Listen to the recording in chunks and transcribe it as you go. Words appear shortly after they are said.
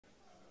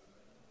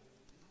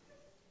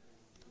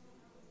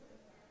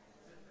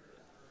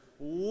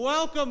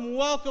Welcome,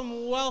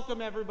 welcome,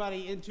 welcome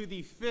everybody into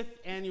the 5th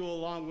annual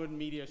Longwood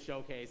Media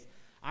Showcase.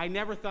 I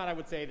never thought I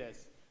would say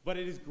this, but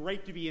it is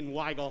great to be in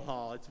Wygal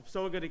Hall. It's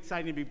so good,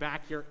 exciting to be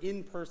back here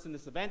in person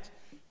this event.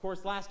 Of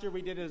course, last year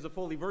we did it as a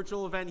fully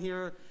virtual event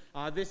here.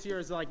 This year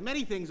is like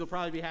many things will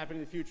probably be happening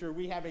in the future.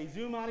 We have a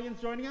Zoom audience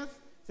joining us.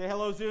 Say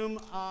hello, Zoom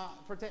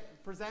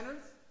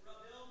presenters.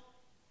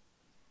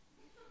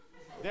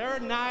 They're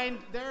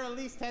at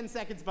least 10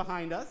 seconds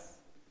behind us.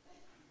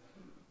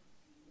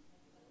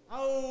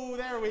 Oh,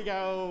 there we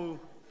go.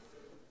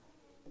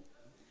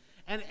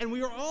 And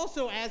we are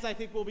also, as I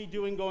think we'll be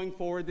doing going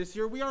forward this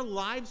year, we are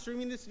live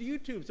streaming this to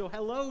YouTube. So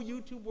hello,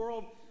 YouTube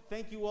world.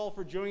 Thank you all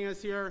for joining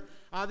us here.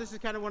 This is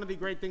kind of one of the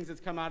great things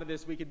that's come out of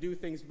this. We could do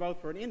things both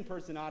for an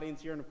in-person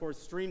audience here and, of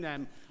course, stream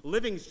them,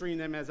 living stream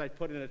them, as I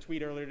put in a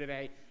tweet earlier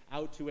today,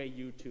 out to a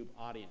YouTube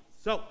audience.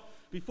 So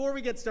before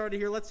we get started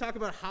here, let's talk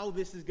about how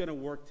this is going to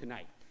work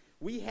tonight.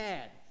 We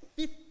had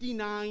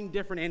 59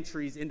 different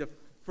entries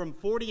from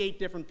 48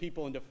 different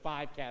people into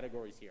 5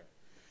 categories here.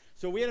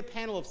 So we had a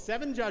panel of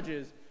 7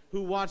 judges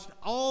who watched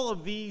all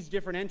of these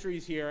different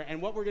entries here, and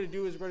what we're going to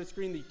do is we're going to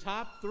screen the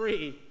top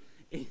 3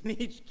 in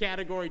each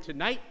category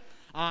tonight.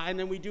 And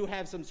then we do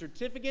have some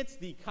certificates,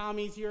 the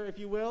commies here, if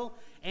you will,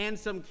 and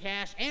some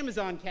cash,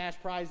 Amazon cash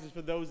prizes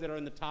for those that are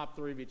in the top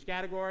 3 of each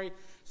category.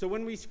 So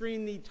when we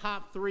screen the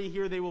top 3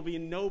 here, they will be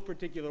in no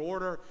particular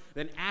order.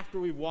 Then after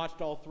we've watched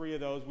all 3 of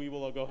those, we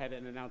will go ahead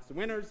and announce the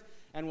winners.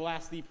 And we'll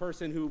ask the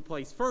person who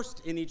placed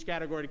first in each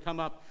category to come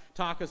up,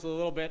 talk us a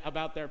little bit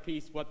about their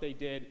piece, what they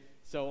did,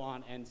 so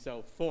on and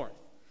so forth.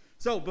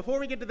 So before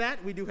we get to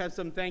that, we do have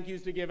some thank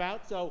yous to give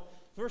out. So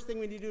first thing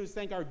we need to do is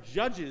thank our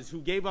judges who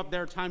gave up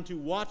their time to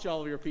watch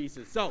all of your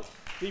pieces. So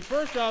the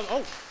first judge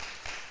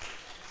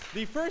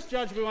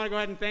we want to go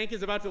ahead and thank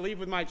is about to leave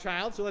with my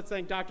child. So let's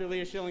thank Dr.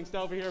 Leah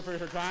Schilling-Stover here for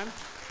her time.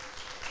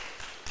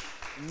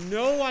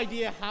 No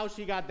idea how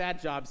she got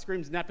that job.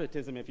 Screams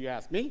nepotism, if you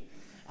ask me.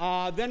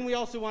 Then we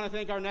also want to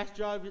thank our next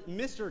judge,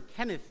 Mr.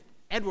 Kenneth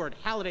Edward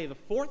Halliday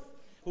IV,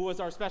 who was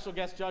our special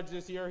guest judge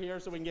this year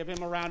here, so we can give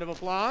him a round of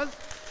applause.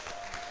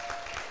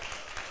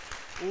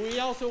 We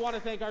also want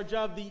to thank our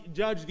esteemed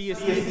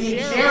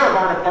chair of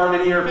our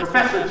department here,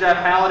 Professor Jeff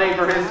Halliday,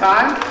 for his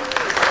time.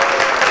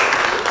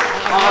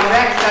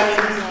 Next, I mean,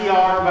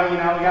 PCR, but you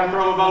know, we got to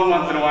throw a bone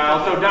once in a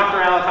while. So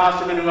Dr. Alec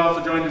Osterman, who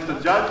also joined us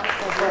as judge.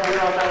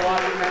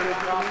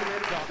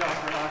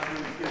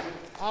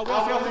 We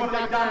also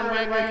thank Dr.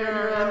 Aaron Wagner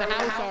here in the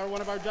house,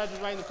 one of our judges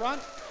right in the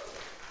front.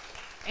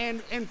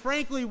 And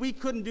frankly, we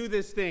couldn't do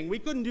this thing. We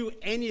couldn't do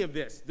any of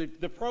this.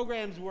 The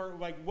programs were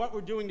like what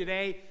we're doing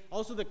today,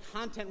 also the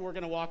content we're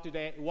going to watch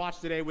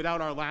today without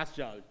our last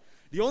judge.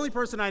 The only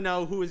person I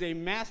know who is a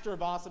master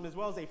of awesome as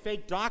well as a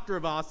fake doctor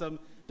of awesome,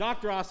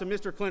 Dr. Awesome,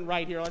 Mr. Clint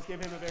Wright here. Let's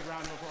give him a big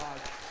round of applause.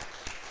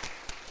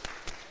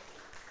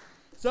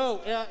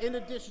 So in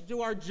addition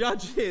to our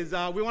judges,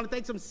 we want to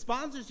thank some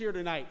sponsors here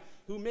tonight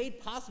who made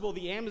possible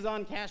the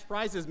Amazon cash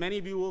prizes many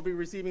of you will be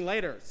receiving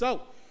later.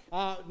 So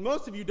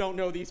most of you don't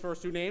know these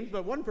first 2 names,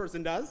 but one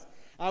person does.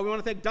 We want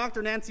to thank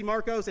Dr. Nancy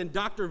Marcos and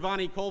Dr.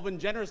 Vonnie Colvin,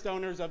 generous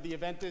donors of the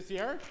event this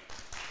year.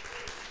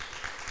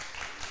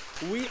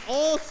 We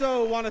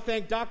also want to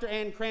thank Dr.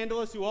 Ann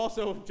Crandalus, who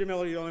also,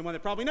 Jamila, you're the only one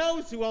that probably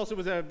knows, who also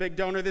was a big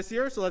donor this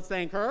year, so let's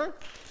thank her.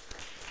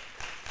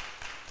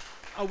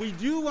 We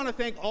do want to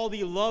thank all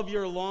the Love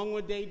Your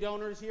Longwood Day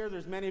donors here.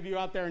 There's many of you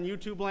out there in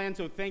YouTube land,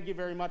 so thank you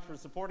very much for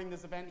supporting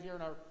this event here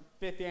in our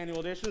 5th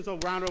annual edition, so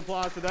round of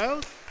applause for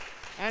those.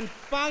 And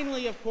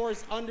finally, of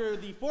course, under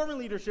the former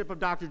leadership of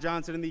Dr.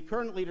 Johnson and the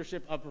current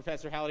leadership of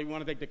Professor Halliday, we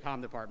want to thank the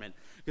comm department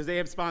because they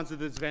have sponsored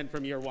this event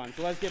from year 1.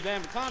 So let's give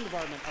them, the comm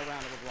department, a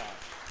round of applause.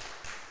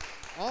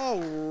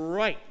 All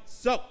right,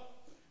 so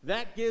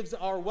that gives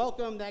our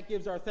welcome, that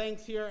gives our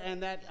thanks here,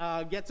 and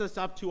that gets us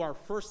up to our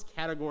first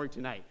category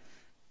tonight.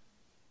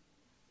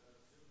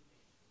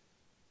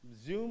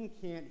 Zoom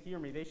can't hear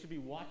me. They should be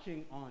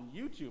watching on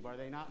YouTube. Are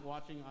they not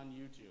watching on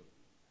YouTube?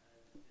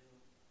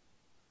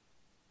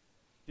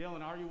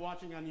 Dylan, are you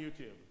watching on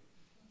YouTube?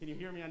 Can you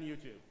hear me on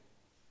YouTube?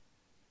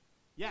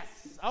 Yes.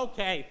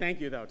 Okay. Thank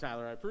you, though,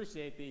 Tyler. I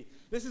appreciate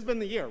this has been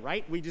the year,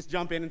 right? We just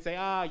jump in and say,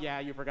 oh, yeah,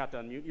 you forgot to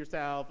unmute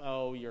yourself.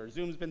 Oh, your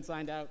Zoom's been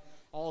signed out.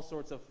 All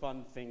sorts of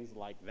fun things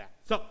like that.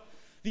 So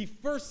the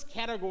first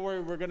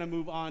category we're going to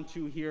move on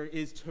to here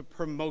is to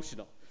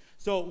promotional.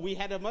 So we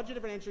had a bunch of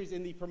different entries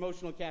in the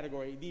promotional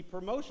category. The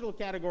promotional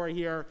category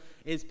here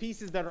is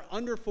pieces that are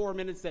under 4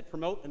 minutes that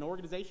promote an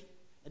organization,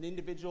 an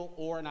individual,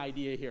 or an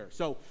idea here.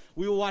 So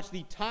we will watch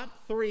the top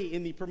 3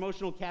 in the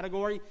promotional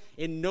category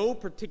in no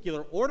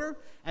particular order,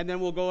 and then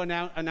we'll go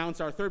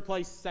announce our 3rd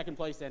place, 2nd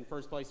place, and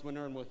 1st place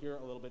winner, and we'll hear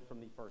a little bit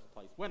from the 1st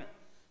place winner.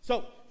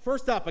 So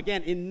first up,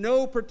 again, in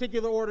no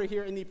particular order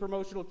here in the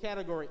promotional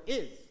category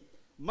is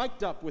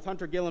Mic'd Up with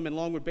Hunter Gilliam and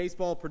Longwood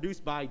Baseball,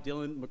 produced by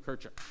Dylan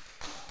McKercher.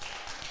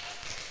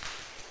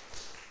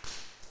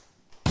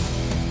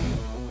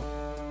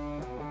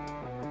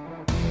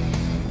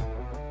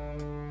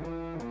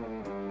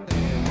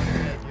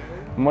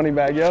 Money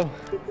bag, yo.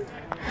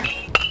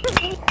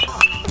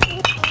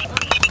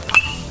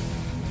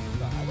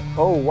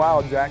 Oh,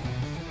 wow, Jack.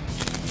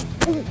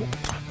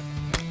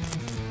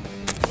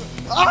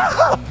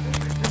 Ah!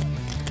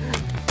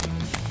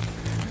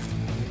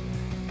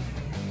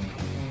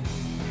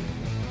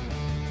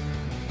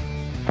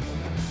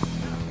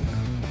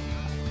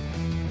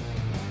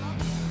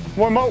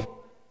 One more.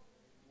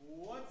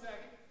 1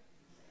 second.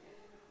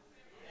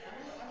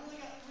 I've only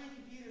got 3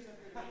 computers up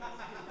here.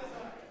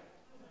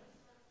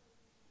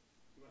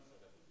 You want to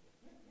start that?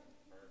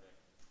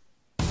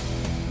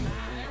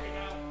 There we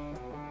go.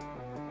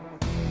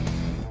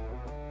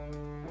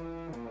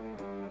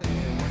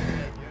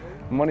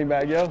 Money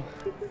bag, yo.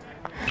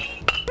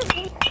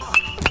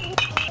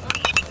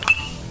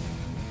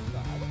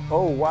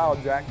 Oh, wow,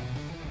 Jack.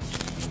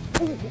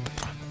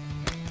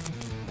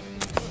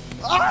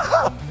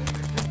 Ah!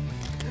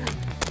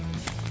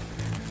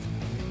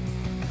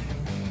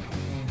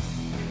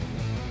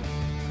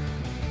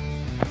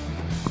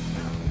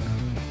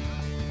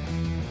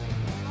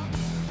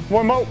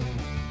 One more.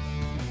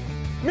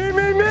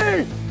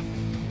 Me.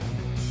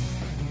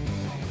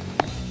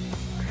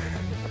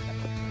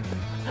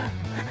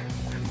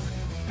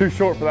 Too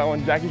short for that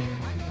one, Jackie.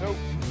 Nope.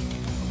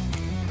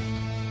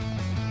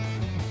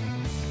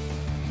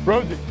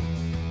 Rosie.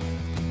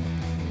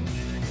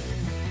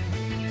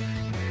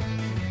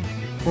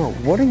 Bro,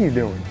 what are you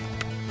doing?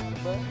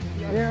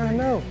 Yeah, I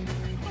know.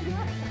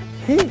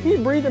 He's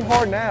breathing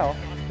hard now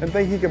and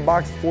think he can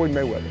box Floyd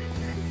Mayweather.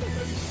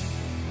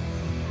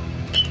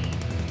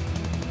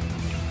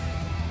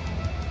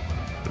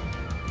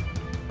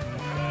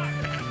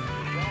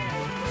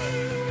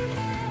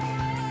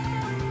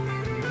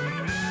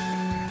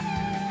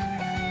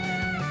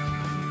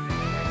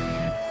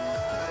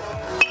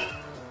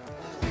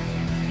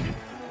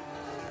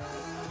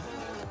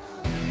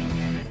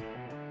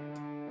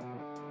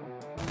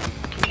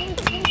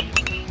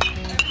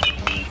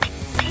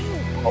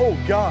 Oh,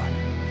 God.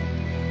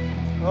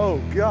 Oh,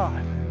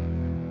 God.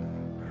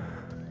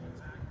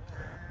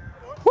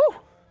 Woo!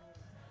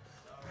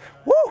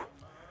 Woo!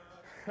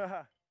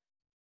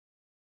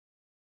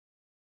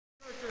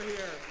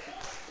 Here,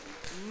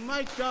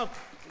 mic'd up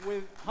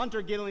with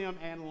Hunter Gilliam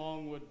and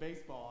Longwood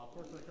Baseball. Of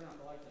course, when I turn on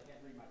the lights, I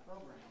can't read my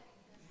program.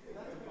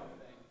 That's a fun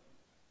thing.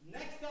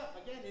 Next up,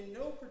 again, in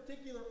no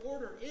particular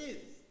order,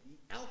 is the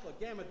Alpha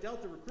Gamma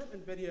Delta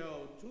Recruitment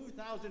Video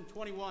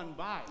 2021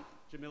 by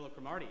Jamila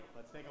Cromartie.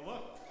 Let's take a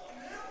look.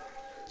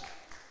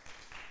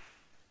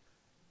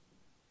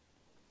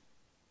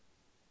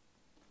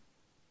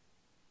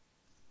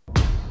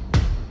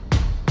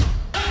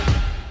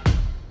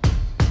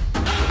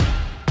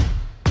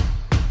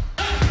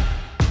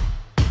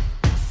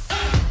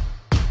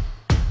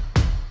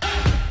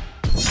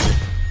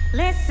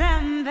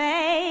 Listen,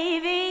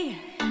 baby,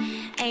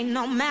 ain't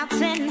no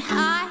mountain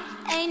high,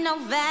 ain't no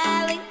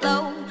valley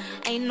low,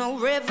 ain't no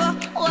river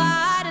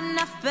wide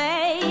enough,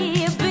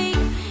 baby.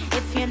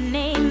 If you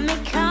need me,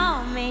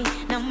 call me,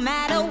 no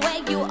matter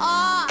where you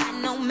are,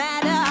 no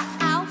matter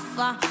how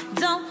far.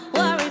 Don't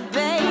worry,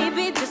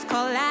 baby, just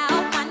call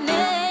out my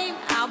name,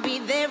 I'll be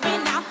there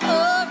in a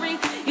hurry.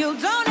 You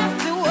don't have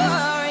to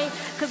worry,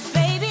 'cause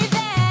baby,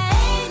 there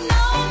ain't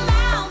no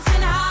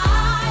mountain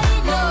high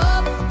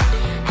enough,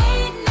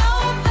 ain't no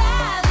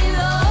valley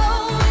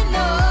low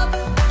enough,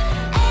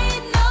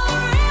 ain't no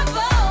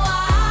river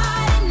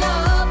wide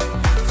enough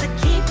to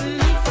keep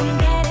me from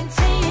getting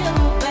to you,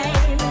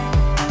 baby.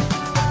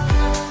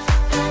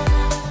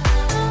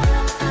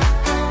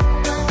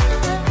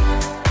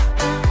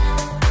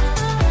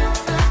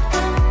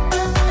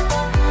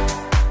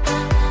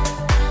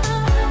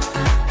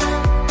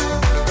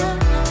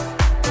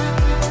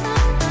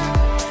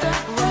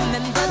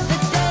 Remember the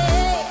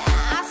day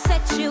I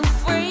set you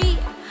free?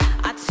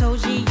 I told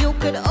you you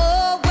could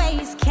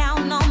always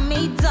count on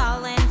me,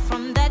 darling.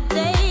 From that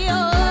day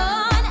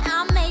on,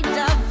 I made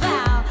a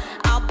vow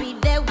I'll be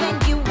there when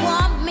you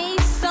want me,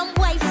 some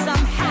way,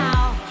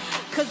 somehow.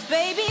 'Cause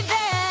baby,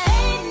 there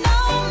ain't no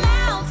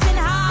mountain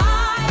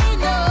high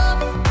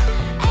enough,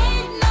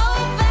 ain't no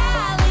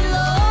valley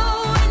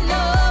low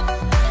enough,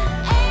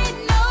 ain't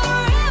no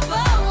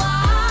river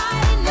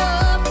wide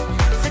enough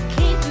to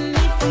keep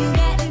me from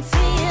getting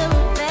to you,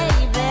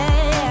 baby.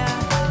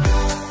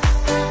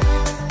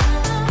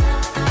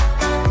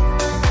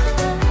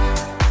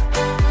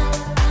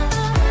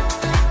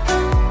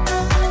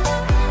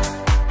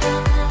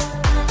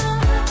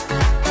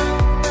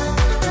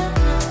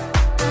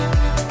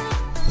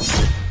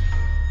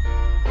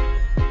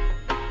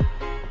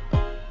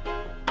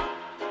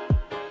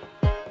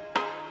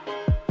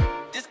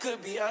 This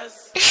could be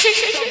us.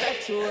 So back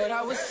to what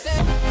I was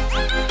saying.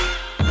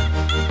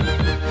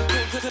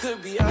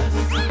 Could be us.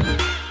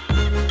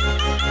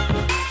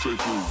 Could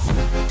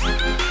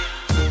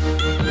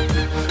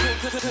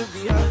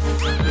be us.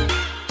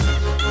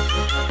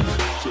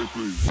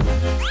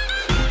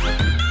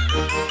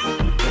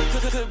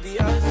 Could be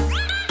us.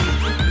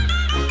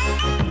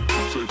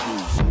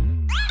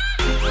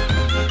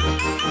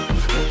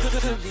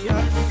 Could be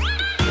us.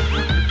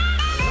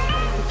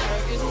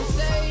 It's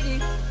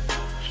Mercedes.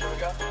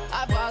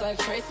 I bought like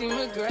Tracy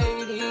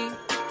McGrady.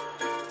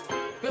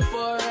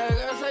 Before that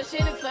girl said she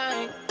the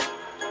thing.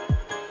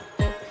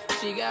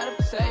 we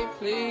gotta say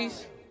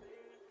please.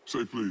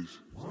 Say please.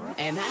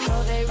 And I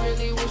know they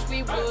really wish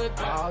we would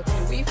ball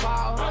till we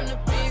fall on the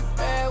big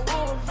bad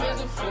wolf.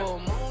 Is a full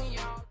moon,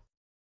 y'all.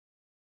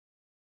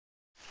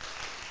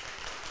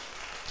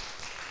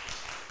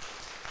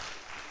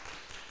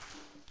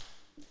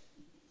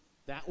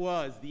 That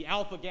was the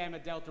Alpha Gamma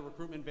Delta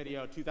recruitment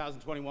video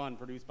 2021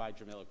 produced by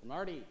Jamila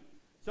Cromartie.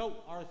 So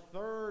our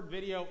third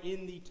video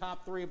in the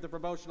top 3 of the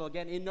promotional,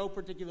 again in no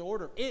particular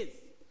order, is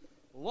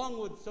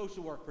Longwood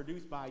Social Work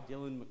produced by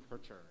Dylan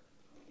McKercher.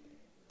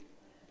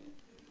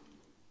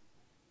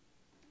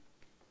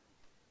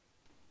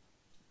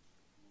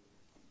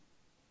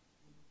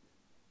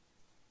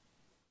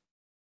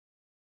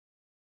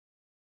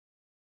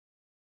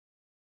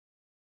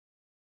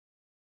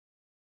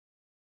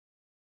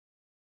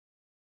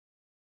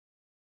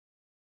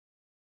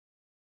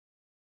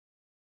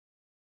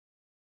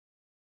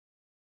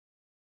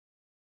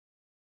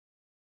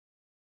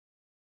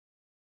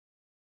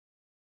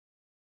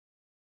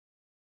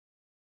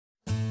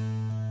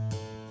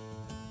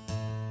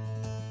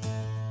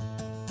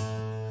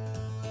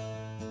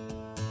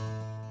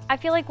 I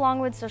feel like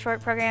Longwood's social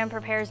work program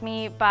prepares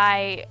me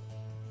by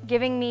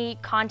giving me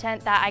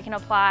content that I can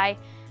apply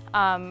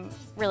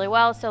really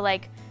well. So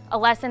like a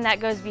lesson that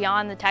goes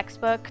beyond the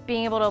textbook,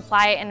 being able to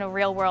apply it in a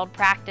real world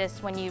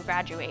practice when you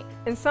graduate.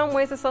 In some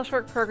ways, the social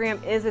work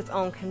program is its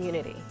own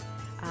community.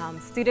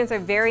 Students are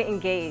very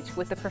engaged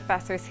with the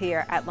professors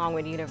here at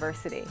Longwood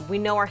University. We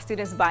know our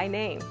students by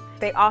name.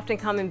 They often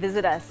come and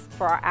visit us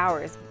for our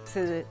hours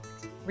to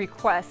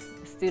request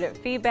student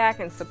feedback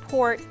and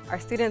support. Our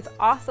students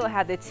also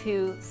have the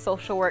 2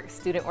 social work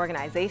student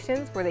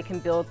organizations where they can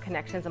build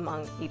connections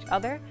among each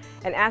other.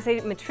 And as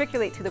they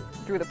matriculate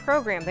through the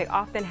program, they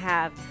often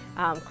have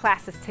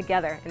classes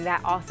together, and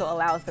that also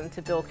allows them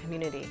to build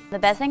community. The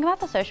best thing about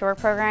the social work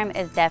program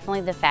is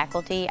definitely the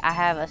faculty. I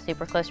have a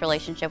super close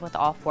relationship with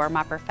all 4 of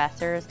my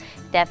professors.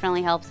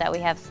 Definitely helps that we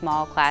have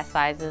small class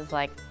sizes.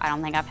 Like, I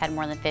don't think I've had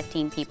more than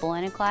 15 people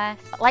in a class.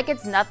 Like,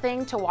 it's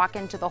nothing to walk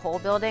into the whole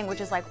building,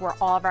 which is like where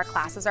all of our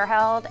classes are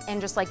held,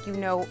 and just like you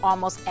know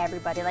almost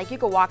everybody. Like, you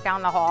could walk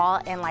down the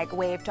hall and like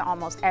wave to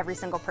almost every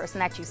single person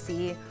that you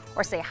see,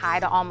 or say hi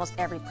to almost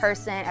every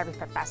person, every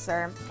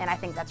professor, and I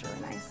think that's really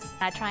nice.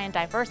 I try and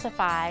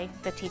diversify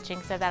the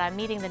teaching so that I'm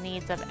meeting the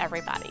needs of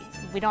everybody.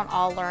 We don't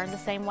all learn the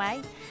same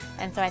way,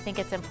 and so I think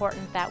it's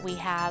important that we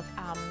have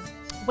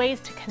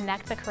ways to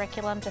connect the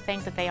curriculum to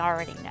things that they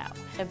already know.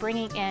 So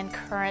bringing in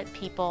current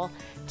people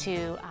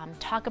to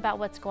talk about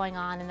what's going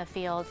on in the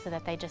field so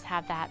that they just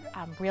have that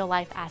real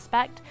life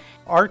aspect.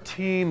 Our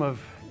team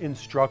of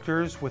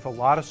instructors, with a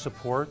lot of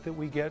support that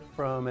we get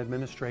from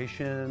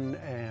administration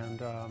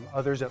and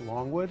others at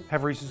Longwood,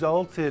 have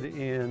resulted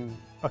in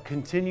a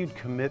continued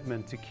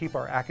commitment to keep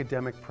our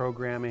academic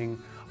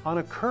programming on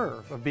a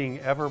curve of being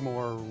ever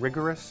more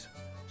rigorous,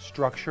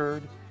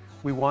 structured.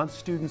 We want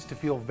students to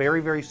feel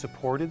very, very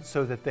supported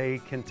so that they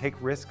can take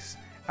risks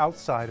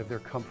outside of their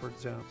comfort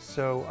zone.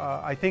 So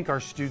I think our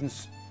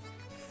students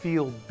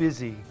feel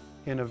busy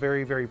in a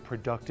very, very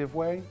productive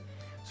way,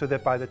 so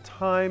that by the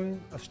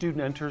time a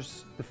student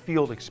enters the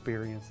field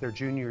experience, their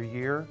junior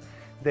year,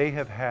 they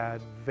have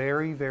had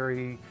very,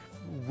 very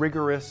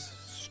rigorous,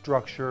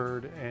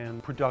 structured,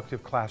 and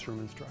productive classroom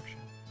instruction.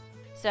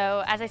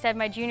 So as I said,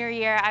 my junior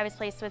year, I was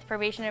placed with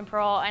probation and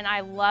parole, and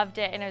I loved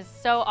it, and it was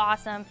so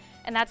awesome.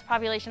 And that's a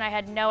population I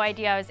had no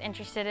idea I was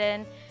interested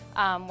in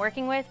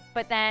working with.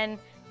 But then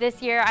this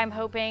year, I'm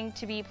hoping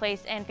to be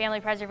placed in family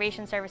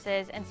preservation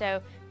services, and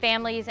so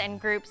families and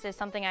groups is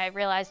something I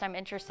realized I'm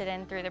interested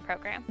in through the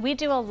program. We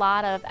do a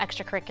lot of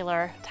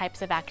extracurricular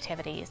types of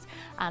activities.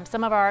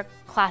 Some of our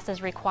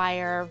classes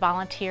require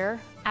volunteer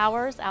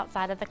hours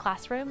outside of the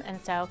classroom, and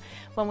so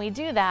when we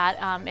do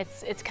that,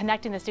 it's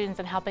connecting the students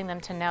and helping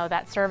them to know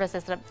that service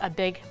is a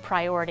big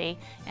priority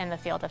in the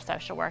field of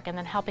social work, and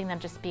then helping them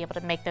just be able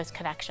to make those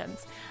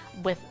connections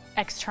with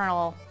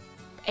external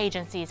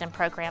agencies and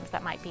programs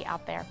that might be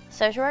out there.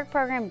 Social work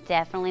program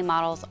definitely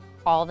models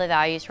all the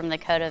values from the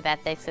Code of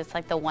Ethics. It's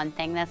like the one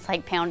thing that's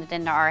like pounded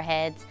into our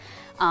heads.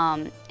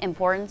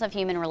 Importance of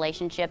human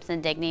relationships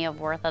and dignity of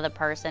worth of the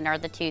person are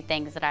the 2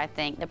 things that I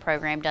think the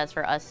program does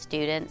for us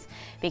students,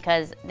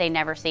 because they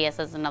never see us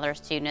as another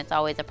student. It's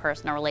always a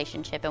personal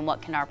relationship, and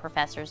what can our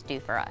professors do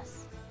for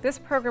us. This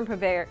program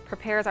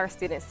prepares our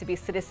students to be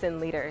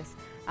citizen leaders,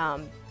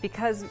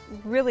 because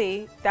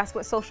really that's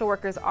what social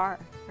workers are,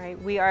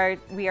 right? We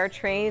are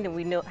trained, and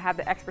we have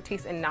the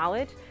expertise and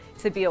knowledge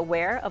to be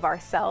aware of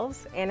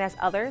ourselves and as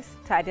others,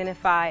 to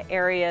identify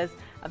areas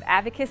of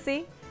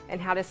advocacy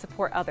and how to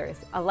support others.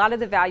 A lot of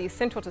the values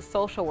central to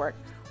social work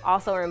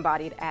also are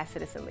embodied as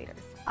citizen leaders.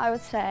 I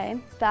would say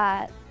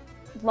that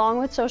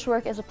Longwood Social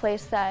Work is a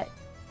place that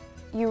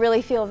you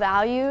really feel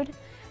valued,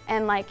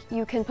 and like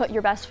you can put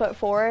your best foot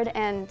forward,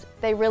 and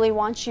they really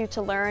want you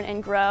to learn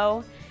and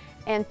grow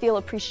and feel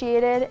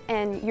appreciated,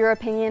 and your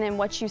opinion and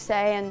what you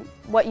say and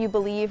what you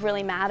believe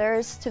really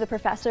matters to the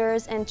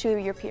professors and to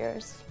your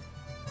peers.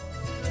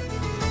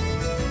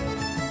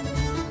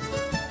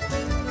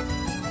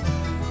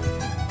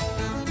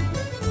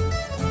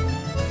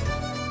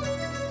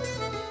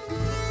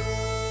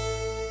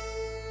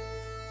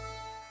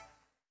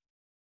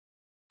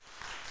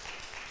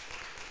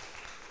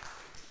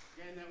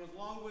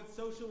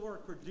 Social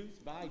Work,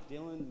 produced by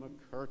Dylan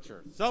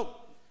McKercher. So,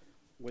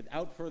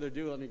 without further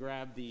ado, let me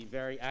grab the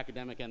very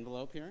academic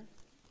envelope here,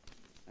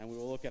 and we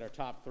will look at our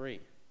top three.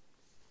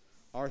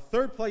 Our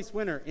third place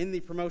winner in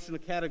the promotional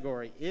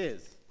category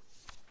is,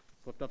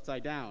 flipped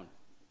upside down,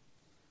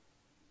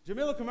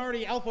 Jamila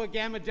Cromartie, Alpha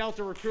Gamma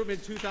Delta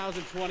Recruitment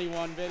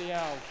 2021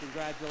 video.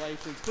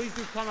 Congratulations. Please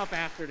do come up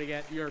after to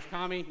get yours.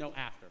 Kami? No,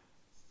 after.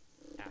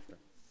 After.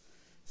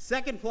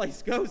 Second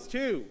place goes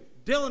to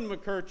Dylan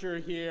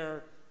McKercher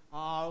here,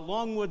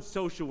 Longwood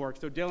Social Work.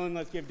 So Dylan,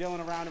 let's give Dylan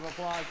a round of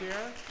applause here.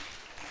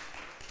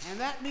 And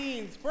that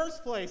means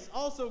first place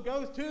also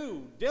goes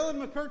to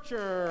Dylan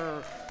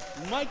McKercher,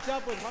 mic'd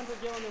up with Hunter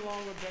Gilliam and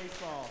Longwood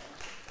Baseball.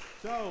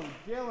 So,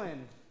 Dylan,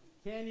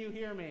 can you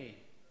hear me?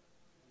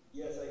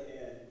 Yes, I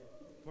can.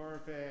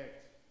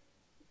 Perfect.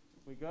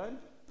 We good?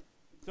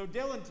 So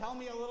Dylan, tell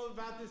me a little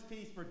about this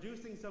piece,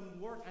 producing some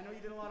work. I know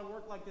you did a lot of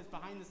work like this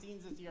behind the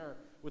scenes this year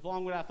with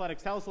Longwood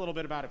Athletics. Tell us a little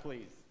bit about it,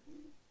 please.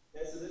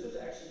 Yeah, so this was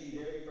actually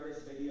the very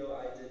first video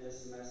I did this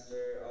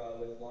semester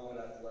with Longwood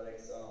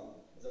Athletics.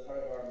 As a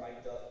part of our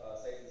mic'd up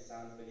Sights and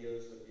Sounds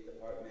videos with the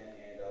department,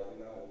 and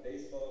we went on with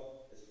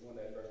baseball. This was one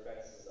of their first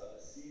practices of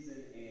the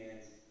season,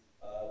 and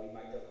we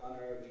mic'd up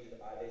Hunter.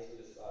 I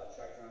basically just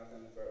tracked around with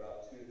him for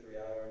about 2 to 3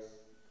 hours.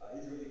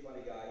 He's a really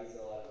funny guy. He's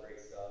a lot of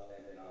great stuff,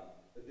 and then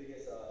the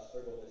biggest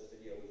struggle of this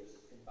video was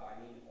just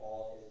combining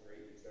all his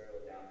great material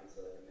down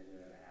into like a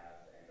minute and a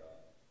half. And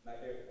my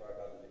favorite part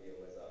about the video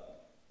was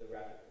the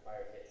rapid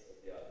fire hits with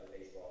the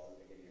baseballs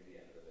from the beginning to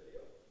the end of the video.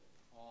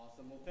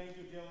 Awesome. Well, thank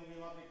you, Dylan. We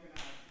love you.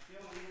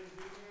 Dylan, you want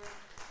to do here?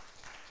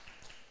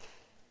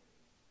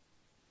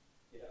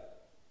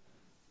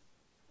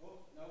 Yeah.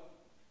 Oh, no.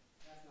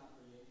 That's not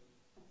for you.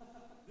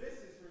 This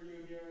is for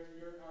you here.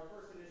 Our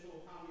first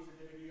initial comedy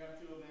certificate. You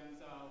have 2 of them,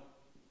 so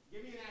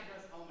give me an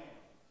address. I'll mail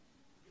it.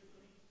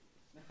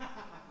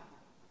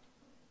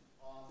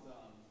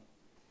 Awesome.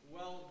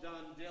 Well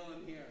done,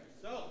 Dylan here.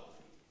 So,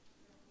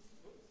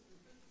 oops,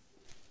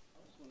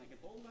 when I can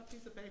hold that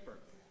piece of paper.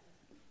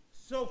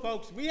 So,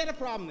 folks, we had a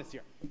problem this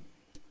year.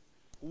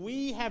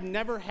 We have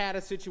never had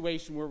a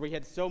situation where we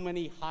had so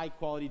many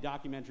high-quality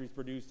documentaries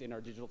produced in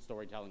our digital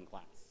storytelling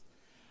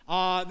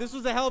class. This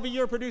was a hell of a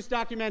year of produced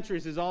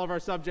documentaries, as all of our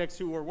subjects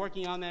who were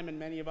working on them, and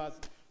many of us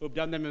who have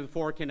done them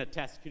before can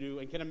attest to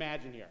and can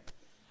imagine here.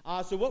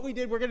 So what we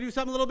did, we're going to do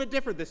something a little bit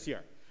different this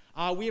year.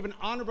 We have an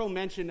honorable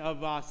mention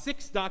of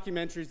 6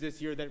 documentaries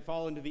this year that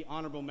fall into the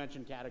honorable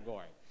mention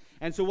category.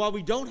 And so while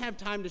we don't have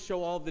time to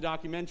show all of the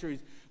documentaries,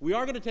 we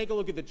are going to take a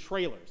look at the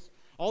trailers.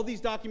 All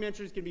these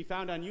documentaries can be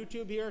found on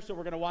YouTube here, so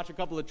we're going to watch a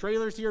couple of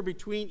trailers here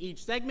between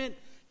each segment,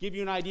 give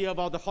you an idea of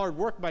all the hard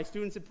work my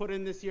students have put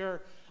in this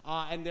year,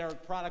 and their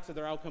products of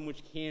their outcome,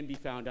 which can be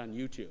found on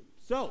YouTube.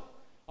 So,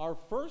 our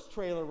first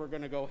trailer we're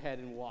going to go ahead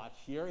and watch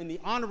here in the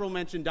honorable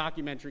mention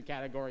documentary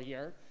category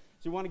here.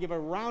 So we want to give a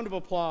round of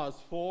applause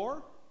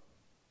for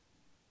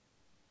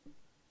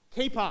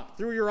KPOP,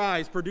 Through Your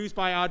Eyes, produced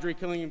by Audrey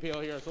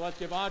Clingenpeel here. So let's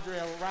give Audrey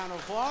a round of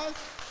applause.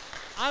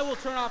 I will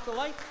turn off the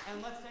lights,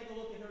 and let's take a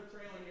look at her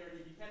trailer here.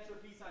 You can catch her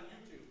piece on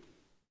YouTube.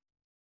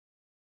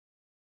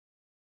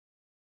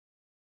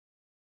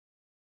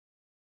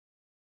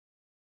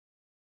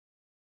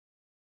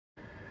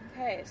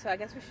 Okay, so I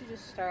guess we should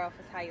just start off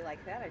with how you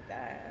like that, I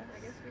guess. I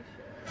guess we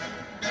should.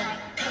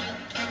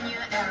 In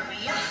your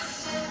area.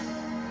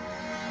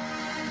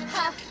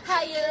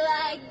 How you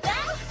like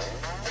that?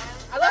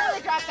 I love how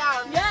they drop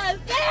down. Yes!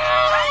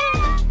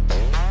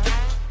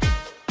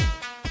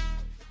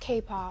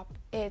 K-pop,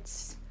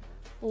 it's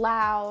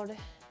loud,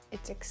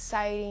 it's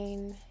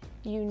exciting,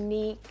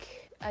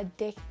 unique,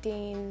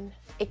 addicting,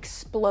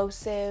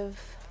 explosive.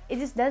 It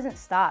just doesn't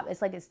stop.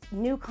 It's like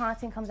new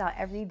content comes out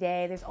every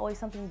day. There's always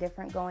something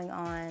different going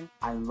on.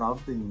 I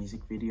love the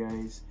music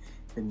videos.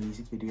 The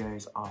music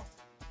videos are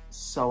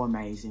so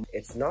amazing.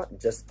 It's not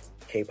just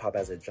K-pop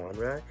as a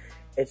genre.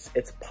 It's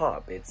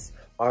pop. It's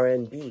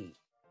R&B.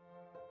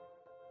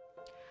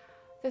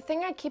 The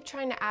thing I keep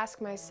trying to ask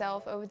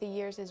myself over the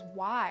years is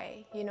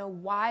why? You know,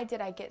 why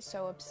did I get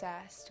so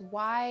obsessed?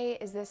 Why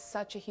is this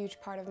such a huge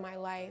part of my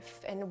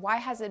life? And why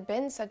has it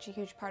been such a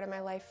huge part of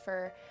my life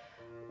for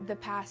the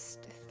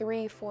past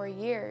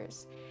 3-4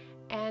 years?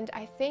 And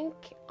I think,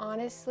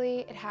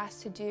 honestly, it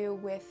has to do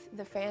with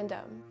the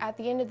fandom. At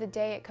the end of the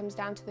day, it comes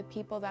down to the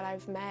people that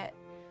I've met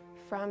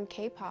from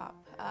K-pop.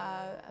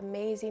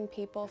 Amazing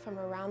people from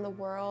around the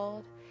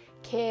world,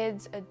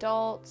 kids,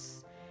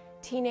 adults,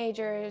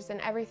 teenagers,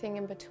 and everything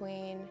in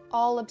between,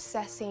 all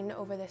obsessing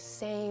over the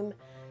same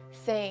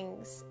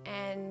things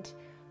and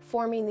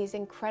forming these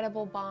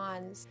incredible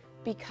bonds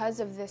because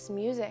of this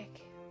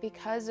music,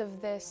 because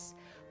of this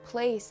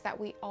place that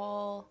we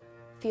all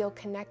feel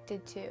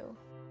connected to.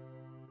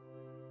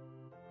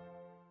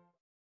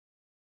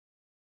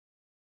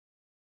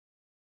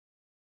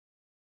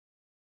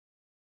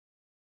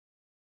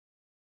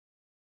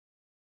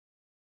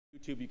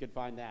 YouTube, you can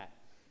find that.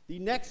 The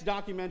next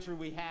documentary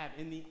we have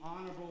in the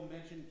honorable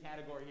mention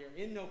category here,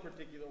 in no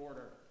particular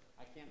order.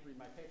 I can't read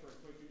my paper,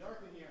 it's way too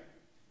dark in here.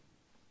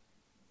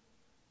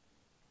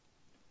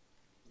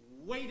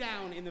 Way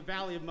Down in the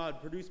Valley of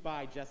Mud, produced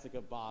by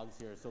Jessica Boggs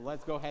here. So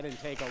let's go ahead and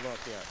take a look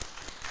here.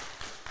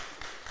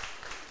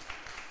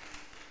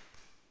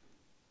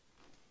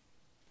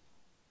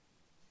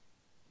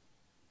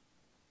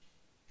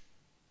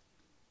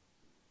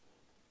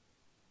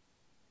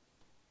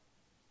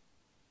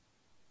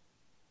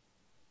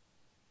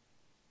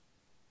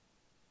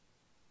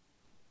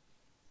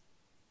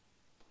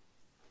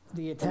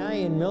 The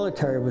Italian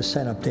military was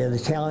sent up there, the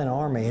Italian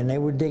army, and they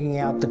were digging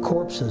out the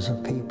corpses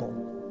of people.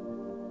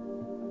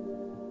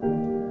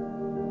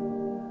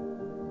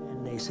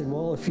 And they said,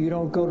 well, if you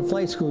don't go to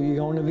flight school, you're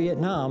going to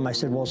Vietnam. I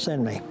said, well,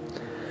 send me.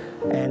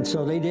 And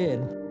so they did.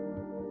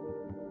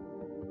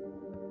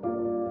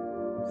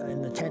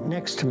 In the tent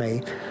next to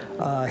me,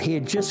 he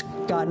had just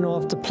gotten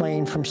off the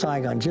plane from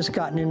Saigon, just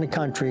gotten in the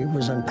country,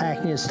 was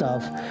unpacking his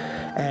stuff,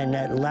 and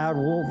that loud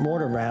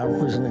mortar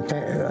round was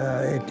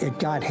it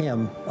got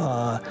him.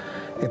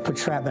 It put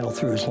shrapnel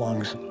through his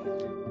lungs.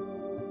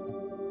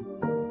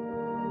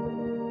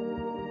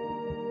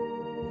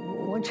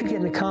 Once you get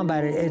into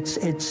combat,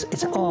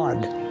 it's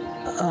odd.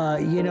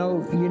 You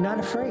know, you're not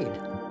afraid.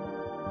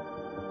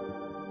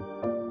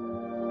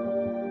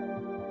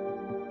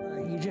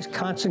 You just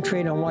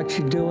concentrate on what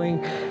you're doing,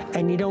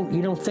 and you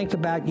don't think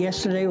about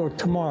yesterday or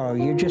tomorrow.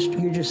 You're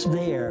just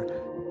there.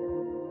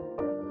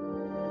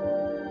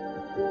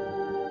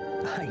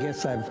 I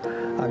guess I've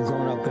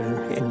grown up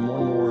in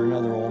one war or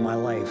another all my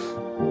life.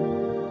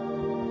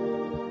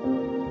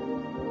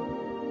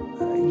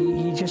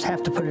 You just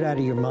have to put it out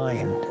of your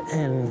mind,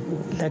 and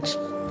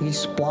you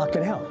just block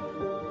it out.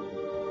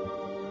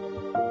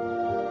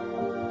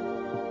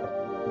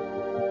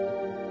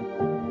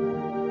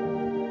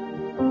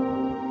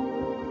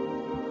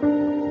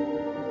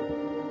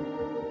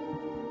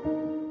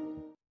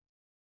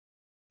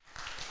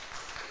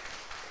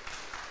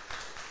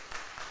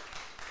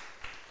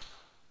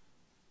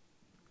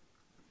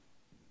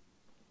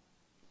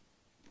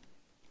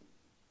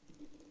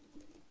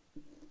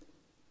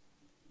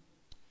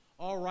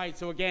 All right,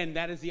 so again,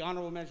 that is the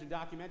honorable mention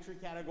documentary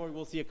category.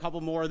 We'll see a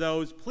couple more of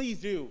those. Please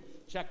do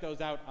check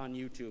those out on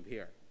YouTube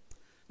here.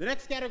 The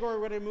next category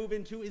we're going to move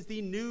into is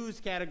the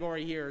news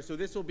category here. So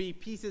this will be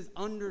pieces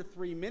under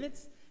 3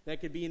 minutes that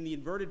could be in the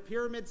inverted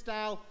pyramid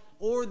style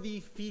or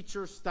the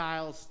feature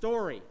style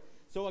story.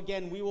 So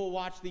again, we will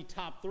watch the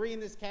top 3 in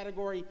this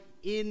category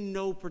in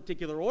no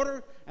particular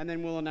order, and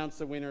then we'll announce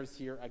the winners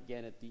here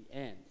again at the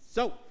end.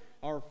 So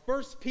our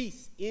first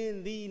piece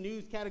in the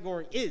news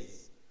category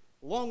is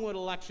Longwood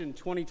Election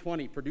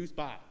 2020, produced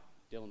by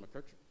Dylan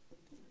McKercher.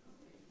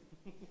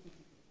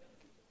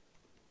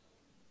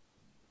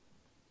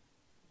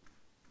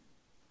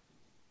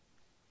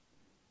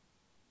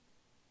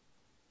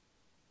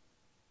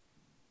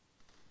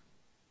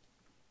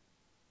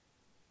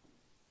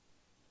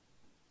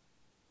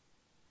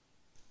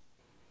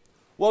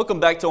 Welcome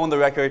back to On the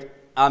Record.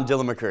 I'm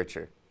Dylan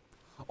McKercher.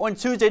 On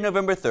Tuesday,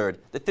 November 3rd,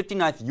 the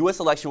 59th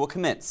U.S. election will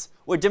commence,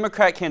 where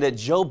Democrat candidate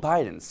Joe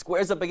Biden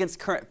squares up against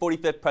current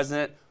 45th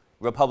President,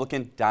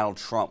 Republican Donald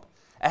Trump.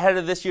 Ahead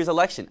of this year's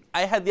election,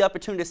 I had the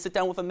opportunity to sit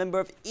down with a member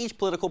of each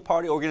political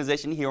party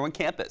organization here on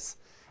campus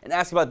and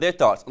ask about their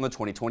thoughts on the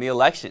 2020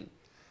 election.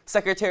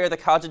 Secretary of the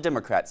College of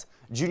Democrats,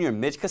 Junior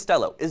Midge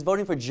Costello, is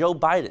voting for Joe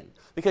Biden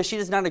because she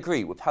does not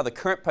agree with how the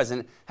current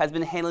president has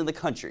been handling the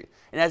country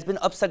and has been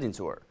upsetting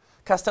to her.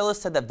 Costello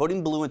said that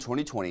voting blue in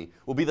 2020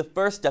 will be the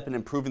first step in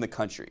improving the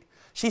country.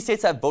 She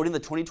states that voting the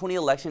 2020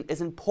 election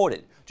is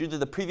important due to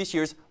the previous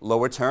year's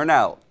lower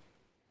turnout.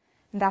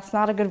 That's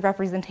not a good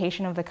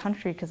representation of the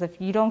country, because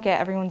if you don't get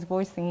everyone's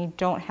voice, then you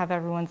don't have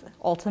everyone's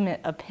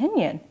ultimate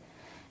opinion.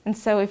 And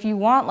so if you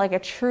want like a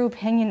true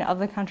opinion of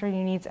the country,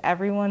 you need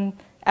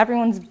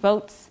everyone's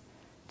votes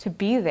to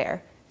be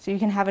there so you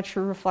can have a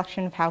true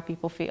reflection of how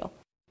people feel.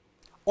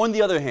 On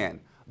the other hand,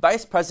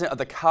 Vice President of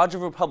the College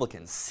of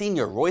Republicans,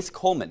 Senior Royce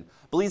Coleman,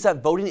 believes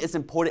that voting is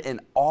important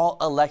in all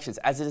elections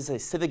as it is a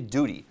civic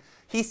duty.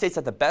 He states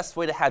that the best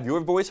way to have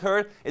your voice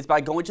heard is by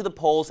going to the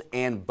polls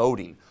and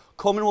voting.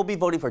 Coleman will be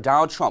voting for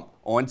Donald Trump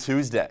on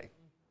Tuesday.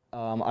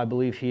 I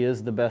believe he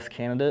is the best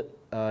candidate.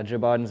 Joe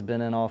Biden's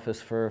been in office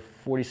for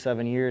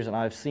 47 years, and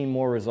I've seen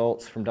more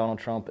results from Donald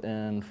Trump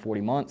in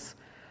 40 months.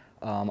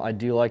 I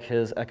do like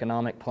his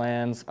economic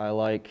plans. I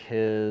like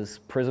his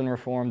prison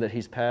reform that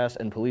he's passed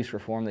and police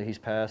reform that he's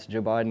passed.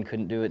 Joe Biden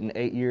couldn't do it in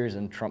 8 years,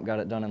 and Trump got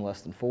it done in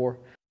less than 4.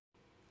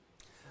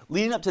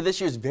 Leading up to this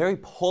year's very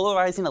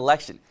polarizing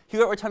election,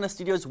 here at Rotunda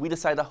Studios, we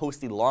decided to host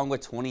the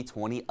Longwood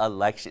 2020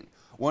 election.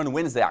 On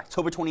Wednesday,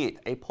 October 28th,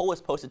 a poll was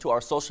posted to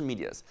our social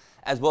medias,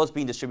 as well as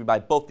being distributed by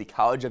both the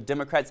College of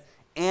Democrats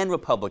and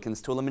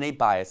Republicans to eliminate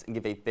bias and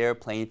give a fair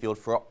playing field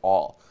for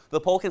all. The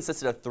poll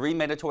consisted of 3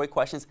 mandatory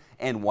questions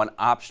and 1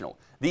 optional.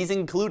 These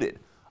included,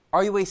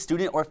 are you a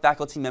student or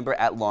faculty member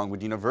at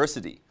Longwood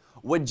University?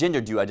 What gender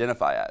do you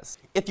identify as?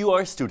 If you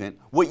are a student,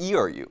 what year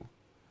are you?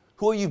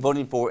 Who are you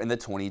voting for in the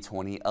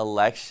 2020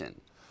 election?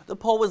 The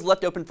poll was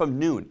left open from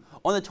noon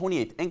on the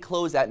 28th and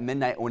closed at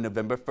midnight on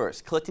November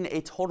 1st, collecting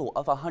a total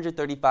of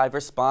 135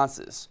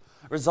 responses,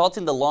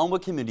 resulting in the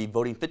Longwood community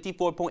voting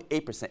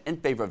 54.8% in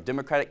favor of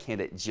Democratic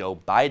candidate Joe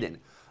Biden.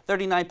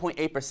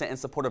 39.8% in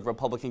support of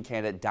Republican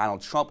candidate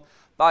Donald Trump,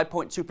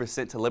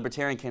 5.2% to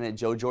Libertarian candidate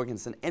Joe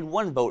Jorgensen, and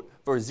 1 vote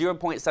for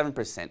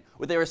 0.7%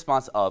 with a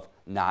response of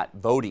not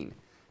voting.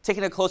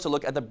 Taking a closer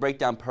look at the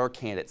breakdown per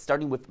candidate,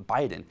 starting with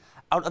Biden.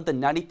 Out of the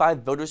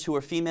 95 voters who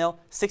were female,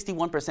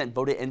 61%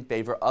 voted in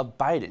favor of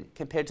Biden,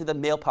 compared to the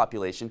male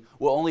population,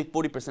 where only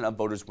 40% of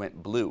voters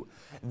went blue.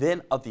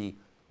 Then, of the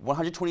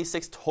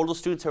 126 total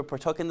students who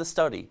partook in the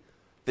study,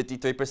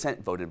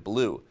 53% voted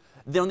blue.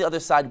 Then on the other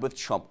side with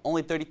Trump,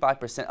 only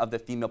 35% of the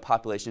female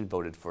population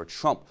voted for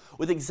Trump,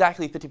 with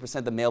exactly 50%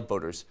 of the male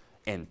voters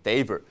in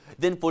favor.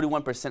 Then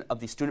 41% of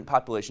the student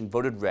population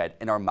voted red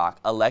in our mock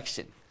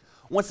election.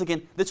 Once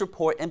again, this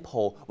report and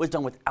poll was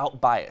done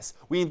without bias.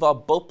 We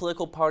involved both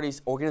political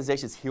parties'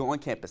 organizations here on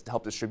campus to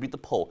help distribute the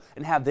poll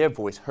and have their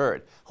voice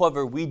heard.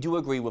 However, we do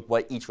agree with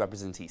what each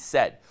representee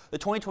said. The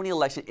 2020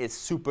 election is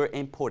super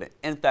important.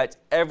 In fact,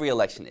 every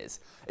election is.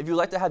 If you'd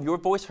like to have your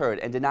voice heard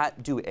and did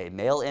not do a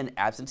mail-in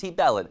absentee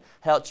ballot,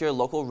 head out to your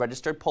local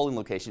registered polling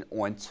location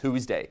on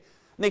Tuesday.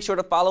 Make sure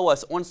to follow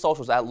us on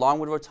socials at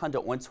Longwood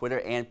Rotunda on Twitter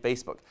and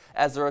Facebook,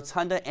 as the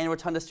Rotunda and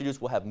Rotunda Studios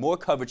will have more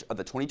coverage of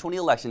the 2020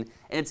 election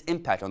and its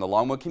impact on the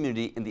Longwood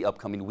community in the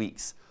upcoming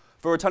weeks.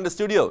 For Rotunda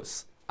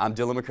Studios, I'm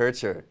Dylan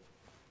McKercher.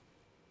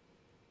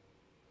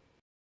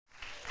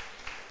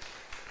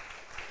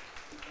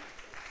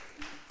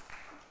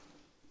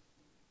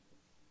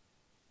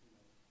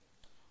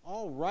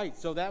 All right,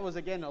 so that was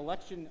again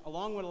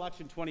Longwood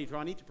Election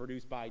 2020,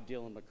 produced by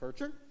Dylan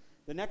McKercher.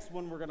 The next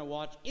one we're going to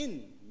watch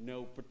in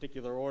no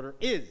particular order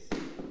is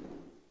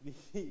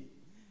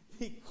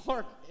the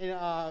Clark,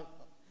 the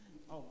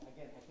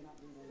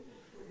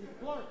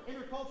Clark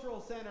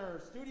Intercultural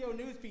Center Studio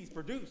News Piece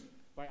produced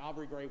by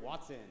Audrey Gray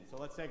Watson. So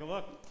let's take a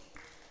look.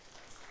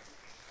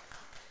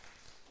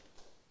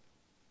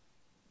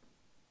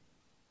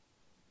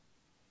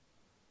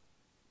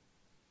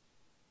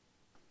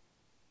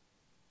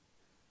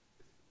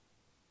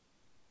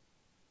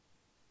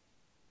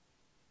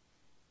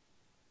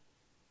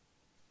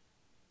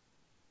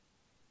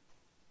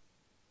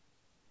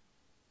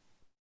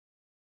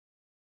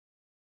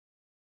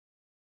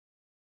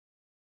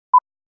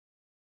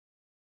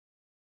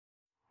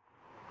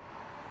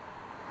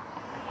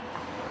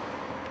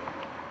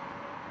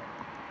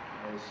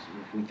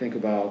 If we think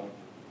about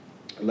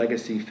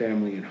legacy,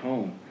 family, and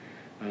home,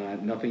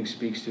 nothing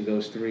speaks to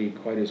those three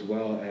quite as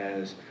well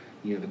as,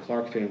 the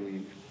Clark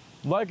family.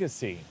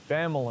 Legacy,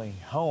 family,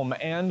 home,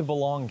 and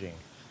belonging.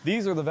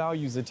 These are the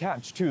values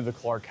attached to the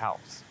Clark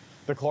House.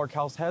 The Clark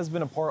House has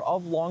been a part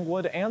of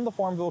Longwood and the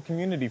Farmville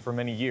community for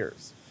many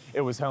years.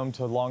 It was home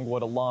to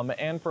Longwood alum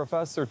and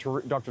professor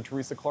Dr.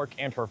 Teresa Clark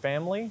and her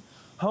family,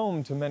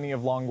 home to many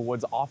of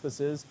Longwood's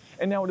offices,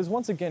 and now it is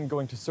once again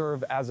going to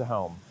serve as a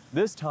home,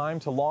 this time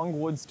to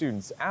Longwood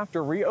students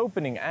after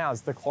reopening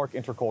as the Clark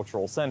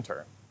Intercultural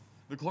Center.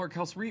 The Clark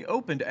House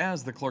reopened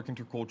as the Clark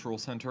Intercultural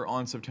Center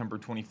on September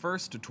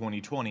 21st,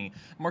 2020,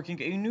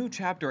 marking a new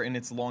chapter in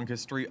its long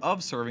history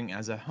of serving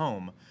as a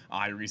home.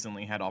 I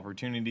recently had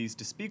opportunities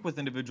to speak with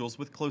individuals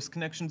with close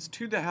connections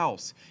to the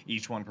house,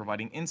 each one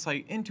providing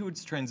insight into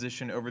its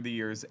transition over the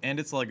years and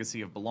its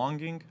legacy of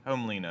belonging,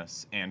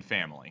 homeliness, and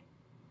family.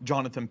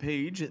 Jonathan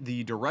Page,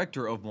 the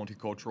Director of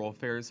Multicultural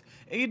Affairs,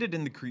 aided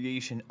in the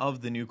creation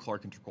of the new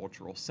Clark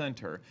Intercultural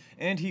Center,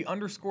 and he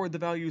underscored the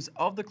values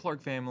of the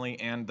Clark family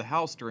and the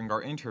house during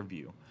our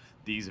interview.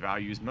 These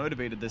values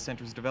motivated the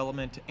center's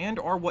development and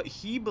are what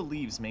he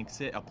believes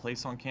makes it a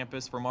place on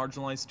campus for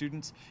marginalized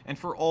students and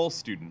for all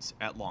students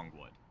at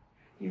Longwood.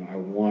 I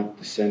want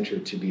the center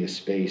to be a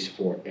space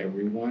for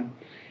everyone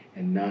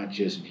and not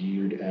just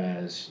viewed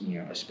as,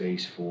 a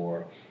space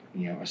for,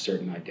 a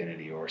certain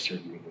identity or a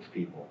certain group of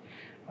people.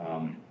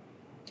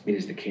 It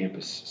is the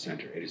campus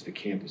center. It is the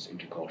campus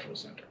intercultural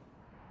center.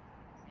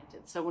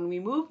 So when we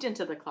moved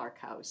into the Clark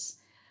House,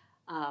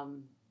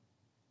 I'm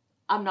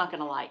not going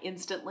to lie,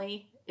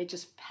 instantly, it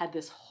just had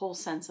this whole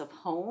sense of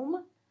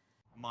home.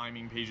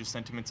 Miming Page's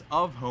sentiments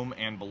of home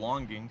and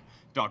belonging,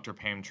 Dr.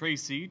 Pam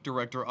Tracy,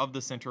 director of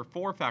the Center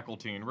for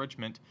Faculty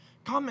Enrichment,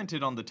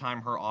 commented on the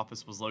time her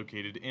office was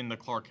located in the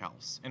Clark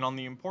House and on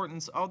the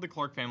importance of the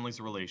Clark family's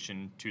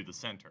relation to the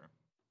center.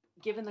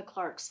 Given the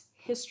Clarks'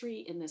 history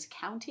in this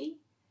county,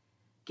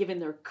 given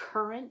their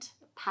current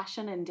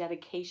passion and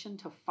dedication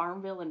to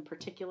Farmville in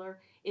particular,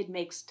 it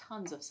makes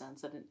tons of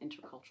sense that an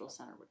intercultural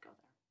center would go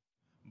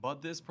there.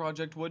 But this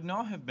project would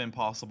not have been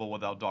possible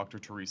without Dr.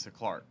 Teresa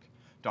Clark.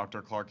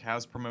 Dr. Clark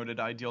has promoted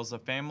ideals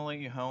of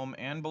family, home,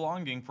 and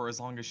belonging for as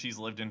long as she's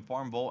lived in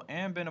Farmville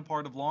and been a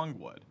part of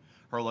Longwood.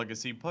 Her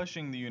legacy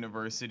pushing the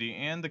university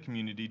and the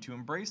community to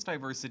embrace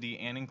diversity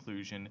and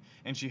inclusion,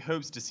 and she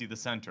hopes to see the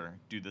center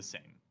do the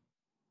same.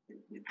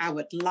 I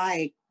would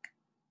like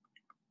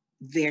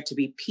there to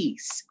be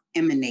peace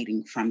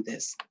emanating from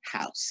this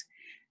house,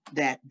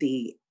 that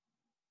the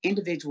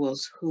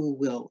individuals who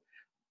will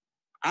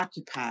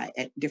occupy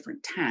at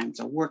different times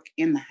or work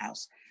in the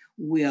house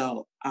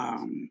will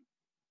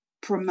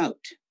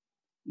promote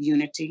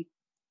unity,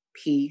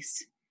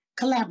 peace,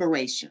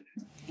 collaboration.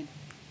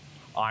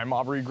 I'm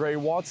Aubrey Gray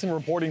Watson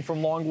reporting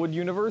from Longwood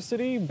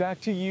University. Back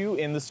to you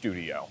in the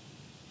studio.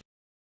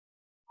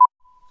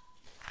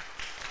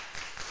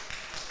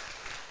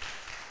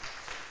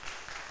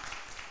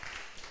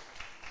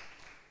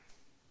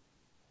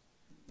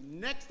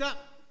 Next up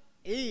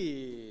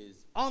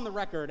is On the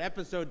Record,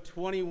 episode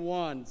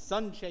 21,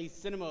 Sunchase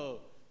Cinema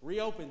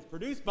reopens,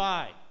 produced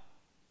by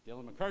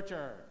Gilliam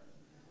McKercher.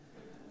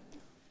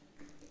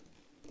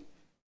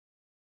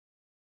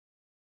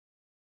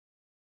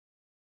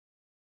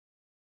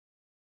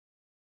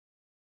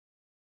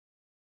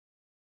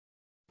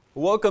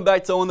 Welcome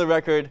back to On the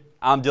Record.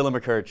 I'm Dylan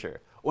McKercher.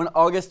 On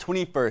August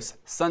 21st,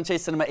 Sunchase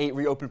Cinema 8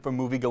 reopened for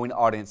movie-going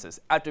audiences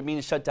after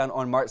being shut down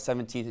on March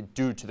 17th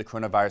due to the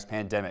coronavirus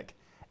pandemic.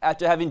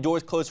 After having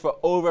doors closed for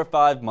over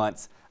 5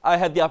 months, I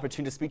had the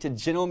opportunity to speak to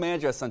General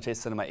Manager of Sunchase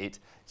Cinema 8,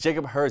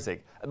 Jacob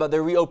Herzig, about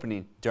their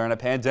reopening during a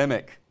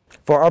pandemic.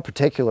 For our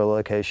particular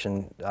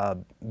location,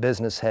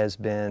 business has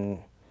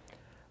been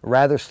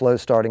rather slow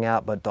starting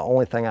out, but the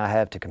only thing I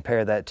have to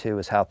compare that to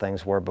is how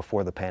things were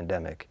before the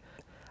pandemic.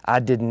 I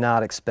did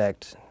not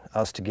expect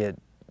us to get,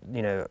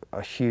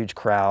 a huge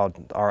crowd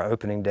our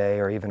opening day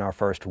or even our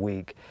first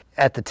week.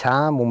 At the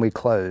time when we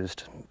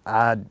closed,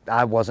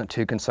 I wasn't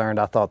too concerned.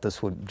 I thought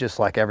this would, just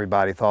like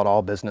everybody thought,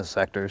 all business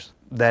sectors,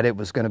 that it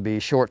was going to be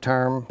short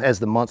term. As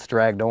the months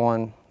dragged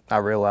on, I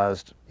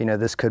realized,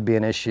 this could be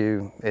an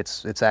issue.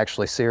 It's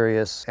actually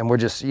serious. And we're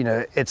just,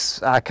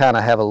 I kind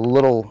of have a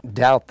little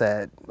doubt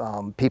that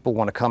people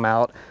want to come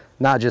out,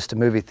 not just to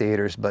movie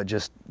theaters, but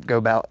just go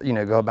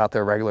about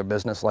their regular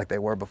business like they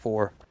were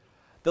before.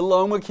 The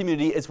Longwood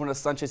community is one of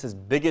Sunchase's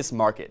biggest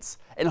markets.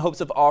 In hopes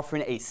of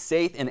offering a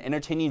safe and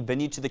entertaining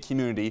venue to the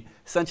community,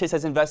 Sunchase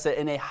has invested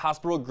in a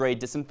hospital-grade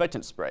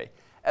disinfectant spray,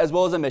 as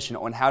well as a mission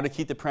on how to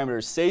keep the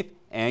perimeters safe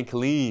and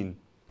clean.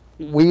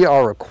 We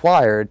are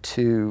required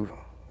to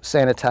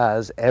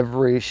sanitize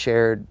every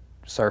shared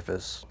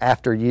surface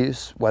after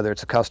use, whether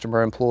it's a customer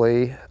or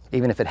employee,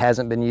 even if it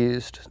hasn't been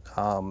used,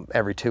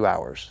 every 2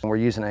 hours. We're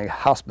using a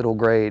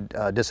hospital-grade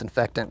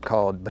disinfectant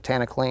called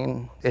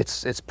Botanicline.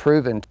 It's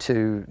proven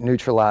to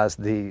neutralize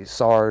the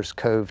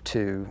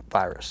SARS-CoV-2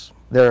 virus.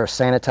 There are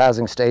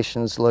sanitizing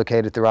stations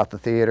located throughout the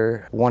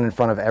theater, one in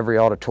front of every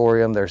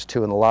auditorium. There's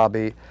 2 in the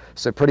lobby.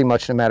 So pretty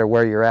much no matter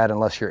where you're at,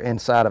 unless you're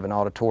inside of an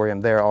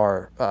auditorium, there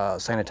are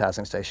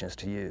sanitizing stations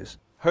to use.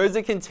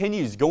 Herzig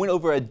continues going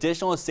over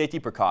additional safety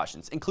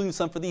precautions, including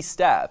some for the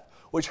staff,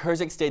 which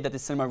Herzig stated that the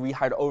cinema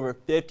rehired over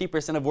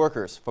 50% of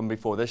workers from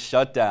before the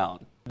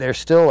shutdown. They're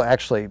still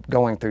actually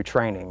going through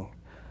training.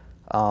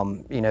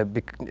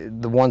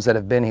 The ones that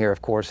have been here,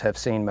 of course, have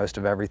seen most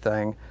of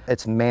everything.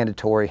 It's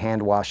mandatory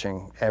hand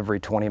washing every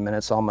 20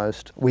 minutes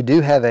almost. We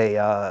do have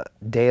a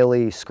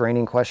daily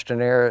screening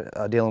questionnaire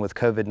dealing with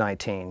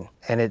COVID-19,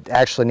 and it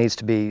actually needs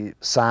to be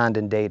signed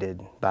and dated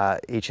by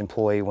each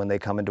employee when they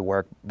come into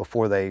work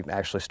before they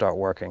actually start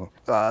working.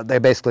 They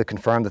basically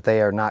confirm that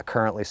they are not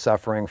currently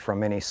suffering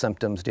from any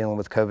symptoms dealing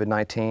with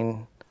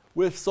COVID-19.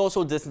 With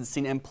social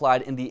distancing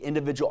implied in the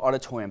individual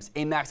auditoriums,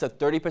 a max of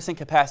 30%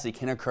 capacity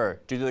can occur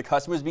due to the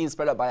customers being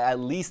spread out by at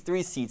least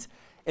 3 seats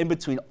in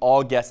between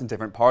all guests in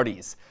different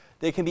parties.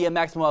 There can be a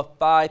maximum of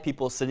 5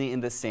 people sitting in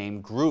the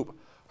same group.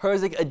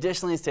 Herzig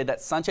additionally stated that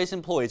Sunchase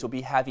employees will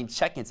be having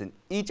check-ins in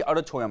each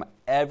auditorium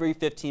every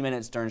 15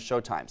 minutes during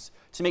showtimes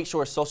to make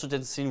sure social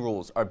distancing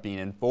rules are being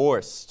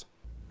enforced.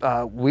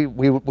 We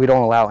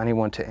don't allow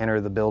anyone to enter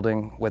the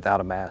building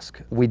without a mask.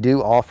 We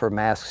do offer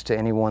masks to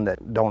anyone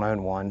that don't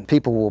own one.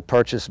 People will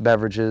purchase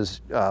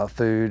beverages,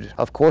 food.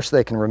 Of course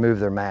they can remove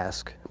their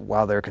mask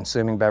while they're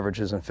consuming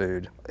beverages and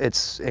food.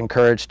 It's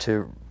encouraged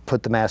to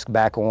put the mask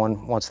back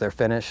on once they're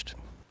finished.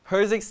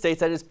 Herzig states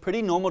that it's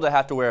pretty normal to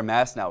have to wear a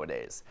mask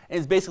nowadays, and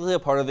it's basically a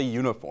part of the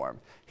uniform.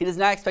 He does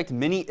not expect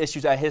many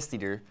issues at his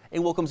theater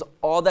and welcomes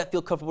all that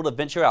feel comfortable to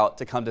venture out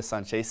to come to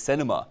Sunchase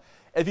Cinema.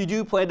 If you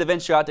do plan to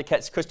venture out to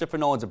catch Christopher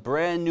Nolan's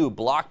brand new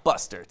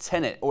blockbuster,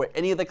 Tenet, or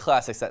any of the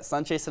classics that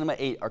Sunchase Cinema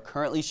 8 are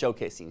currently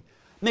showcasing,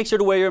 make sure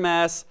to wear your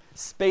mask,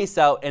 space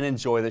out, and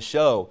enjoy the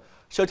show.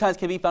 Showtimes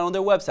can be found on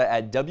their website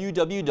at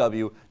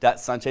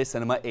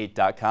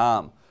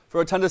www.sunchasecinema8.com. For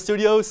Rotunda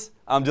Studios,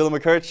 I'm Dylan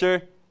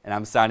McKercher, and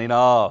I'm signing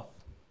off.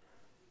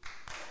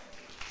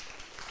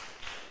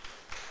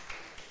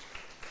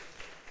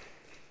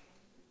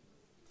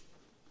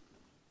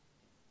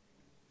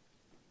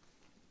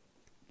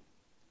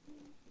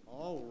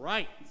 All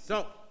right,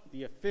 so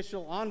the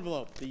official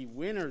envelope, the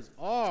winners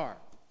are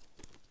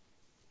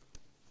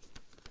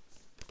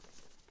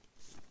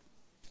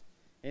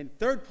in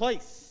third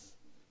place,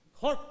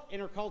 Clark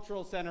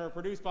Intercultural Center,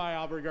 produced by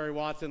Aubrey Gray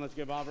Watson. Let's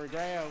give Aubrey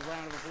Gray a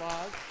round of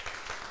applause.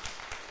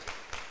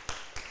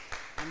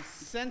 I'm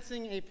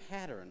sensing a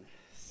pattern.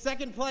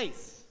 Second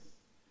place,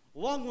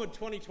 Longwood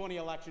 2020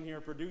 election here,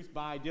 produced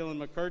by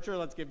Dylan McKercher.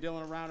 Let's give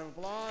Dylan a round of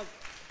applause.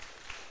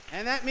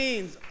 And that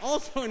means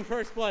also in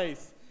first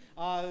place,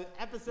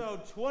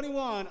 episode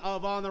 21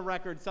 of On the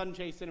Record,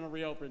 Sunchase Cinema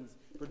reopens,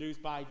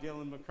 produced by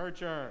Dylan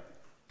McKercher.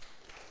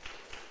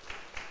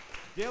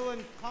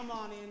 Dylan, come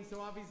on in.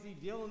 So obviously,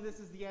 Dylan, this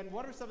is the end.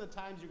 What are some of the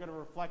times you're going to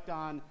reflect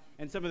on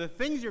and some of the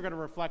things you're going to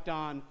reflect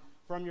on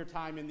from your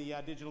time in the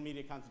digital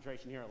media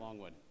concentration here at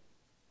Longwood?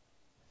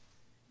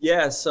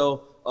 Yeah,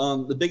 so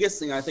the biggest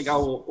thing I think I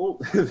will, oh,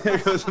 there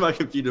goes my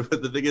computer,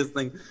 but the biggest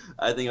thing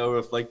I think I will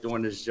reflect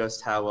on is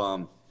just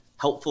how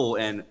helpful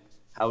and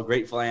how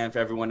grateful I am for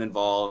everyone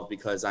involved,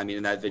 because I mean,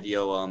 in that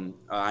video,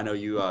 I know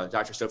you,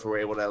 Dr. Stouffer, were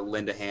able to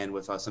lend a hand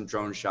with some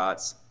drone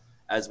shots,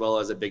 as well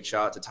as a big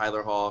shout out to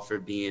Tyler Hall for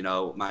being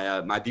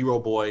my B-roll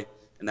boy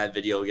in that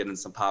video, getting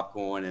some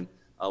popcorn and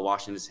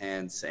washing his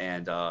hands.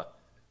 And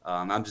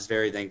I'm just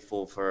very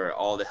thankful for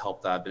all the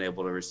help that I've been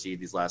able to receive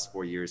these last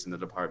 4 years in the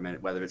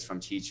department, whether it's from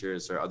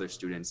teachers or other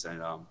students.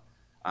 And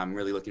I'm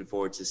really looking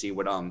forward to see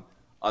what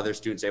other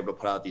students are able to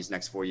put out these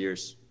next 4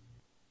 years.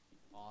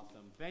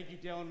 Awesome. Thank you,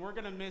 Dylan. We're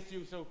going to miss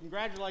you, so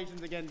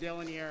congratulations again,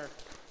 Dylan, here.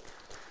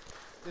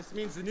 This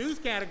means the news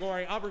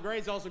category, Aubrey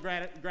Gray's also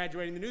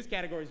graduating. The news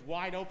category is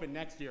wide open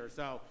next year,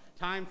 so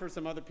time for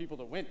some other people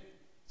to win.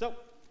 So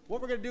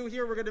what we're going to do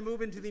here, we're going to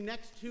move into the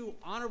next two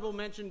honorable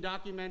mention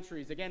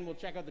documentaries. Again, we'll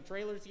check out the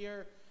trailers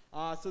here.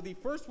 So the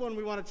first one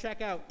we want to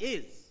check out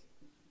is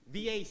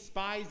VA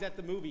Spies at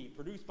the Movie,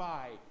 produced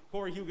by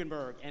Corey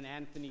Hugenberg and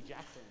Anthony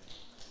Jackson.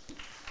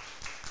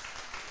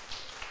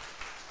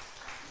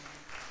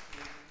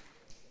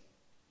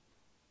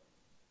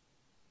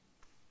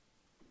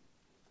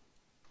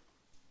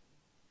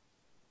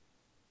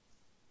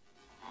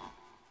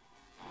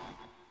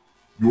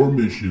 Your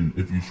mission,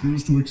 if you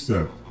choose to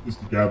accept, is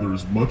to gather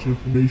as much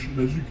information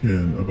as you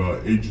can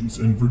about agents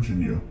in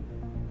Virginia.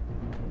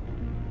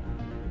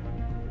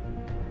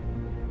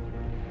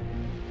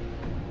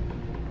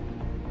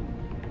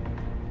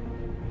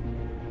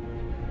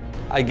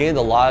 I gained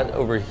a lot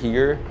over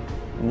here,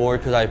 more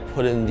because I've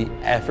put in the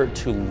effort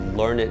to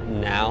learn it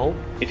now.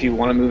 If you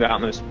want to move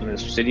out in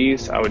those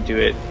cities, I would do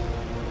it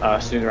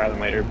sooner rather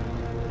than later.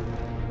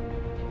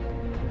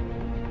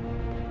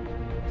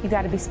 You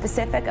got to be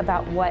specific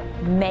about what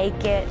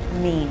make it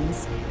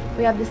means.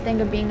 We have this thing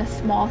of being a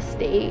small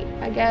state,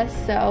 I guess,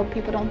 so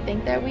people don't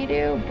think that we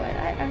do, but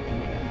I think we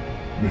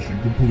do.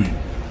 Mission complete.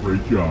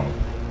 Great job.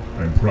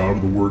 I'm proud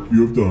of the work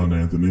you have done,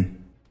 Anthony.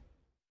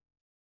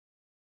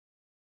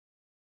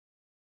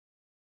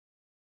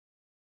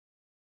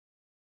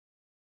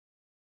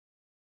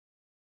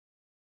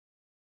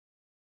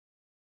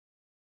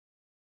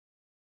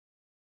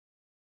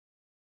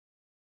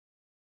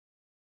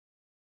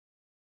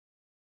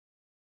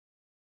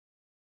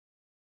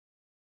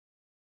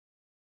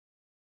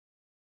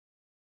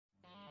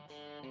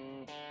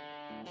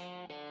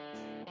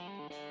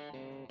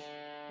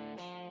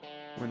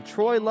 When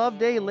Troy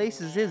Loveday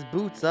laces his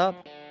boots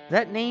up,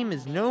 that name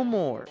is no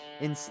more.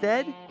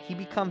 Instead, he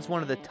becomes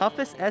one of the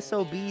toughest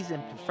SOBs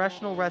in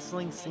professional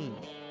wrestling scene.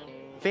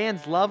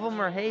 Fans love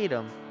him or hate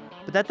him,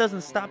 but that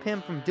doesn't stop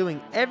him from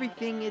doing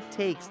everything it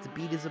takes to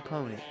beat his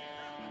opponent,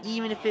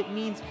 even if it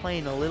means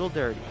playing a little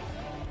dirty.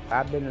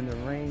 I've been in the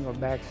ring or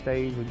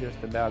backstage with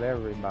just about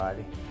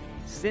everybody.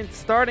 Since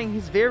starting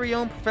his very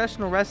own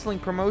professional wrestling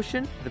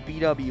promotion, the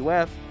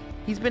BWF,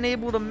 he's been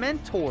able to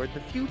mentor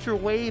the future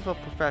wave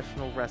of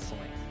professional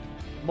wrestling,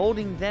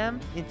 molding them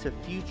into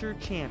future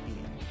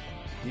champions.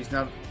 He's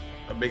not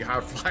a big high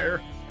flyer.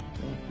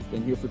 He's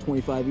been here for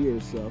 25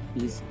 years, so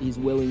he's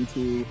willing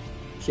to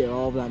share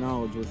all of that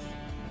knowledge with,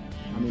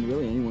 I mean,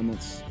 really anyone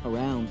that's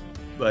around.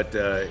 But,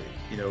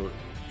 you know,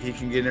 he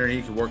can get in there and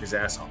he can work his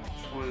ass off.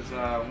 It was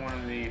one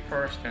of the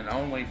first and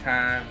only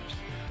times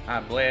I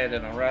bled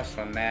in a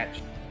wrestling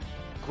match.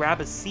 Grab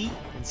a seat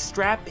and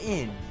strap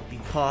in,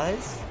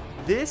 because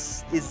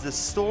this is the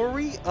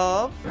story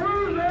of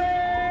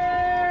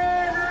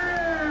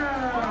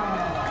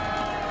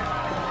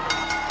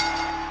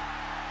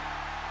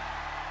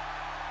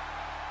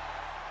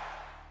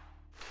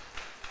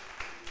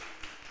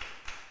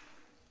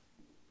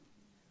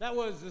That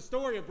was the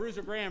story of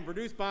Bruiser Graham,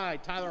 produced by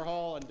Tyler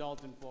Hall and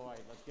Dalton Floyd.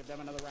 Let's give them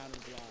another round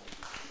of applause.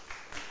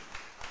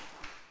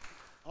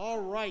 All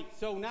right,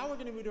 so now we're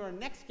going to move to our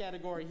next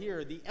category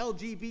here, the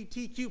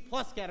LGBTQ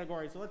plus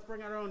category. So let's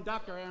bring our own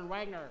Dr. Aaron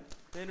Wagner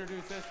to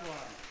introduce this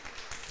one.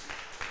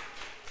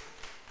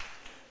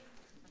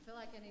 I feel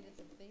like I needed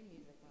some theme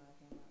music when I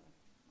came out.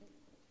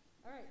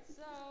 All right,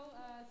 so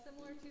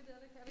similar to the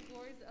other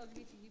categories, the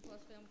LGBTQ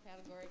plus film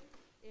category,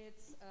 it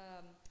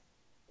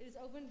is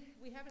open.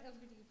 We have an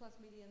LGBTQ plus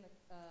media in the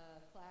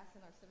class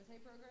in our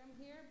Civitate program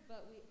here,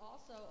 but we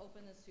also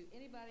open this to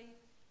anybody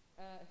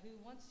who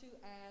wants to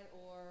add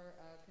or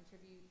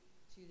contribute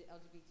to the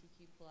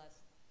LGBTQ plus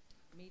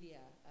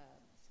media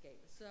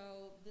scape.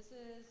 So this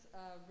is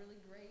a really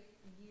great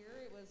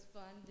year. It was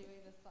fun doing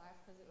this class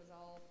because it was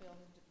all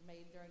filmed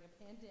made during a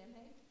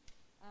pandemic.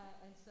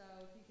 And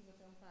so teaching a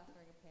film class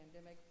during a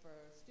pandemic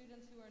for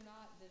students who are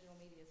not digital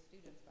media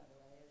students, by the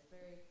way, is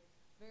very,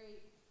 very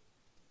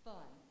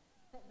fun.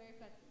 Very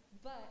fun.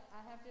 But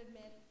I have to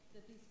admit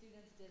that these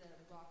students did a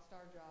rock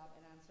star job,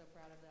 and I'm so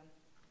proud of them.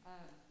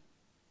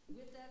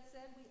 With that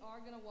said, we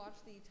are going to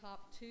watch the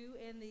top 2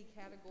 in the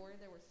category.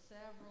 There were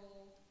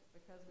several,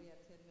 because we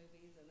had 10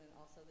 movies and then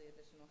also the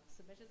additional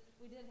submissions.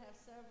 We did have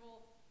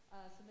several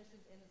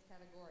submissions in this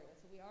category. And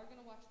so we are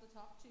going to watch the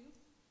top 2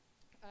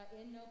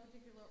 in no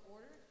particular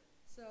order.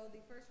 So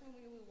the first one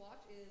we will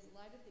watch is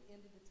Light at the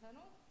End of the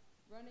Tunnel,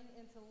 Running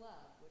into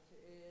Love, which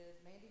is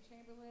Mandy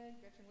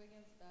Chamberlain, Gretchen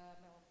Wiggins,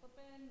 Mel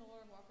Flippin,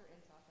 Lauren Walker,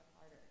 and Sasha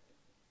Carter.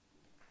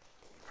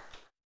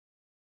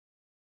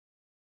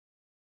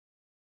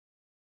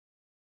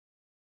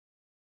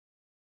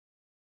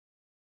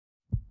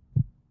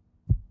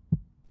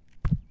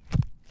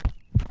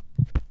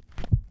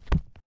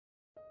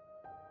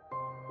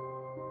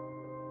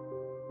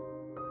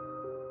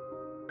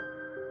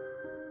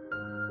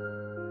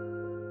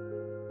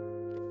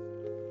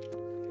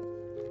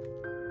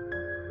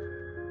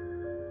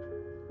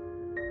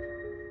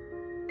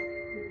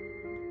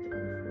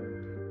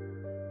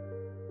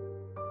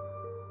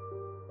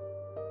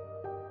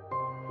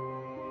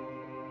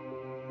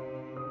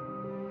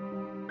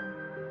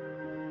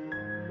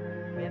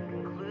 We have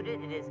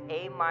concluded it is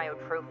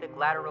amyotrophic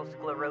lateral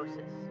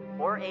sclerosis,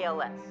 or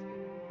ALS.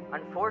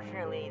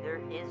 Unfortunately,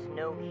 there is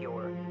no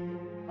cure.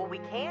 What we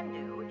can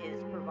do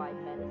is provide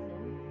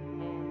medicine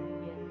and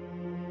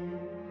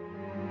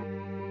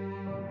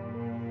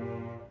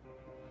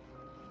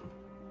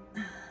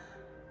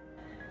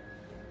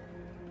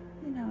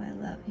You know I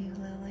love you,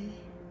 Lily.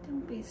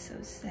 Don't be so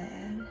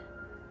sad.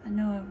 I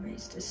know I've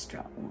raised a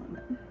strong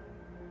woman.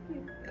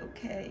 You'll be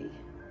okay.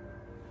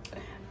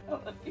 I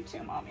love you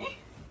too, Mommy.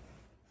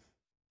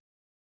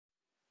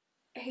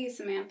 Hey,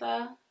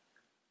 Samantha.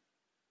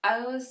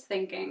 I was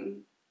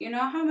thinking, you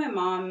know how my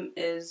mom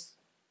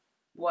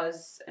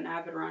was an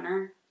avid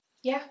runner?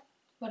 Yeah,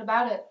 what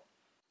about it?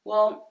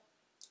 Well,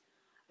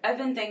 I've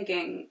been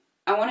thinking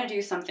I want to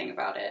do something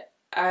about it.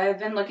 I've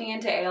been looking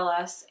into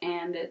ALS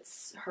and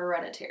it's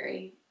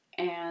hereditary.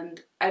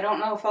 And I don't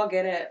know if I'll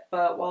get it,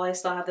 but while I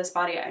still have this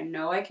body I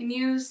know I can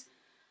use,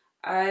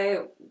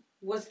 I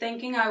was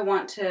thinking I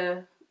want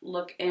to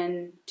look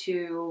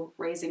into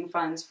raising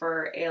funds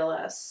for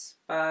ALS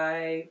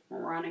by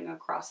running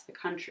across the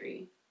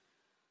country.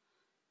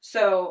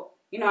 So,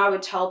 you know, I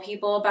would tell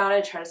people about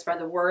it, try to spread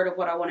the word of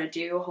what I want to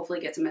do, hopefully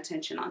get some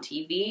attention on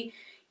TV,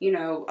 you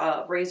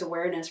know, raise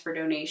awareness for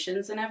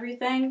donations and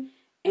everything,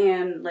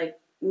 and like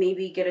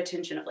maybe get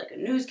attention of like a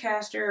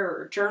newscaster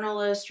or a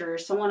journalist or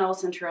someone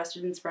else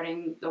interested in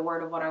spreading the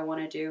word of what I want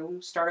to do,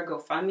 start a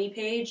GoFundMe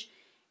page,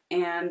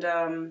 and,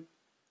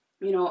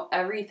 you know,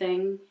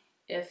 everything,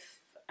 if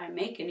I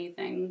make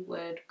anything,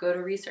 would go to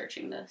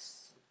researching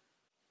this.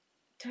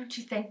 Don't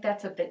you think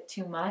that's a bit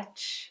too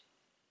much?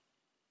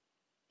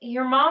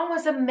 Your mom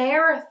was a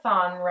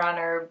marathon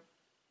runner.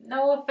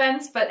 No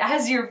offense, but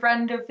as your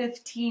friend of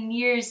 15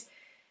 years,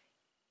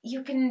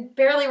 you can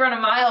barely run a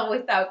mile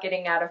without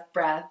getting out of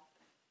breath.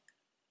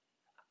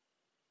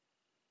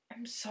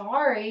 I'm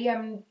sorry,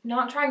 I'm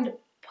not trying to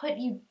put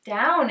you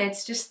down.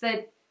 It's just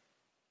that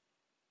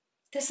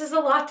this is a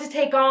lot to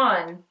take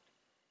on.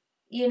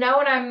 You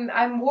know, and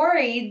I'm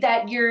worried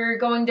that you're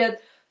going to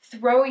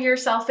throw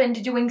yourself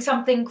into doing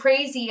something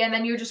crazy and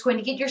then you're just going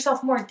to get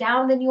yourself more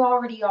down than you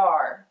already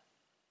are.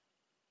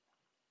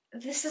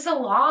 This is a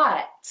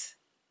lot.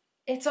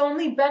 It's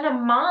only been a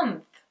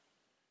month.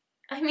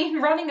 I mean,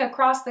 running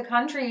across the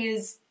country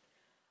is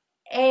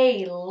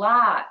a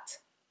lot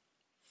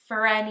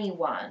for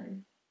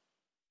anyone.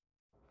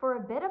 For a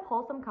bit of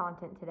wholesome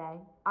content today,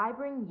 I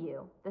bring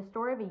you the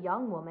story of a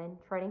young woman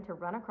training to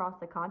run across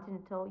the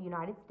continental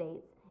United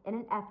States in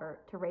an effort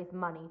to raise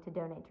money to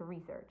donate to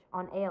research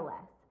on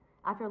ALS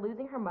after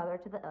losing her mother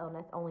to the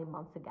illness only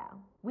months ago.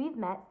 We've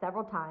met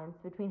several times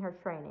between her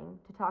training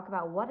to talk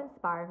about what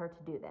inspired her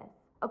to do this.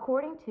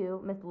 According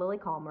to Miss Lily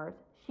Chalmers,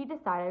 she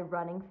decided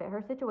running fit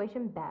her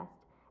situation best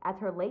as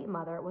her late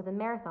mother was a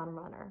marathon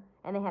runner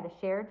and they had a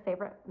shared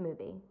favorite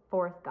movie,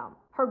 Forrest Gump.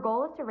 Her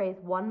goal is to raise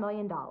 $1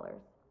 million.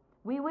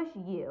 We wish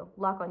you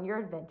luck on your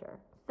adventure.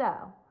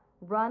 So,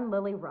 run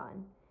Lily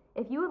run.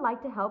 If you would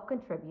like to help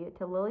contribute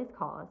to Lily's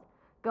cause,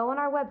 go on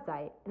our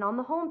website, and on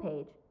the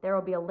homepage, there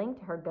will be a link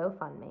to her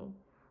GoFundMe.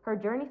 Her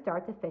journey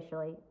starts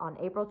officially on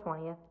April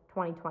 20th,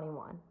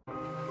 2021.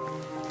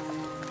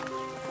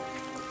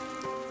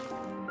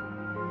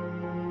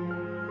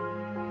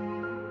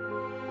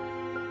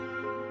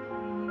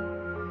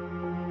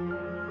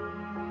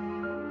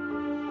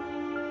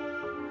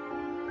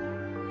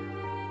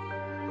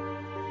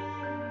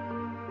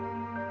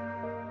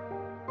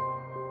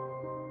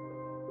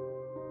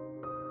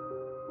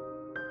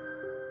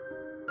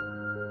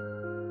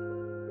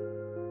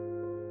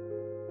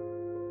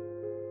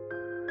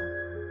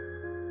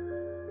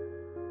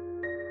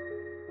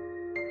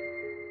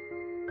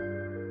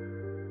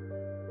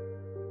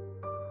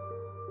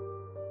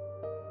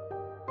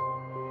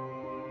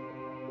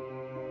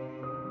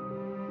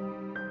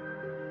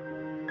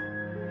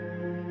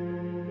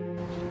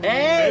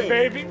 Hey,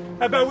 baby,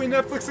 how about we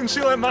Netflix and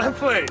chill at my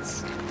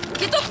place?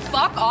 Get the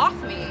fuck off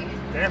me!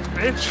 Damn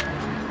bitch,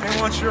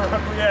 didn't want your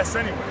ugly ass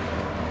anyway.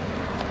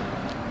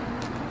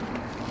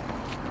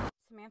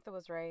 Samantha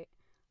was right.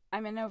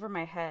 I'm in over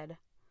my head.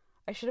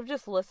 I should have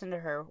just listened to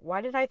her. Why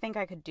did I think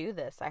I could do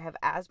this? I have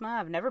asthma.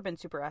 I've never been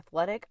super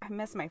athletic. I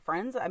miss my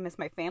friends. I miss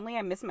my family.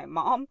 I miss my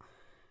mom.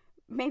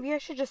 Maybe I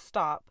should just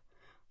stop.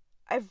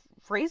 I've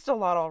raised a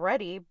lot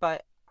already,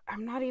 but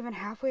I'm not even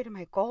halfway to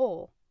my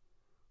goal.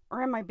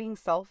 Or am I being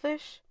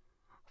selfish?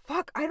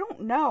 Fuck, I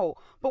don't know.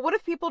 But what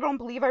if people don't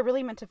believe I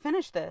really meant to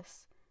finish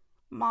this?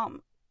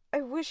 Mom,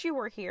 I wish you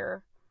were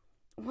here.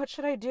 What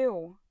should I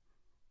do?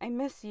 I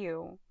miss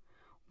you.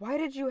 Why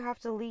did you have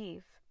to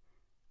leave?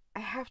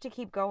 I have to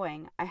keep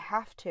going. I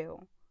have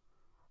to.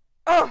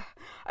 Ugh!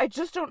 I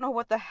just don't know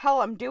what the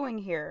hell I'm doing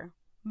here.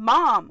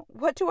 Mom,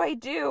 what do I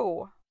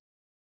do?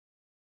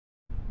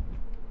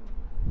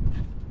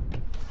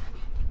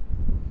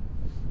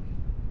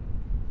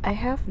 I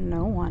have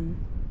no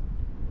one.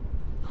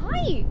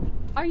 Hi!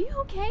 Are you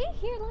okay?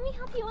 Here, let me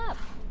help you up.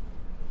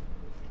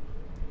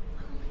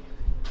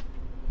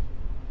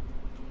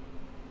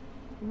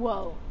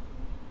 Whoa.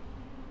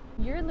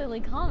 You're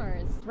Lily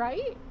Commerce,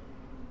 right?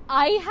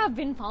 I have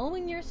been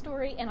following your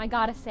story, and I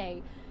gotta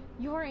say,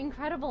 you're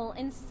incredible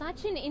and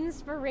such an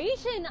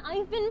inspiration.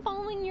 I've been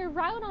following your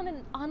route on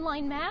an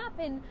online map,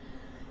 and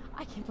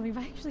I can't believe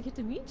I actually get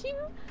to meet you.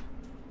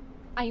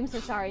 I am so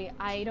sorry.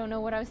 I don't know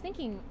what I was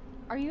thinking.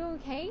 Are you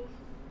okay?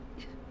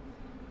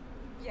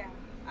 Yeah,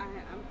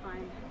 I'm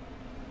fine.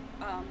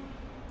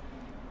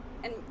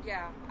 And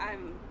yeah,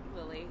 I'm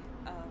Lily.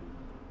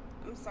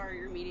 I'm sorry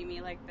you're meeting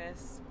me like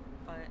this,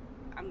 but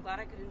I'm glad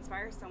I could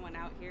inspire someone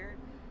out here.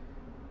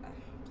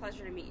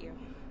 Pleasure to meet you.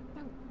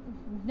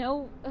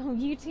 No,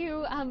 you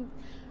too. I'm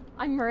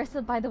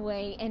Marissa, by the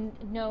way, and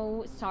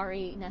no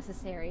sorry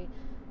necessary.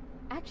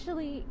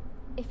 Actually,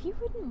 if you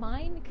wouldn't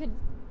mind,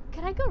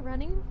 could I go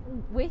running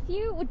with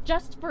you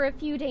just for a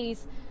few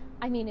days?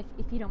 I mean,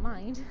 if you don't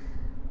mind.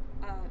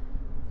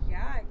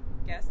 Yeah, I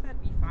guess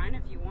that'd be fine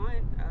if you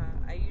want.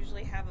 I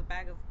usually have a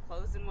bag of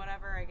clothes and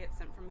whatever. I get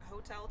sent from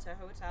hotel to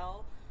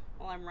hotel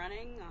while I'm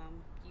running.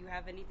 You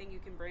have anything you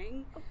can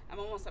bring? I'm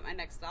almost at my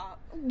next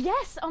stop.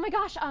 Yes! Oh my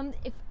gosh,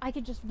 if I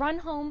could just run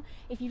home,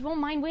 if you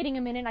won't mind waiting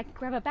a minute, I could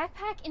grab a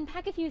backpack and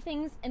pack a few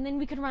things, and then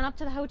we could run up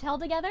to the hotel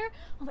together.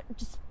 Oh,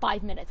 just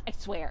 5 minutes, I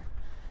swear.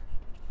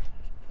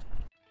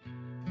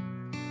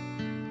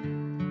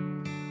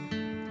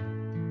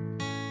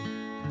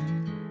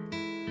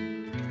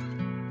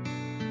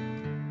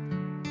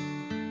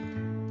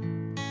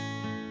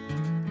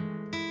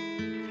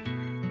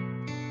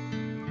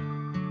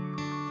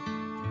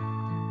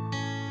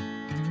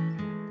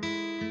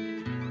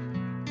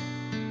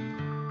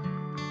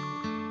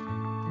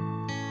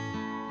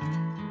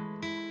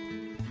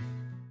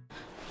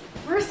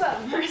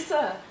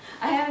 Marissa,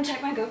 I haven't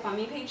checked my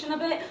GoFundMe page in a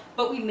bit,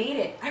 but we made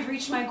it. I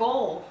reached my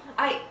goal.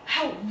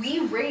 We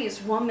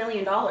raised $1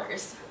 million.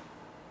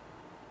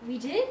 We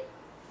did?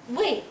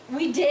 Wait,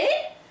 we did?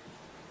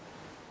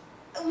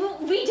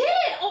 We did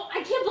it! Oh,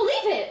 I can't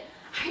believe it!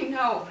 I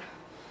know.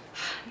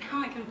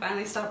 Now I can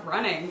finally stop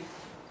running.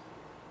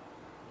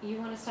 You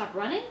want to stop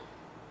running?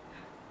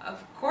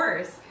 Of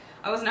course.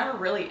 I was never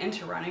really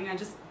into running. I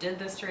just did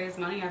this to raise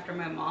money after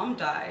my mom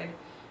died.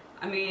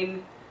 I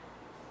mean,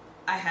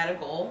 I had a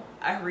goal.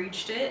 I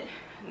reached it.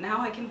 Now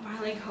I can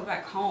finally go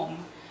back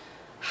home.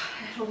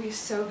 It'll be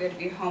so good to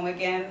be home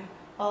again.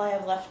 All I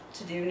have left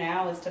to do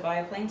now is to buy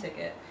a plane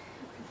ticket.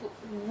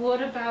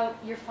 What about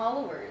your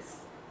followers?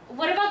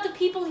 What about the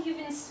people you've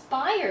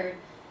inspired?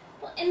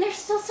 Well, and there's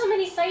still so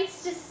many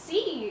sights to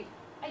see.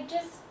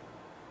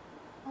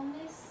 I'll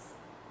miss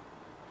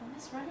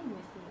running with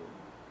you.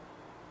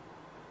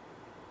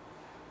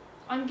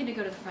 I'm gonna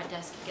go to the front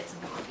desk and get some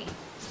coffee.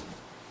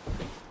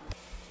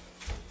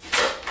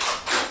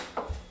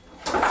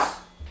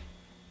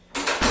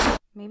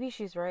 Maybe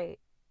she's right.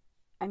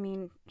 I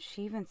mean,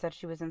 she even said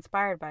she was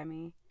inspired by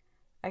me.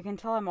 I can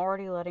tell I'm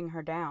already letting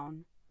her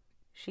down.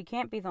 She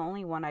can't be the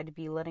only one I'd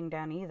be letting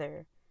down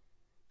either.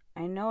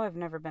 I know I've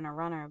never been a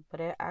runner,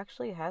 but it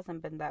actually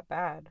hasn't been that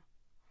bad.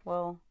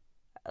 Well,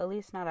 at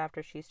least not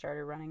after she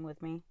started running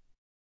with me.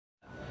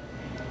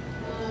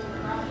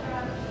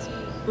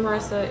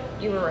 Marissa,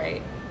 you were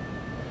right.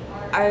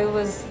 I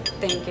was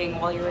thinking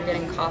while you were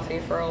getting coffee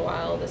for a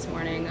while this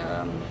morning,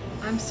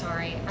 I'm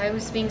sorry. I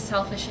was being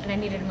selfish and I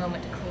needed a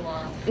moment to cool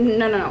off.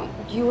 No.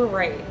 You were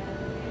right.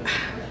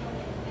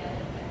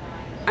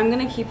 I'm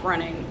gonna keep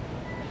running.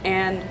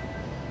 And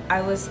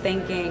I was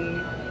thinking,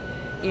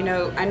 you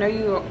know, I know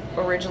you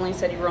originally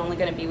said you were only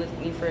gonna be with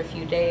me for a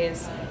few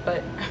days,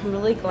 but I'm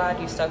really glad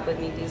you stuck with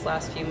me these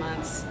last few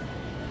months.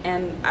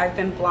 And I've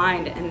been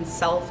blind and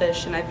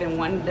selfish, and I've been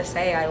wanting to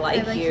say I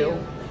like you.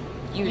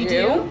 You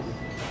do?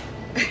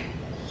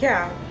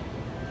 Yeah,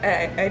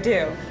 I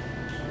do.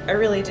 I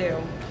really do.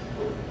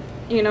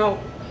 You know,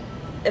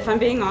 if I'm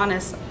being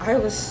honest, I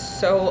was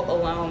so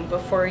alone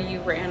before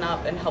you ran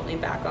up and helped me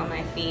back on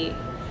my feet.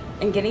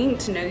 And getting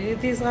to know you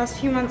these last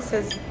few months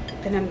has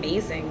been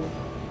amazing.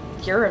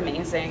 You're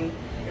amazing.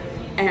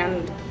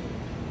 And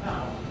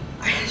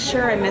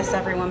I miss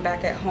everyone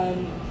back at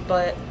home,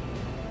 but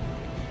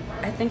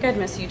I think I'd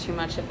miss you too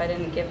much if I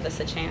didn't give this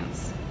a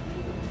chance.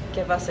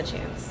 Give us a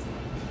chance.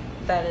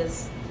 That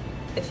is,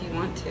 if you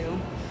want to.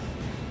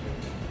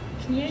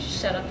 Can you just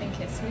shut up and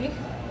kiss me?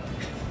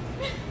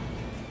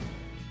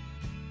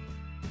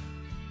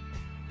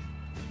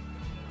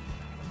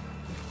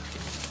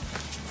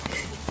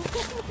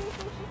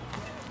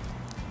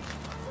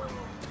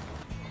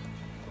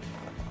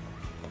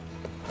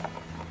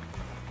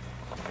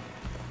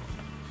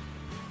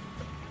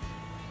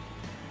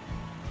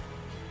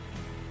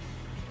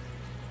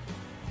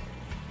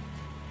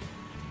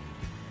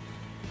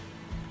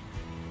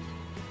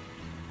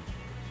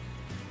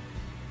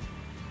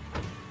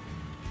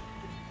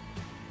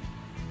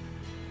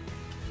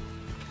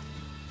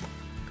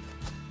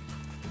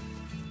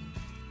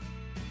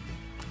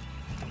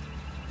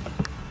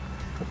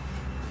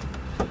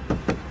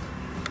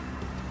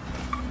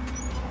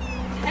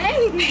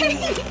 I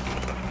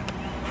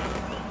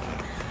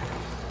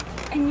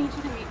need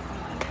you to meet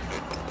someone.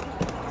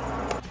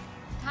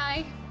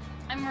 Hi,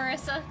 I'm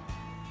Marissa.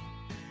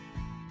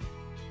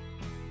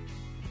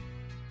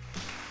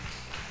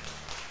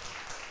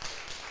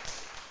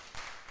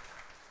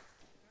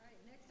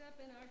 Next up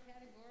in our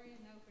category,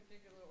 in no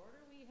particular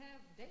order, we have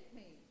Date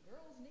Me,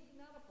 Girls Need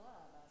Not Apply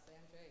by Sam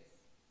Chase.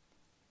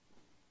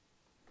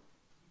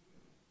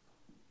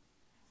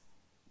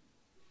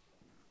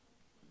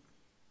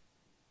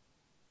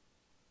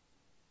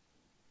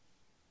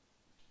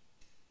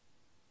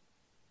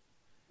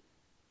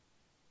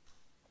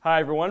 Hi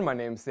everyone, my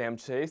name is Sam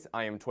Chase.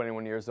 I am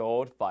 21 years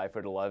old,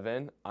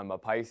 5'11". I'm a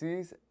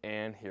Pisces,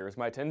 and here's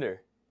my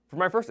Tinder. For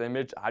my first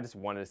image, I just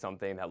wanted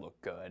something that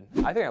looked good.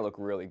 I think I look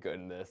really good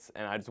in this,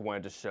 and I just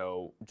wanted to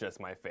show just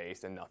my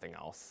face and nothing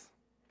else.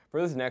 For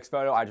this next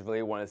photo, I just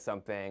really wanted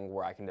something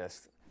where I can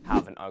just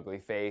have an ugly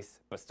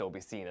face, but still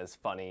be seen as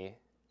funny.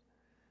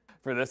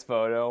 For this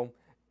photo,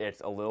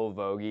 it's a little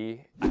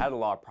voguey. I had a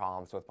lot of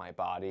problems with my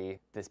body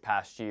this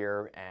past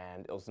year,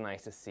 and it was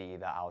nice to see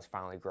that I was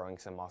finally growing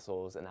some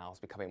muscles and I was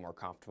becoming more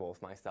comfortable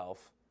with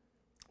myself.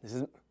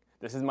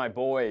 This is my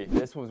boy.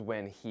 This was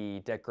when he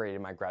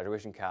decorated my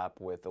graduation cap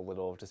with a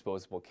little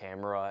disposable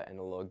camera and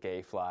a little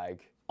gay flag.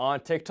 On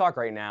TikTok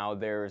right now,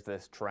 there's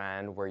this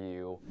trend where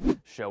you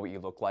show what you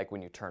look like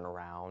when you turn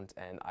around,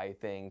 and I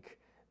think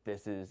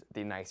this is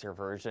the nicer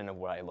version of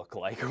what I look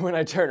like when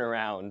I turn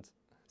around.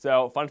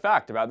 So, fun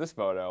fact about this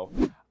photo,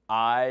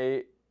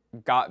 I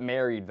got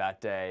married that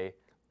day.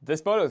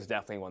 This photo is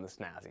definitely one of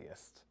the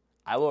snazziest.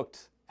 I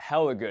looked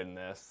hella good in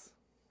this.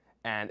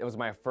 And it was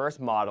my first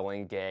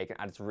modeling gig, and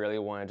I just really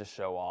wanted to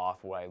show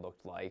off what I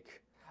looked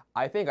like.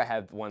 I think I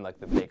had one of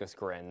the biggest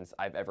grins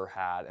I've ever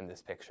had in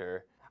this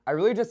picture. I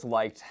really just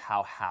liked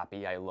how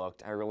happy I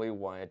looked. I really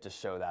wanted to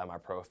show that in my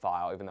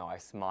profile, even though I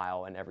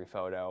smile in every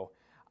photo.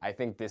 I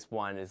think this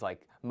one is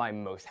my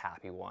most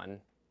happy one.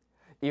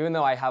 Even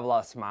though I have a lot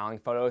of smiling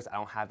photos, I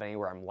don't have any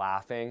where I'm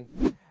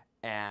laughing.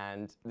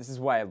 And this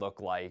is what I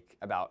look like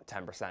about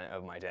 10%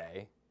 of my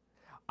day.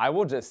 I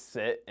will just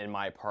sit in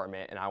my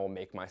apartment and I will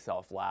make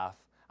myself laugh.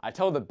 I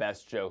tell the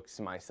best jokes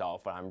to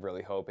myself, but I'm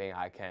really hoping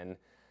I can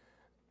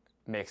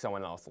make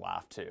someone else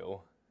laugh too.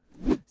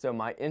 So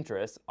my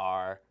interests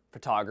are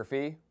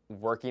photography,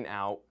 working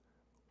out,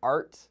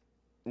 art,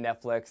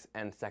 Netflix,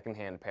 and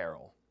secondhand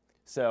apparel.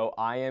 So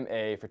I am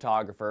a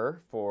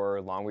photographer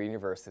for Longwood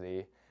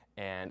University,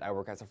 and I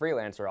work as a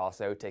freelancer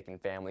also, taking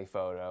family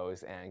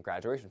photos and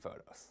graduation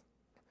photos.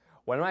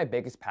 One of my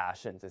biggest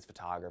passions is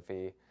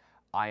photography.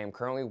 I am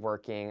currently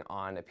working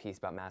on a piece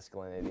about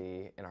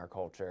masculinity in our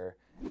culture,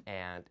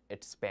 and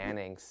it's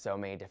spanning so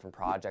many different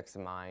projects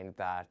of mine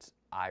that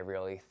I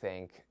really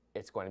think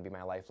it's going to be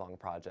my lifelong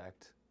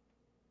project.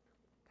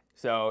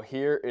 So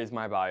here is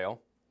my bio.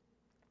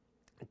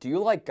 Do you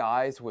like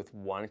guys with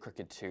one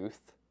crooked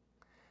tooth?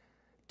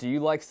 Do you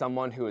like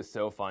someone who is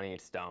so funny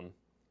it's dumb?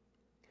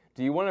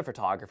 Do you want a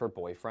photographer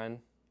boyfriend?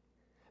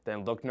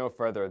 Then look no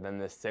further than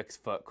this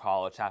 6-foot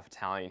college half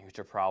Italian who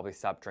should probably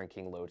stop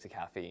drinking loads of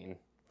caffeine.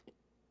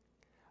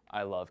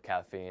 I love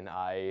caffeine.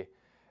 I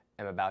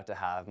am about to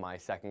have my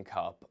second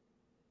cup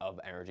of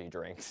energy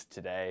drinks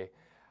today.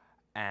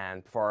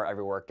 And before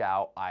every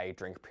workout, I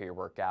drink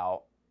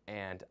pre-workout,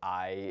 and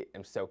I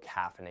am so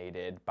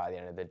caffeinated by the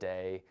end of the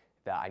day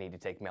that I need to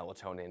take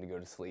melatonin to go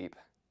to sleep.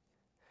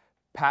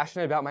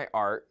 Passionate about my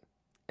art,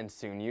 and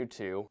soon you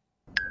too.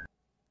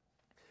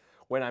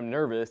 When I'm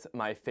nervous,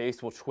 my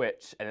face will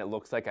twitch and it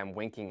looks like I'm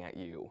winking at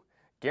you.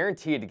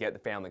 Guaranteed to get the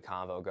family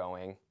convo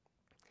going.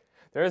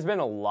 There's been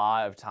a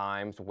lot of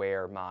times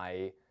where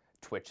my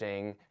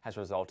twitching has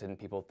resulted in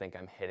people think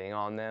I'm hitting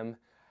on them,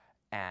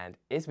 and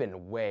it's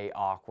been way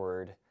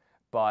awkward.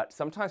 But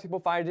sometimes people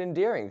find it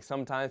endearing.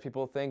 Sometimes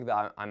people think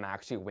that I'm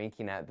actually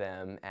winking at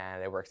them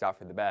and it works out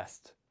for the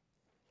best.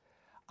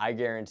 I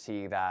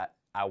guarantee that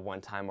at one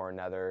time or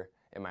another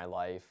in my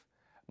life,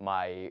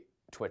 my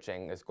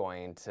twitching is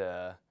going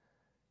to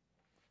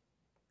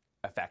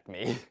affect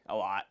me a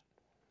lot.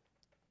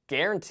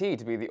 Guaranteed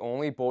to be the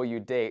only boy you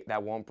date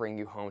that won't bring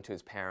you home to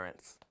his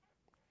parents.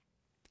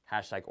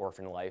 Hashtag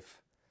orphan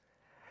life.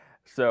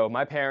 So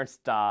my parents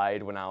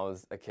died when I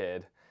was a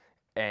kid,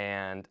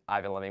 and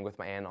I've been living with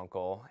my aunt and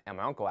uncle, and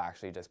my uncle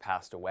actually just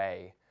passed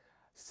away.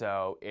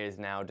 So it is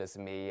now just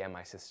me and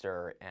my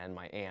sister and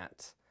my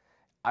aunt.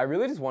 I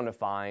really just want to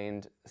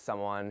find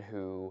someone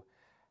who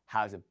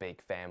has a big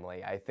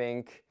family. I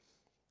think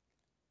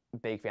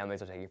big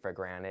families are taken for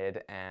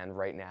granted, and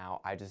right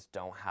now I just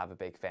don't have a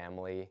big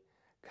family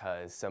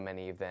because so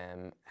many of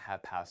them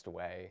have passed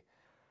away.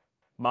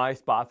 My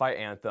Spotify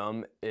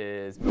anthem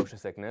is Motion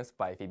Sickness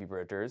by Phoebe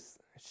Bridgers.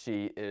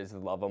 She is the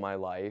love of my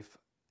life,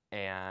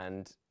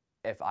 and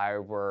if I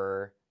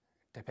were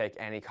to pick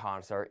any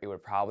concert, it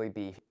would probably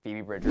be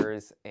Phoebe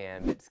Bridgers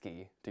and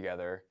Mitski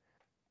together.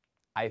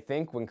 I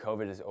think when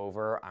COVID is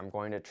over, I'm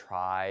going to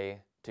try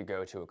to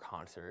go to a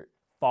concert.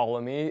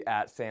 Follow me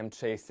at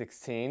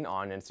SamChase16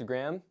 on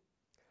Instagram.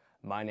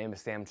 My name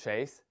is Sam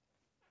Chase,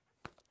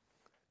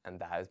 and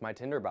that is my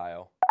Tinder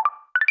bio.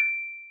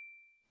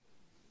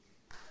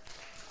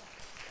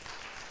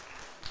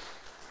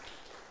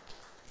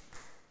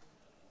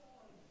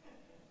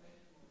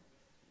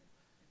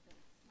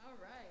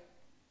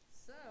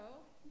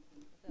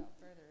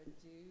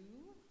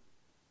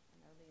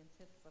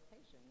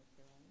 participation is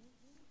killing me.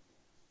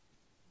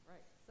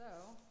 Right,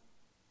 so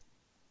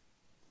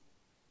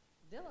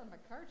Dylan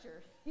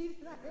McKercher.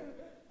 He's not even.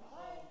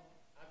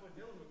 I put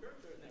Dylan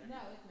McKercher in there. No,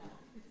 it's not.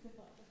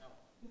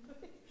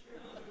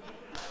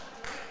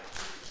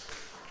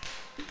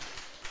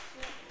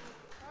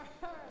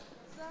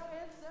 So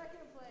in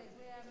second place,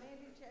 we have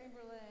Mandy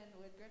Chamberlain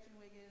with Gretchen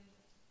Wiggins,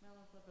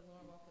 Melon Flip, and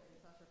Laura Walker and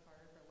Sasha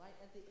Carter for Light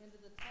at the End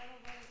of the Tunnel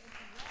Running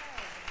into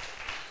Love.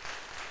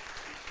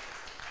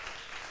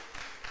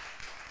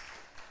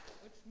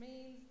 Which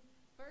means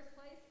first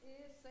place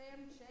is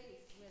Sam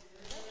Chase with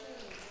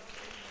Listening.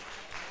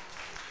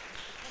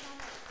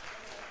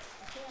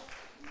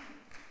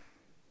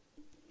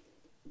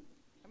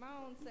 Come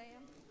on,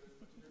 Sam.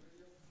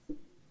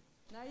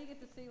 Now you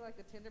get to see like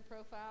the Tinder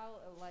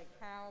profile of like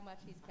how much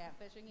he's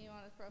catfishing you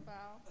on his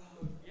profile.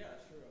 Yeah,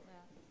 sure.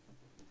 Yeah.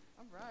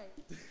 All right.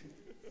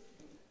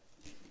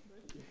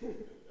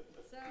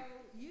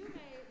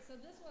 So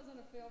this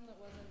wasn't a film that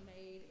wasn't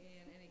made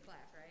in any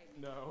class, right?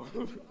 No.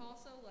 You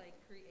also like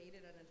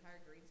created an entire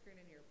green screen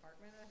in your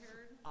apartment, I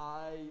heard.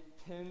 I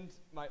pinned,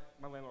 my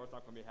landlord's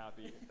not going to be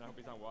happy, and I hope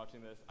he's not watching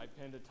this. I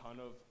pinned a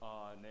ton of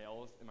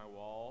nails in my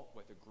wall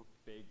with a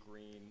big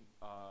green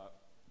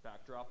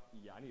backdrop.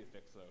 Yeah, I need to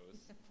fix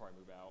those before I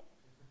move out.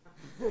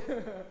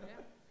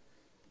 Yeah.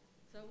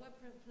 So what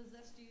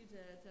possessed you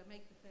to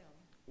make the film?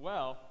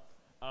 Well,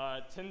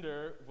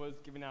 Tinder was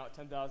giving out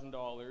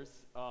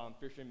 $10,000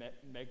 featuring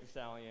Meg Thee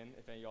Stallion,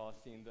 if any of y'all have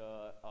seen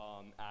the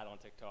ad on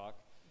TikTok.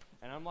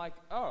 And I'm like,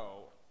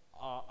 oh,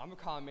 I'm a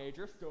comm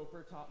major.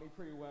 Stouffer taught me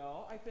pretty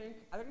well. I think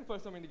we can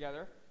put something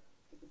together.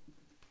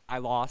 I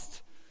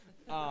lost.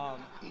 Well,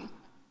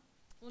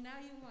 now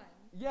you won.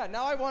 Yeah,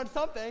 now I won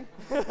something.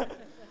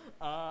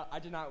 I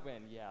did not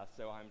win, yeah,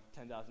 so I'm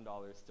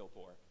 $10,000 still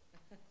poor.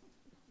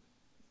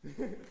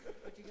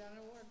 But you got an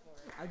award for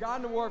it. I got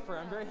an award for it.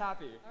 I'm very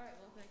happy. All right,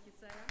 well, thank you,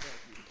 Sam.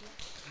 Thank you.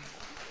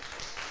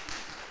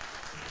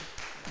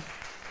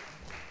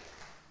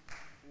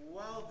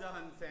 Well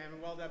done, Sam,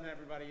 and well done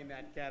everybody in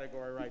that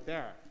category right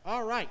there.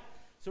 All right,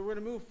 so we're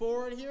going to move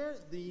forward here.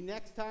 The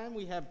next time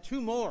we have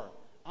two more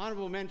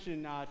honorable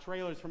mention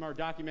trailers from our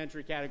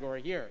documentary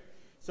category here.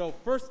 So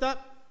first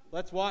up,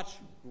 let's watch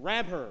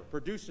Grab Her,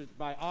 produced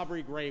by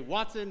Aubrey Gray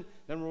Watson.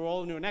 Then we'll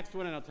roll into the next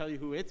one, and I'll tell you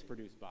who it's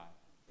produced by.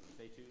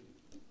 Stay tuned.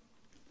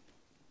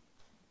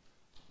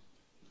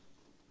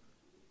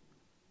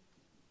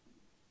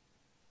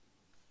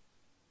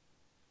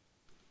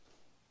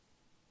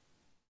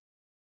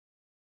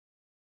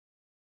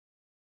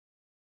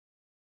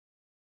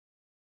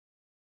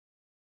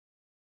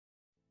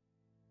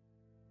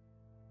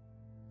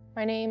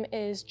 My name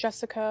is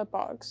Jessica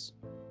Boggs.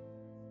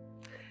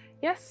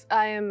 Yes,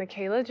 I am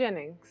Michaela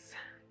Jennings.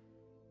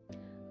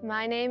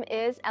 My name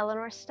is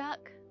Eleanor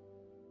Stuck.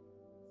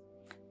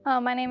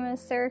 My name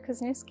is Sarah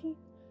Kuzniewski.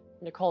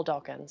 Nicole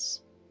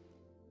Dawkins.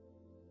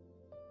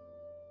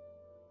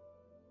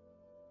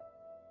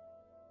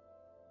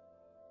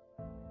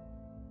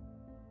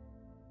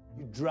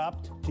 You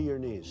dropped to your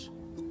knees.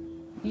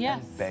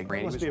 Yes. That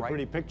must be a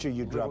pretty picture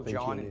you drop into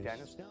your knees.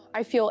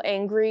 I feel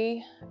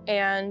angry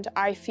and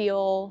I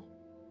feel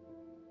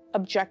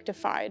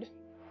objectified.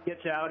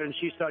 Gets out and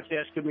she starts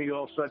asking me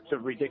all sorts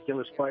of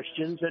ridiculous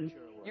questions, and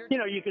you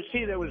know, you could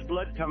see there was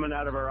blood coming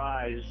out of her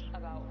eyes,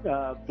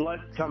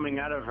 blood coming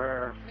out of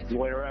her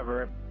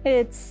wherever.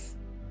 It's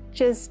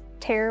just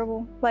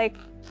terrible. Like,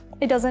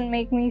 it doesn't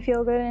make me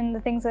feel good, and the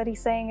things that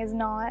he's saying is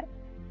not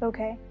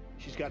okay.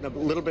 She's gotten a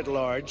little bit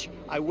large.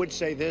 I would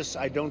say this,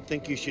 I don't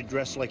think you should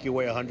dress like you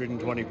weigh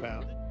 120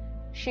 pounds.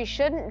 She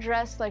shouldn't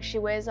dress like she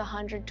weighs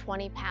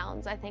 120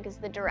 pounds, I think is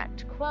the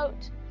direct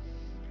quote.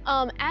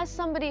 As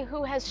somebody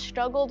who has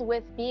struggled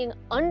with being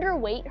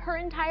underweight her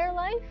entire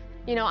life,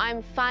 you know,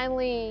 I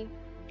finally,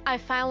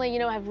 you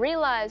know, have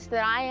realized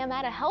that I am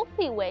at a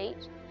healthy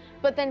weight.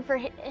 But then for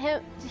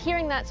him,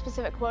 hearing that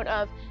specific quote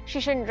of, she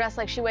shouldn't dress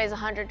like she weighs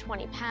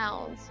 120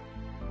 pounds,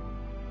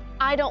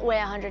 I don't weigh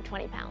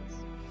 120 pounds.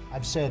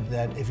 I've said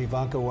that if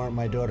Ivanka weren't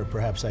my daughter,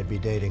 perhaps I'd be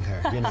dating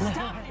her. You know?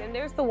 And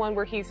there's the one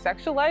where he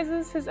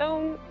sexualizes his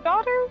own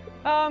daughter.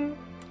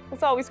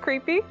 It's always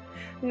creepy.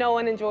 No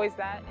one enjoys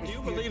that. Do you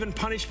believe in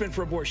punishment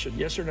for abortion?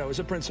 Yes or no, as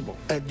a principle?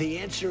 The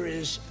answer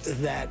is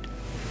that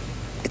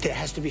there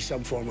has to be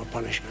some form of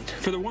punishment.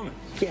 For the woman?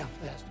 Yeah,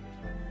 it has to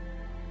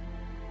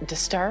be.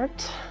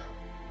 Disturbed?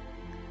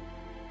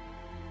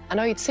 I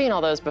know you'd seen all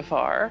those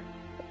before.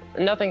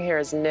 Nothing here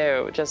is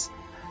new, just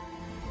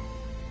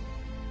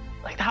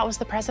like that was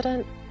the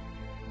president.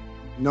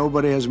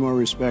 Nobody has more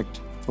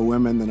respect for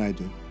women than I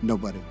do.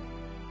 Nobody.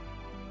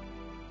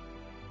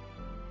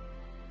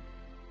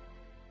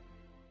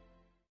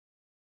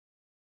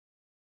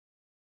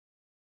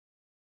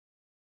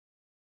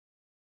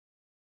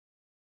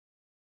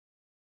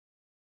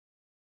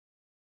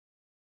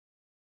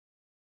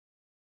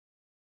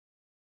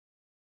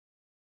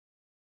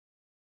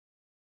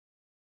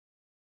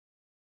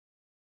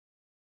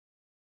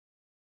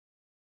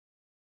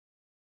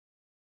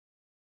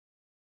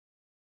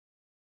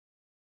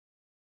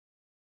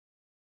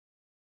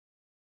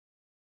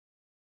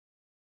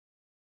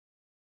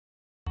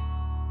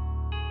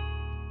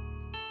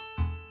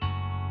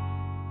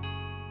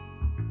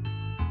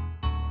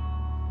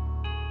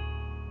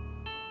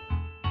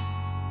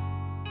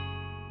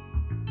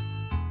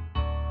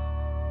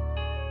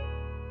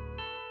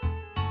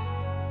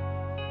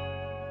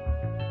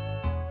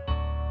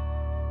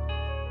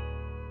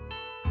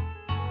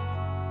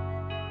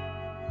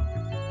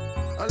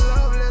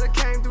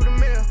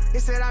 It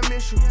said I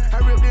miss you. I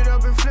ripped it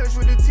up and flushed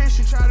with the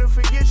tissue. Try to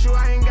forget you.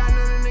 I ain't got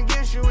nothing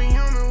against you. We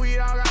human, we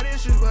all got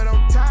issues. But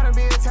I'm tired of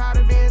being tired.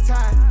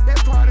 That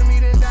part of me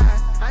done died.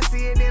 I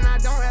see it, then I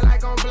don't act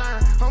like I'm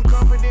blind. I'm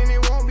confident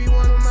it won't be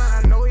one of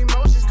mine. I know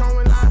emotions come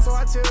with lies, so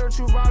I tell the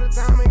truth all the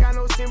time. Ain't got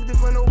no sympathy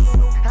for no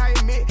fool. I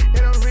admit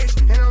that I'm rich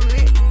and I'm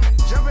lit.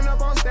 Jumping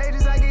up on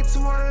stages, I get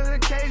 200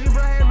 occasions.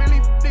 Bro, had really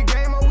the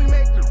game up. We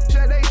make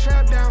shut they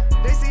trap down.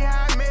 They see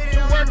how I made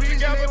it. To work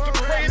together, to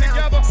pray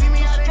together, see me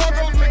to how they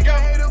struggle traffic, together. make a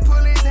hater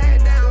pull his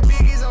head down. The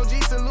biggest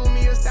OG salute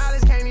me. A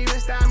stylist can't even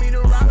style me.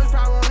 The robbers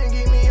probably wanna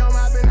get me on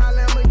my pin. I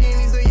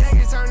Lamborghinis. The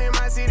Yankees turn in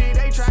my city.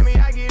 They try me,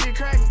 I get it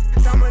cracking.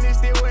 Some of this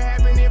still would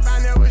happen if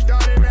I never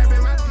started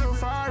rapping. My few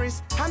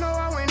forest. I know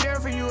I went there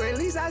for you. At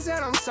least I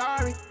said I'm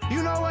sorry.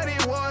 You know what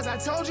it was. I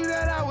told you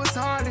that I was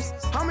hardest.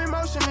 I'm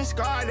emotionally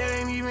scarred. That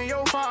ain't even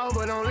your fault.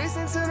 But don't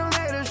listen to them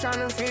haters trying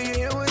to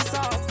figure it was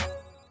all.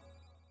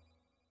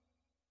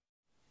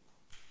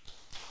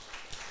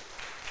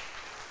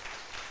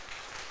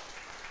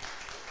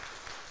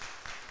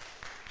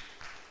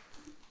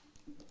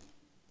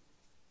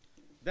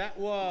 That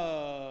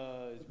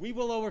was We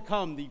Will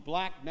Overcome, the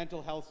Black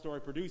mental health story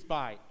produced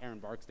by Aaron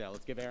Barksdale.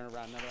 Let's give Aaron a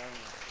round. Another Aaron.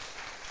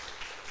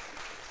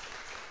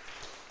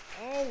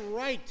 All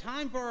right,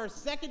 time for our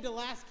second to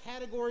last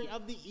category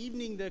of the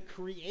evening, the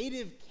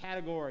creative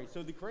category.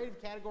 So the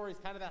creative category is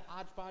kind of that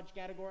hodgepodge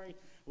category.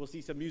 We'll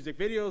see some music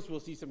videos,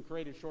 we'll see some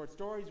creative short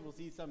stories, we'll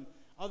see some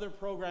other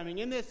programming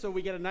in this, so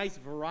we get a nice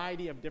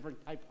variety of different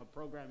type of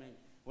programming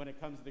when it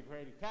comes to the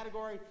creative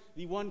category.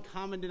 The one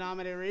common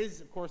denominator is,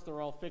 of course,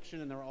 they're all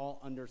fiction and they're all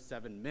under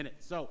 7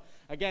 minutes. So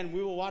again,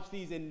 we will watch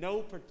these in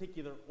no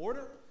particular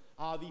order.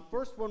 The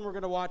first one we're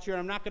going to watch here,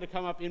 I'm not going to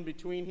come up in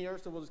between here,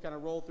 so we'll just kind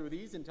of roll through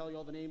these and tell you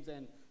all the names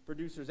and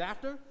producers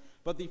after.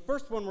 But the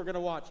first one we're going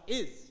to watch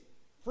is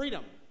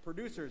Freedom,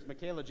 producers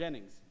Michaela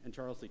Jennings and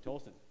Charles Lee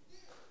Tolson.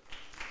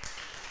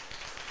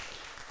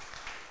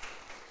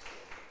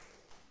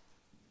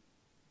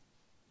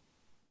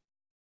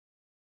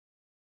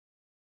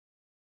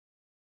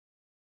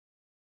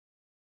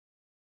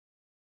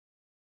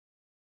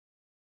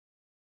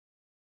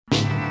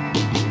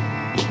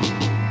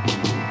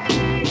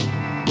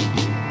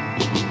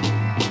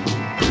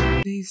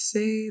 They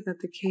say that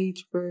the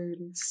cage bird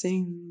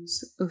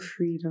sings of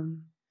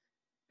freedom,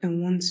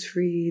 and once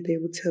free, they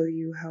will tell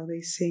you how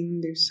they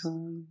sing their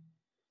song.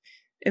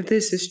 If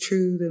this is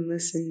true, then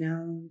listen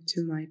now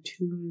to my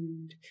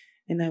tune,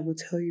 and I will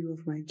tell you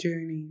of my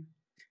journey,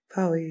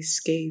 how I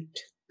escaped,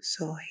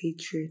 saw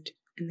hatred,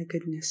 and the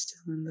goodness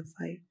still in the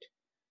fight.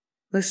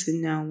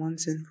 Listen now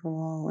once and for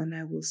all, and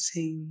I will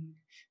sing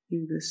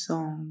you the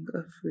song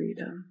of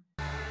freedom.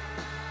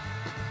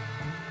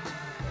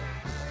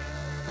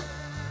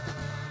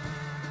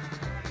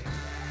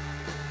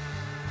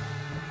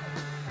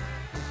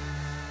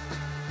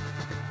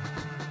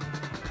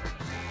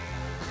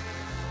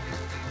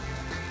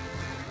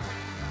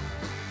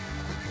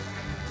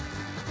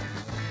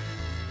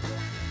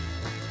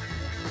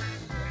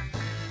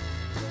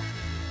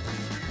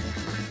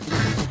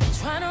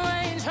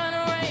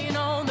 Tryna rain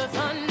on the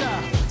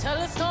thunder. Tell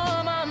a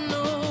storm I'm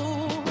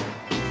new.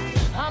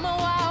 I'm a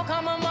walk,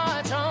 I'm a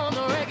march on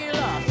the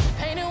regular.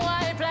 Painted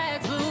white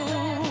flags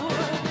blue.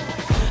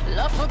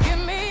 Love, forgive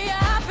me,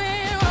 I've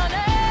been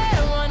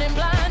running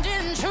blind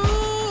in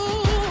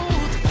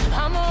truth.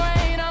 I'm a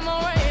rain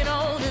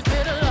on this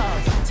bitter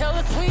love. Tell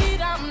the sweet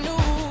I'm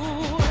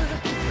nude.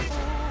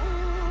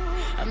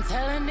 I'm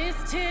telling these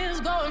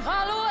tears go and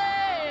fall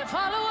away,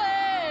 fall away.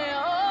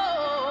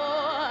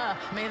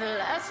 May the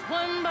last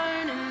one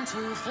burn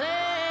into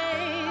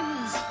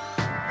flames.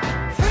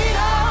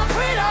 Freedom,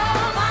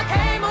 freedom, I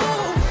can't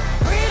move.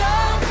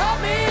 Freedom, cut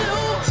me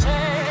loose.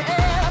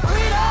 Yeah.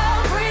 Freedom,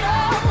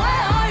 freedom,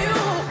 where are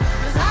you?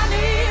 'Cause I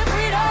need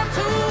freedom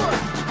too.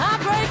 I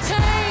break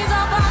chains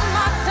all by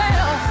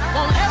myself.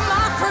 Won't let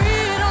my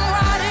freedom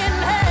rot in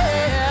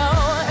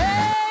hell.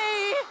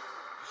 Hey,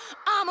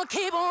 I'ma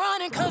keep on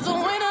running 'cause the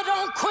winner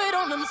don't quit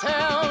on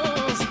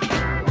themselves.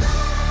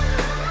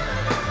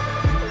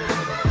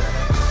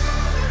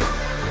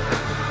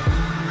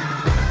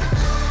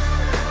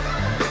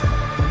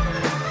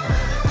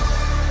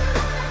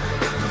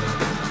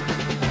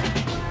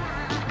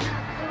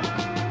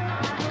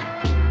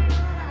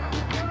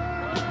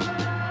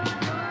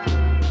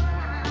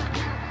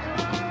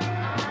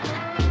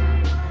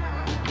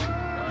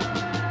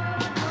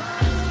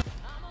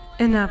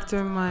 And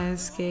after my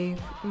escape,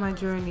 my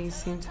journey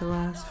seemed to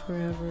last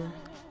forever.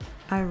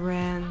 I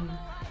ran,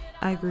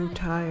 I grew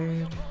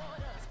tired,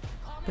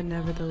 but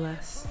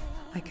nevertheless,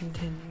 I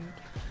continued.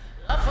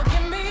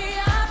 Forgive me,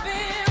 I've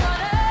been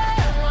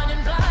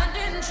running blind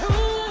in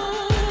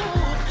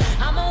truth.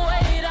 I'ma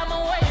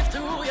wave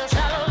through your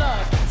shallow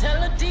love.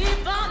 Tell the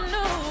deep I'm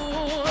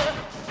new.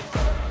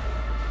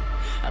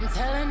 I'm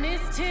telling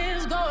these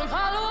tears go and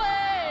fall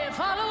away,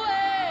 fall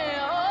away.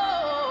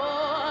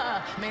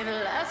 Oh, may the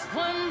last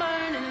one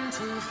burn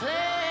into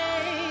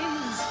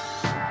flames.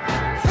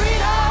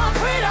 Freedom,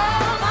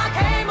 freedom, I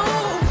can't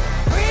move.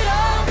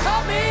 Freedom,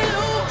 cut me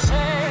loose.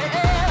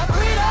 Yeah.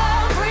 Freedom,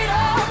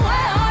 freedom,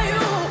 where are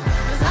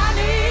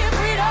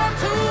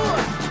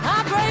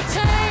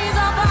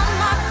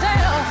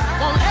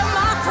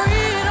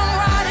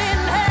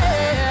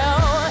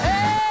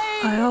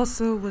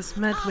also was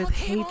met with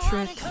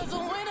hatred,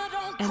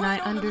 and I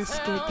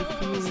understood the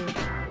fear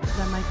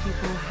that my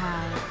people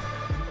had.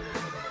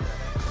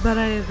 But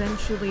I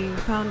eventually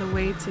found a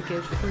way to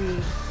get free,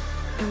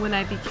 and when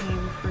I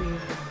became free,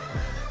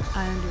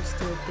 I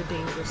understood the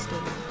danger state.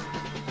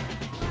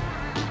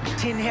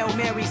 10 Hail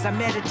Marys, I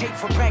meditate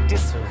for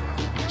practice.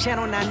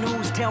 Channel 9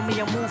 News tell me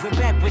I'm moving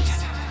backwards.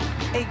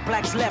 8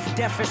 blacks left,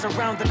 death is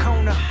around the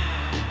corner.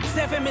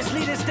 7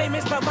 misleading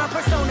statements about my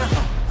persona.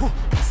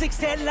 6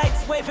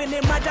 headlights waving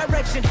in my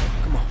direction.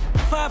 Come on.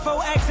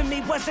 5-0 asking me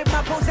what's in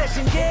my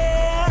possession.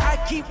 Yeah, I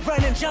keep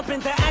running,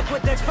 jumping the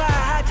aqueducts, fire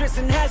hydrants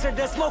and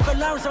hazardous smoke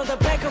alarms on the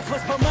back of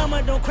us. But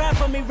mama, don't cry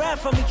for me, ride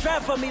for me, try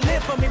for me,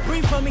 live for me,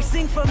 breathe for me,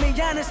 sing for me.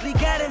 Honestly,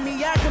 guiding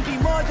me, I can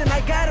be more than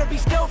I gotta be.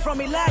 Stole from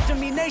me, lied to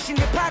me, nation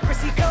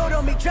hypocrisy, code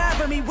on me,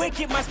 driving me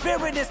wicked. My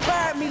spirit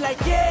inspired me like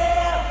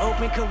yeah.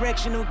 Open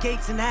correctional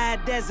gates in high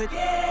desert.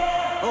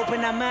 Yeah.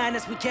 Open our mind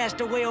as we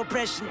cast away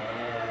oppression.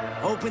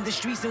 Open the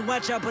streets and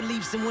watch our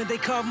beliefs, and when they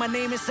carve my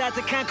name inside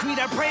the concrete,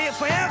 I pray it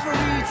forever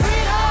reads.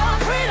 Freedom,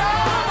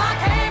 freedom, I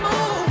can't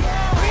move.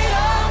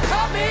 Freedom,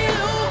 cut me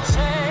loose.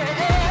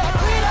 Yeah.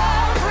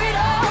 Freedom,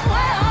 freedom,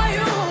 where are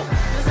you?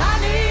 'Cause I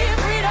need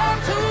freedom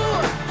too.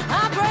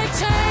 I break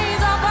chains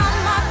all by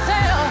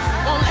myself.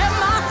 Won't let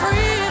my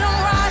freedom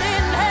rot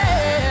in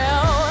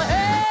hell.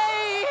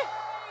 Hey,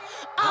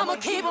 I'ma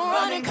keep on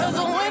running 'cause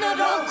the winner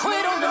don't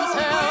quit on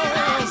themselves.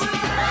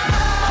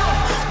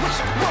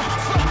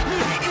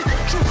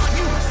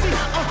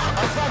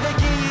 Father,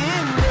 get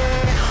in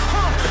there.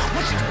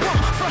 What you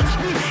want from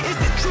me? Is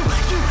it true?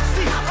 You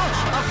see,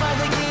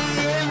 Father, get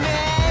in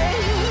there.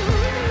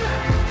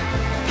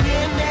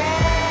 In there.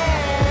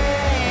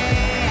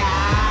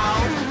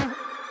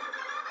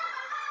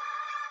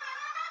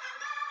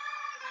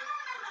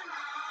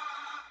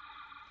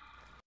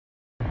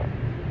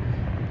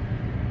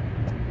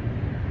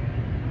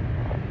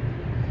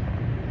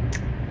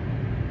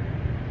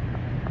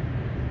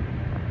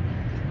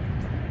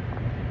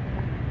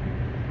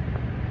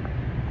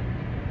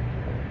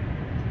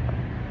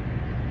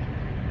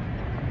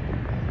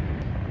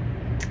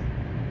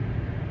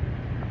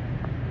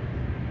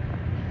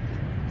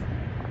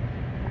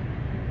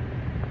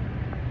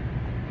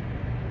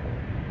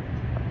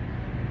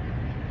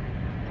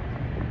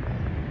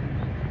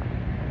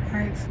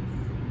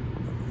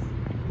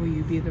 Will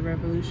you be the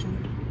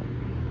revolution?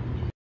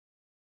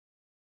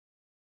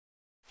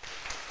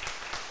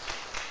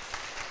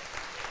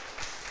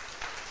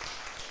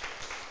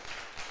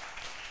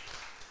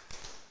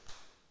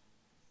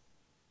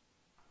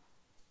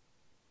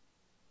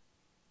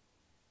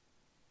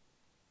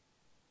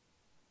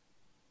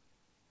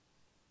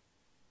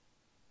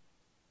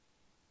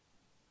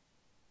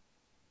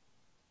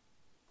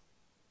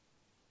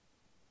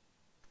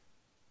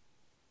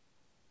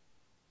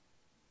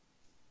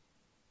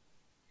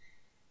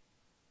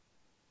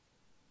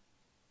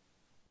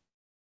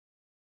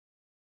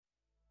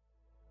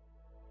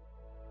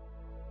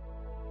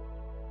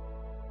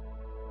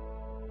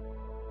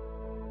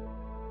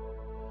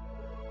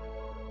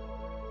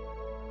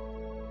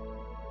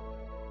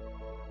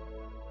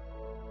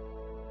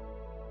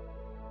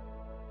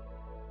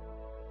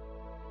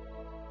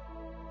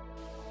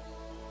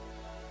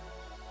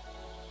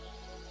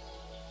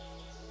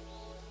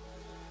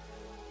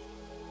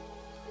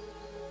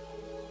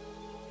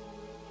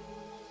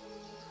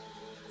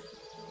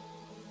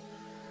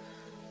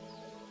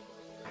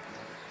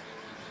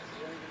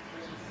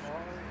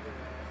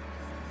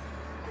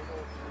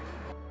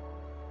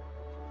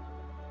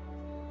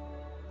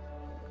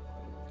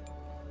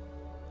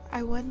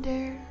 I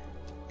wonder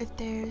if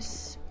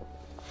there's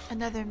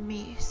another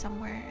me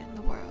somewhere in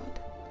the world.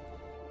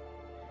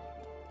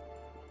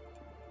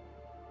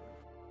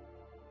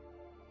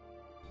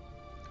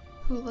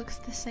 Who looks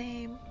the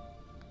same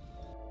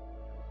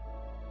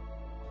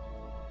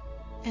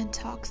and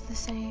talks the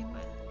same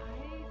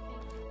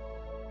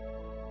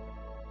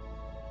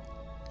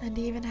and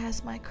even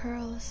has my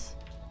curls.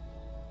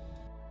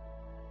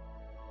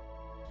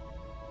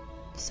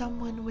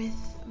 Someone with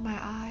my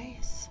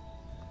eyes,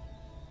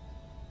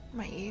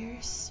 my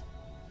ears,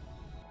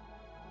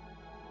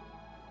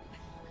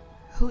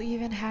 who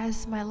even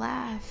has my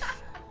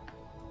laugh,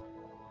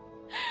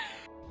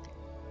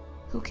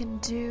 who can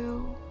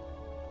do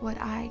what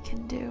I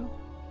can do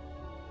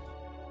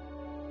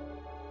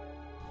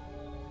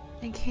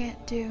and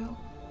can't do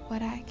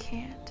what I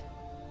can't.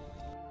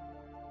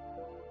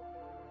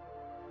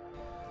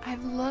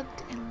 I've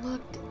looked and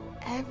looked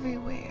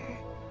everywhere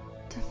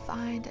to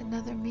find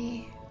another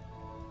me.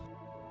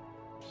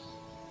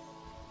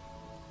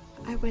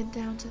 I went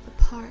down to the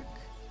park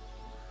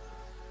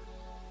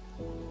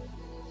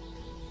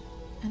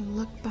and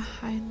looked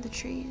behind the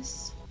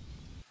trees.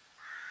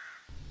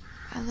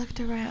 I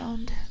looked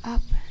around,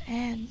 up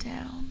and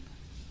down,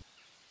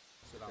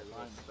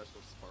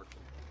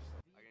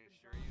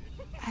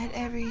 at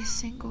every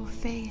single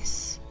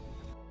face.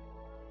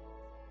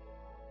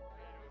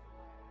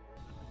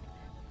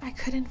 I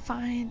couldn't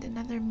find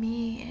another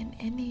me in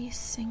any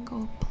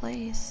single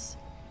place.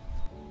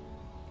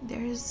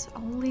 There's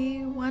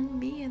only one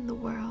me in the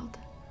world.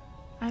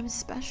 I'm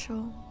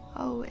special.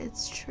 Oh,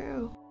 it's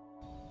true.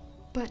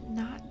 But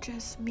not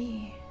just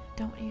me,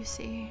 don't you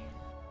see?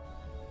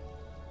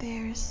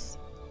 There's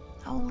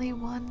only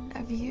one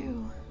of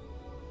you.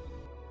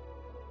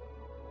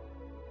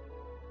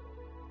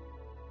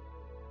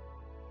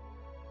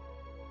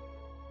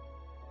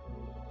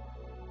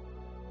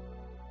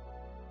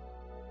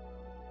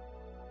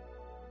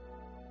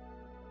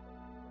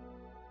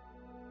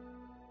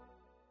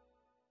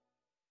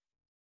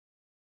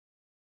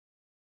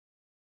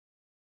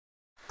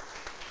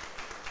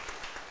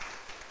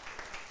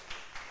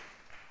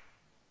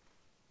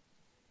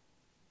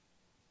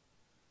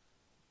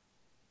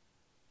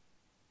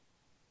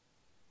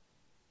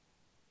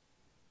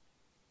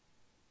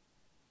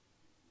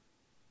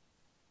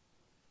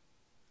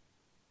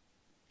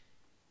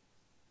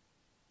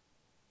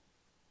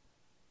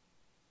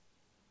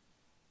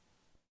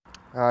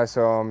 Hi,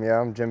 so yeah,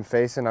 I'm Jim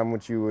Faison. I'm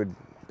what you would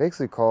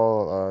basically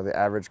call the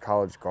average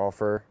college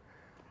golfer.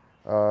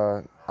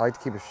 I like to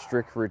keep a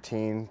strict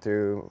routine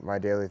through my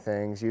daily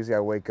things. Usually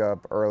I wake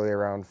up early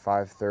around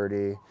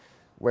 5:30,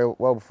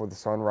 well before the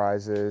sun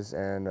rises,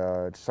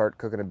 and start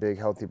cooking a big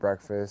healthy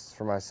breakfast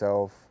for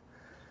myself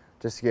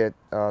just to get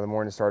the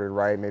morning started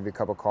right, maybe a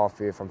cup of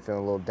coffee if I'm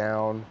feeling a little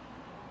down.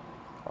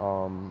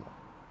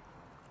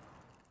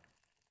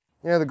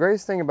 You know, the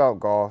greatest thing about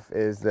golf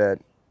is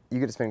that you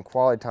get to spend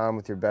quality time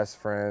with your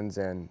best friends,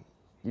 and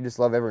you just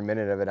love every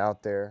minute of it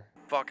out there.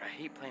 Fuck, I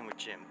hate playing with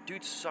Jim.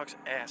 Dude sucks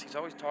ass. He's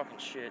always talking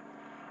shit.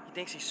 He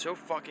thinks he's so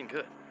fucking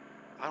good.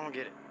 I don't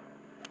get it.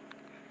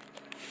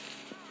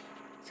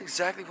 It's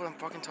exactly what I'm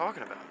fucking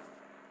talking about.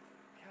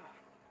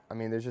 I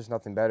mean, there's just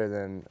nothing better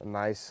than a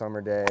nice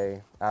summer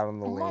day out on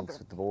the links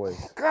with the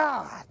boys.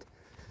 God!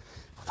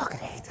 I fucking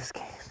hate this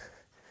game.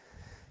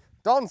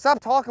 Dalton,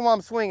 stop talking while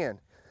I'm swinging.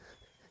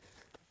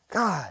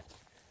 God.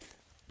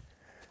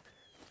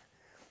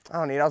 I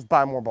don't need it. I'll just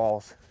buy more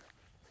balls.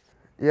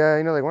 Yeah,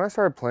 you know, like when I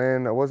started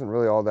playing, I wasn't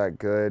really all that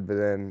good, but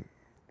then,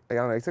 like,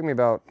 I don't know, it took me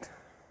about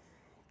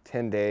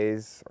 10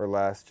 days or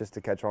less just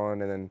to catch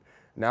on, and then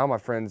now my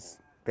friends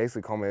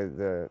basically call me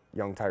the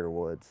young Tiger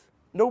Woods.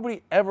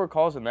 Nobody ever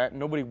calls him that.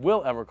 Nobody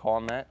will ever call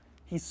him that.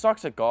 He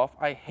sucks at golf.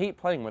 I hate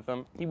playing with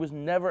him. He was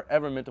never,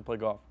 ever meant to play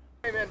golf.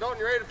 Hey man, Dalton,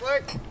 you ready to play?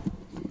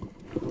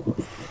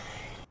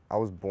 I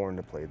was born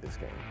to play this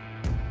game.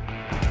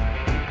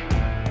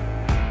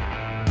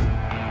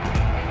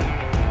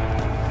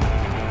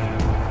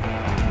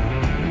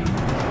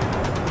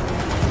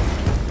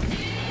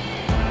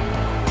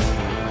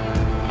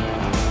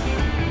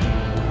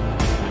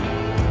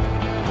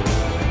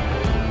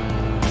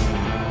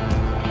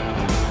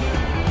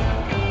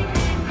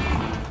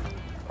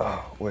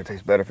 Would it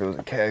taste better if it was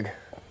a keg?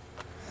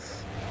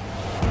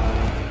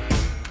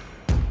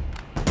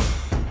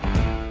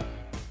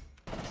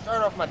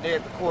 Start off my day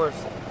at the course,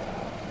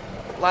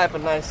 light up a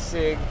nice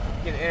cig,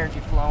 get the energy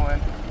flowing.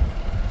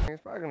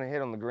 It's probably gonna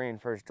hit on the green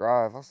first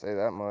drive, I'll say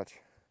that much.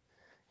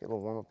 Get a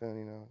little warm up in,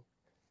 you know.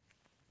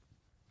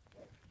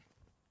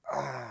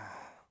 A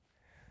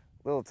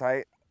little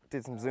tight,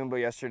 did some Zumba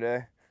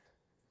yesterday.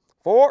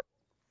 4.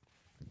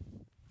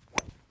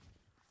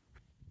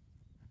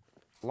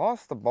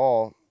 Lost the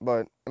ball,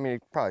 but I mean,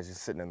 it probably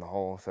just sitting in the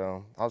hole,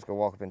 so I'll just go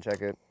walk up and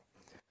check it.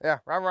 Yeah,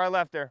 right where I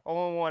left there,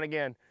 0-1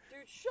 again.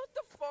 Dude, shut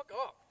the fuck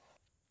up.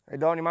 Hey,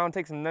 Dalton, you might want to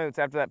take some notes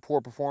after that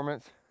poor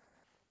performance.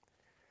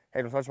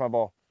 Hey, don't touch my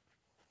ball.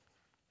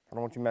 I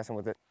don't want you messing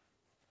with it.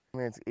 I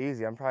mean, it's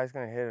easy. I'm probably just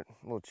going to hit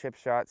a little chip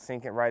shot,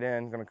 sink it right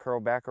in, going to curl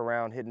back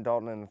around, hitting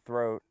Dalton in the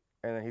throat,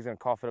 and then he's going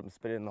to cough it up and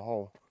spit it in the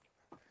hole.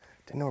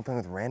 Didn't know we're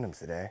playing with randoms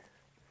today.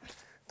 I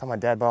thought my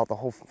dad bought out the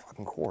whole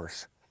fucking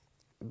course.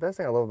 The best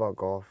thing I love about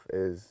golf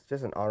is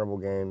just an honorable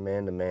game,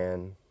 man to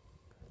man.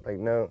 Like,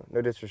 no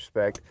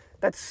disrespect.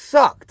 That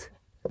sucked!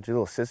 Did your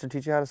little sister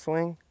teach you how to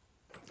swing?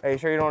 Hey, you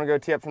sure you don't want to go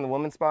tee up from the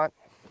women's spot?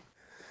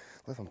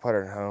 Left my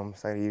putter at home,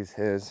 so I had to use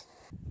his.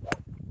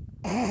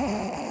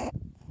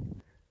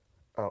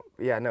 Oh,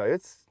 yeah, no, I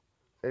just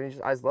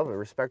love it.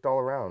 Respect all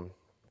around.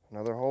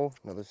 Another hole,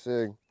 another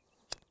sig.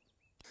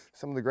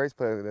 Some of the greats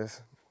play like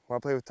this. When I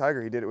played with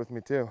Tiger, he did it with me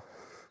too.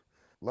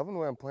 Loving the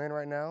way I'm playing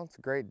right now. It's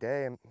a great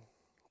day.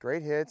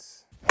 Great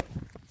hits.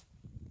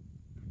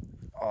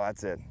 Oh,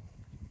 that's it.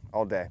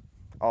 All day.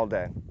 All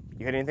day.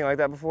 You hit anything like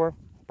that before?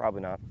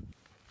 Probably not.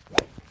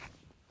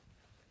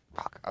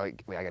 Fuck. Oh,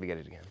 wait, I gotta get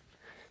it again.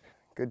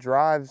 Good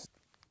drives.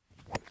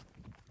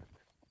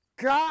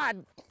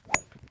 God!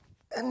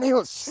 And he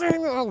was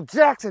Samuel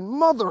Jackson,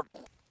 mother!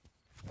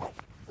 I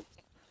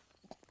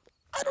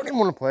don't even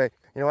want to play.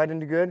 You know why I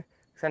didn't do good?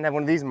 Because I didn't have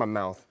one of these in my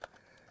mouth.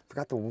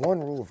 Forgot the one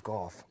rule of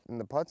golf.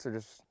 And the putts are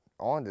just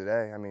on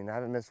today. I mean, I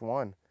haven't missed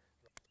one.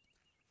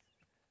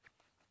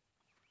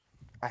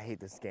 I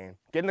hate this game.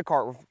 Get in the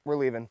cart, we're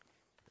leaving.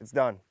 It's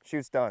done.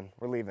 Shoot's done,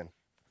 we're leaving.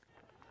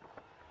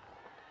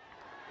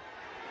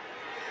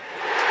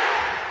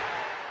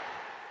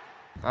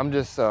 I'm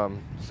just so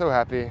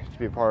happy to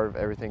be a part of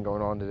everything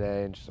going on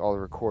today, and just all the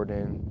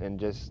recording, and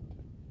just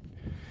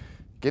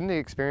getting to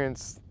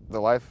experience the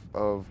life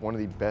of one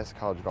of the best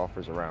college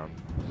golfers around.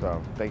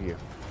 So, thank you.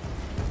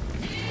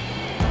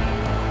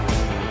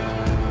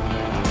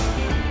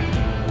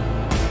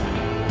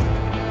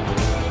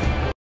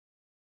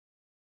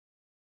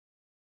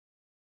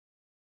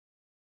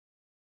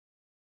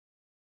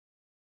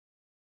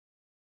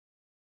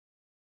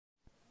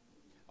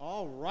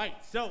 All right,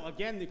 so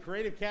again, the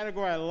creative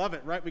category, I love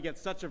it, right? We get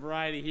such a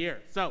variety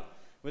here. So,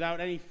 without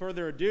any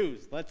further ado,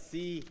 let's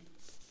see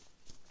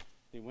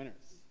the winners.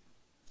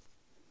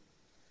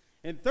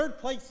 In third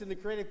place in the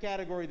creative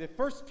category, the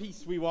first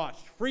piece we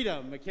watched,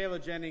 Freedom, Michaela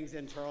Jennings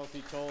and Charles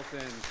C.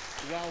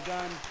 Tolson. Well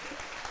done,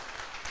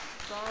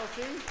 Charles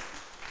C.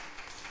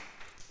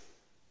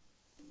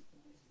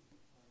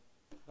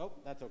 Oh,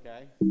 that's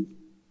okay.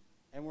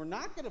 And we're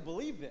not going to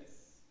believe this,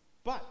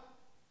 but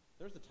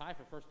there's a tie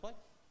for first place.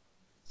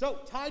 So,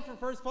 tied for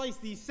first place,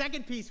 the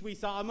second piece we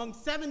saw among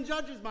 7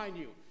 judges, mind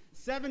you.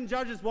 7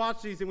 judges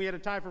watched these, and we had a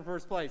tie for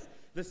first place.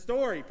 The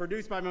Story,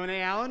 produced by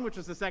Monet Allen, which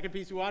was the second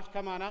piece we watched.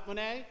 Come on up,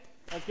 Monet.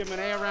 Let's give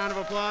Monet a round of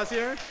applause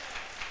here.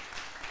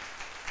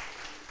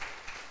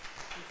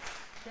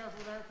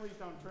 Careful there, please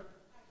don't trip.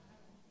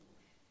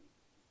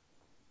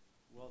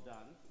 Well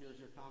done. Here's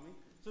your comment.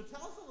 So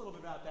tell us a little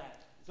bit about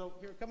that. So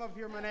here, come up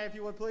here, Monet, if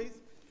you would, please.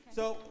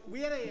 So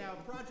we had a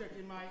project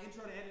in my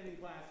intro to editing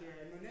class here,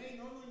 and Monet,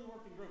 normally we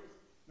work in groups.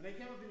 Monet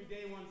came up to me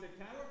day one and said,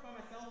 can I work by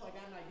myself? I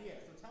got an idea.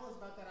 So tell us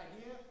about that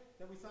idea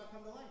that we saw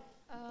come to life.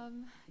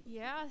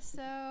 Yeah,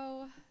 so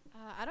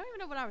I don't even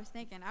know what I was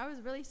thinking. I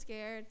was really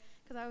scared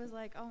because I was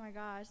like, oh my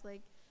gosh,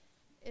 like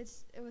it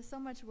was so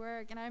much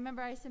work. And I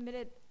remember I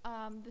submitted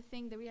the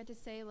thing that we had to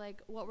say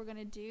like what we're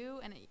gonna do,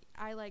 and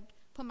I like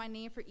put my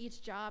name for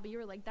each job. And you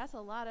were like, that's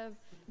a lot of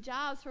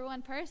jobs for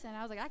one person.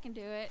 I was like, I can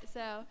do it.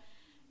 So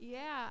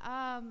yeah,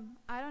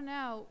 I don't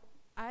know.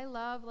 I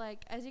love,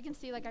 like, as you can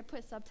see, like, I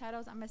put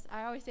subtitles.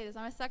 I always say this,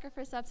 I'm a sucker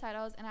for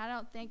subtitles, and I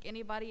don't think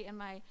anybody in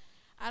my,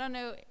 I don't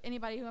know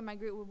anybody who in my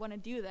group would want to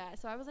do that.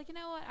 So I was like, you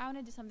know what, I want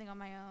to do something on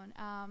my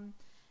own.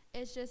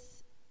 It's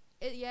just,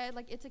 yeah,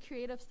 like, it's a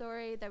creative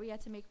story that we had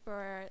to make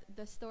for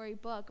the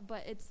storybook,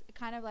 but it's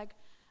kind of like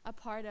a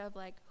part of,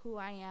 like, who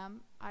I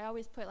am. I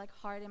always put, like,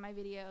 heart in my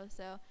videos,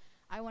 so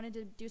I wanted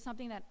to do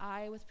something that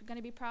I was going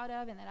to be proud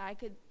of and that I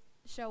could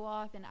show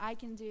off and I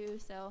can do,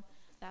 so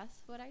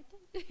that's what I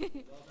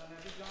did. Well done. I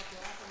think Dr.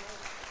 Austin,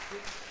 did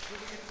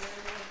we get the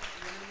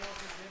animal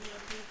video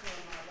too from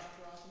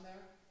Dr. Austin there?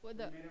 Well, you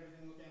made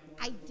everything look animal.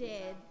 I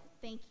did.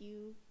 Thank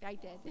you. I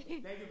did. Thank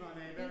you,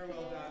 Monet. Very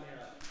well done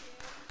here.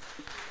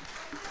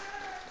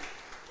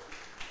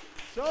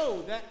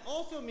 So that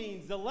also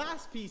means the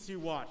last piece you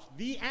watched,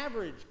 The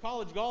Average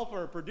College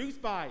Golfer,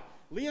 produced by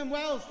Liam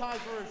Wells, tied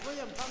first.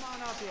 Liam, come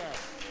on up here.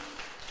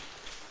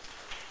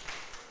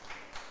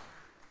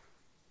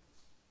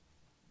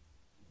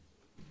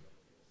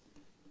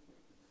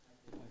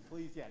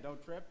 Please, yeah, don't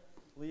trip.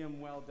 Liam,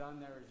 well done.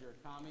 There is your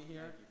comment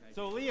here. Thank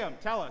So, you. Liam,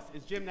 tell us,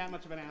 is Jim that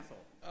much of an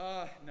asshole?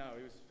 No,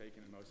 he was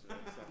faking most of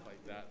it and stuff like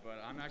that.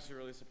 But I'm actually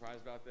really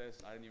surprised about this.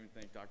 I didn't even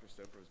think Dr.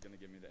 Stouffer was going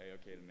to give me the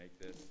A-OK to make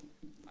this.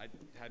 I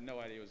had no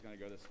idea it was going to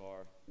go this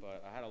far,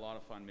 but I had a lot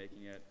of fun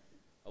making it.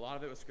 A lot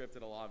of it was scripted,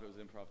 a lot of it was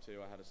improv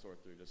too. I had to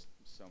sort through just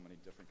so many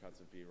different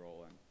cuts of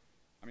B-roll, and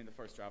I mean the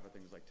first draft I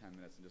think was like 10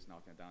 minutes, and just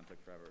knocking it down took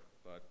forever.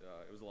 But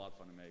it was a lot of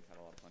fun to make. Had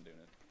a lot of fun doing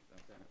it.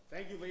 So,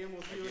 Thank you, Liam.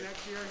 We'll see you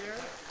next year here.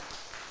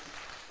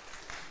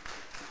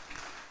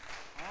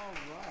 All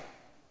right.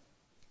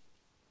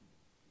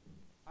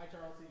 Hi,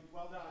 Charles C.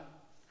 Well done.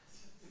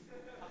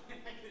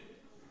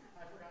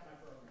 I forgot my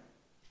program.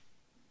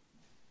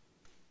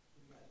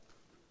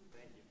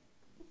 Thank you.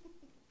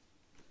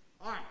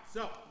 All right,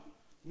 so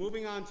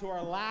moving on to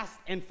our last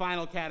and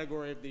final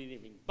category of the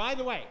evening. By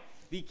the way,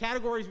 the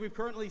categories we've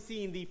currently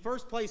seen, the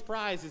first place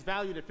prize is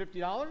valued at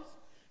 $50.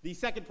 The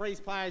second place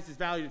prize is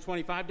valued at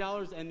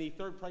 $25, and the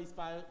third place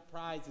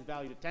prize is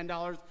valued at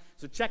 $10.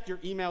 So check your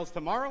emails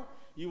tomorrow.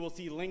 You will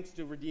see links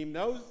to redeem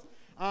those.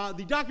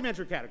 The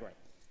documentary category.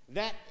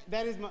 That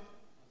is my...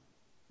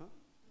 Huh?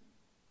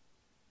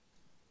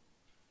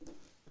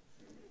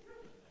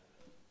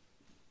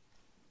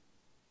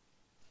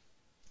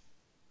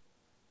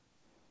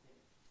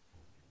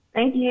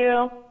 Thank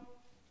you.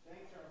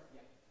 Thanks, Charles.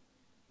 Yeah.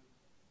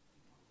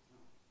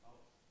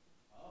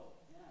 Oh,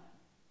 yeah.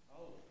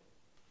 Oh.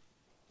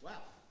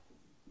 Well.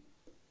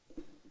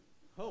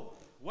 Oh,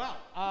 well.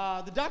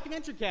 The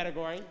documentary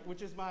category,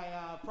 which is my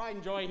pride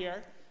and joy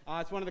here,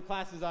 it's one of the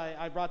classes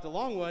I brought to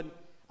Longwood,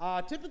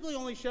 typically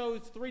only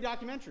shows 3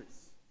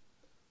 documentaries.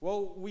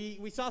 Well,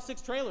 we saw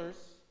 6 trailers,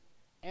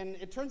 and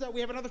it turns out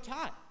we have another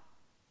tie.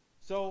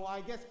 So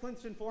I guess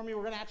Clint's informed me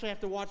we're going to actually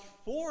have to watch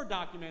 4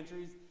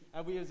 documentaries,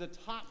 and we have a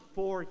top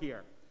 4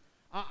 here.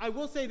 I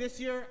will say this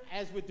year,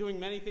 as with doing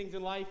many things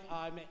in life,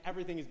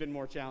 everything has been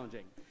more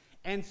challenging.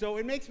 And so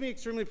it makes me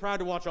extremely proud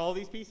to watch all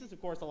these pieces. Of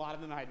course, a lot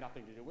of them I had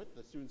nothing to do with.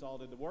 The students all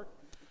did the work.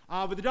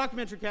 But the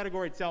documentary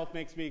category itself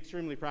makes me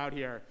extremely proud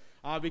here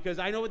because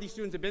I know what these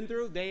students have been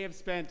through. They have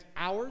spent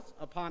hours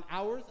upon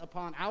hours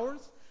upon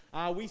hours.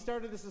 We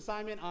started this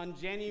assignment on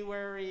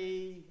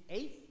January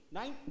 8th,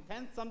 9th,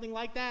 10th, something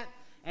like that.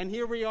 And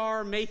here we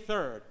are, May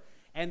 3rd.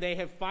 And they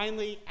have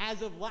finally,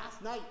 as of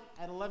last night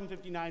at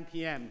 11:59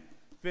 p.m.,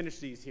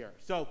 finished these here.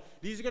 So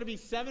these are going to be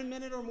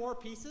 7-minute or more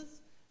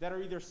pieces that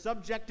are either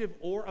subjective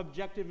or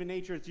objective in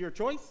nature. It's your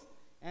choice.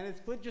 And as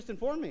Clint just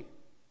informed me,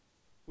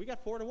 we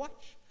got 4 to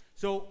watch.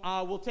 So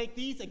we'll take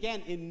these,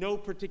 again, in no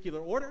particular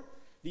order.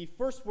 The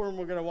first one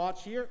we're going to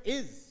watch here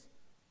is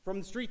From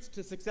the Streets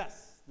to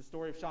Success, the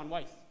story of Sean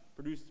Weiss,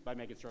 produced by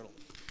Megan Sturtle.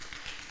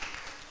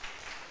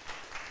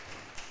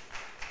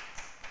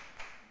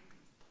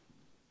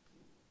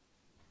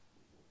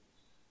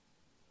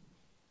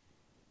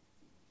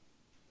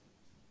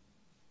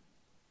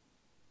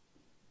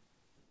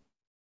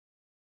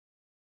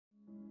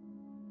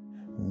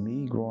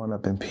 Me growing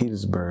up in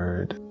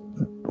Petersburg,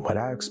 what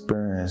I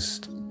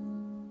experienced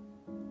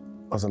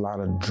was a lot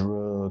of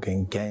drug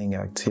and gang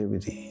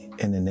activity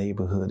in the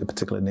neighborhood, the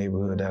particular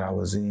neighborhood that I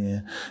was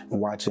in.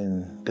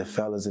 Watching the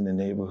fellas in the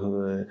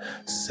neighborhood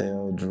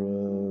sell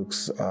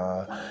drugs,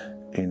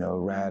 you know,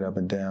 ride up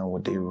and down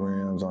with their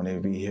rims on their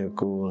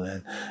vehicle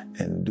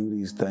and do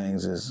these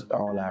things is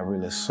all I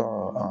really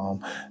saw.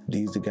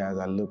 These are the guys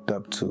I looked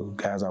up to,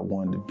 guys I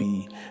wanted to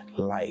be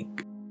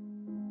like.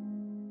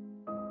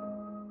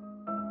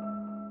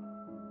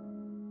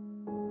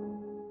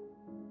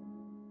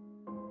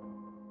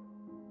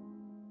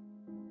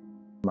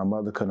 My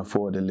mother couldn't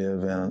afford to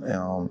live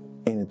in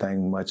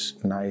anything much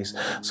nice,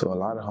 so a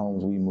lot of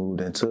homes we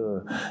moved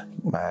into,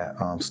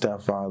 my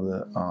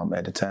stepfather,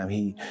 at the time,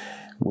 he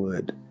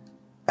would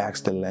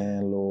ask the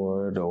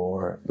landlord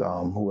or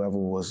whoever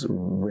was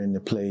renting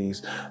the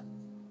place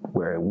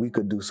where we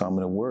could do some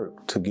of the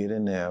work to get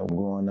in there.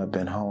 Growing up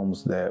in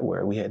homes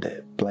where we had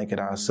to blanket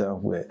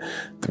ourselves with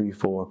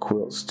 3-4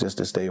 quilts just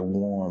to stay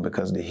warm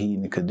because of the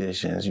heating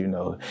conditions, you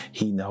know,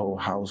 heating the whole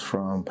house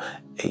from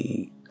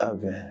a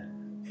oven.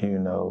 You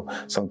know,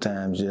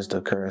 sometimes just a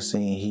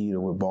kerosene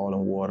heater with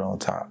boiling water on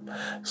top.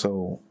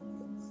 So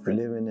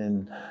living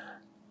in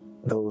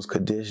those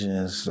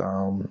conditions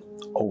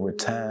over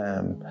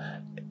time,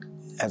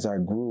 as I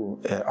grew,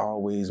 it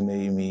always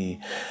made me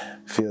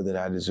feel that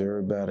I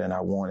deserved better and I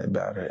wanted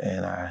better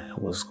and I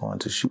was going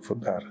to shoot for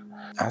better.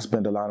 I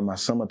spent a lot of my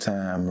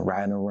summertime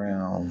riding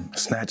around,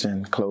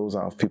 snatching clothes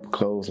off people's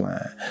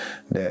clothesline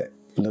that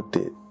looked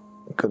at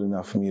good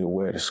enough for me to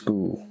wear to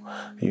school,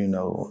 you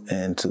know,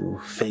 and to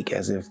fake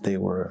as if they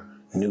were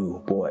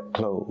new bought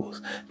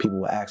clothes. People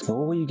would ask me,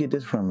 well, where you get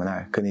this from? And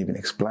I couldn't even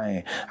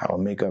explain. I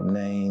would make up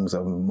names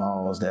of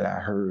malls that I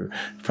heard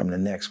from the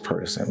next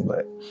person,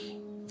 but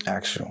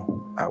actually,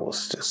 I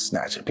was just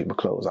snatching people's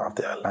clothes off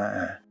their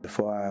line.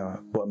 Before I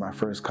bought my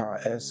first car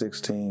at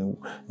 16,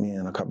 me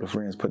and a couple of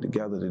friends put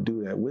together to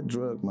do that with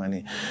drug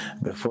money.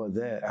 Before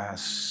that, I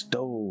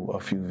stole a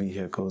few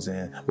vehicles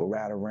and would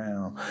ride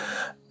around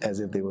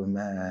as if they were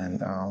mine.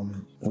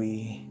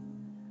 We,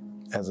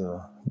 as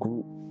a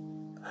group,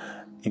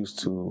 used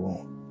to,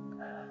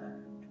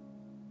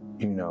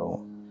 you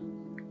know,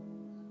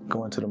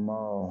 go into the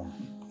mall,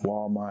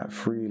 Walmart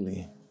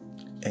freely,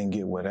 and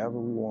get whatever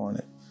we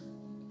wanted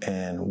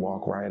and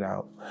walk right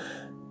out.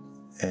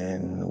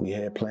 And we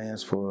had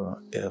plans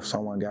for if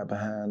someone got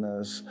behind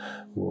us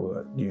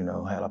or, you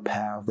know, had a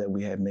path that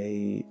we had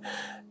made.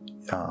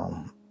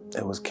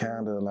 It was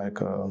kind of like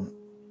a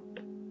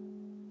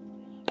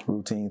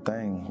routine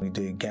thing. We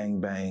did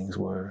gangbangs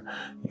where,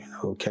 you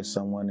know, catch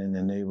someone in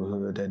the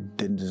neighborhood that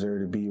didn't deserve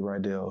to be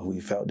right there.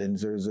 We felt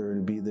didn't deserve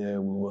to be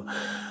there. We would,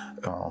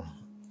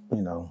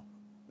 you know,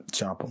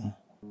 jump them,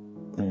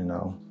 you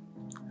know,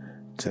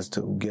 just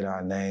to get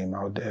our name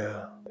out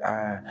there.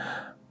 I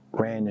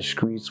ran the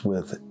streets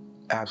with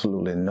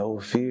absolutely no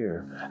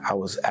fear. I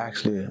was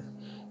actually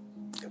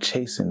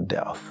chasing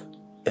death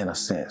in a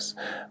sense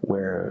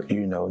where,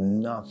 you know,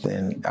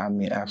 nothing, I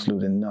mean,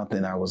 absolutely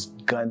nothing. I was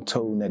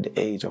gun-toting at the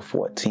age of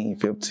 14,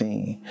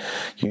 15.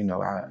 You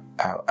know,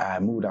 I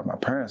moved out my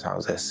parents'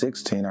 house at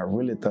 16. I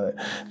really thought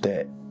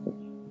that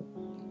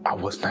I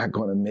was not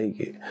going to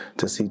make it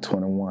to see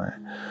 21.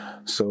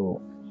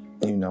 So,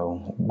 you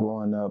know,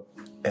 growing up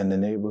in the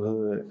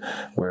neighborhood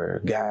where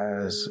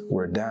guys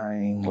were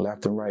dying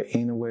left and right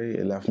anyway,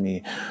 it left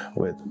me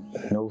with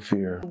no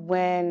fear.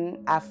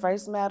 When I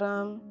first met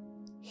him,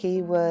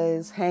 he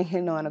was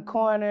hanging on the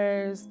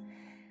corners.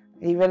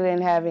 He really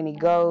didn't have any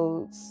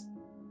goats.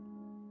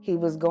 He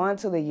was going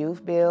to the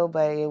youth bill,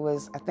 but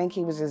I think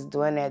he was just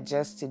doing that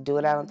just to do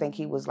it. I don't think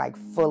he was like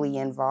fully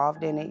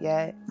involved in it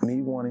yet.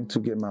 Me wanting to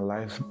get my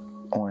life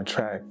on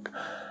track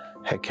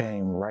had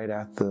came right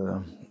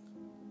after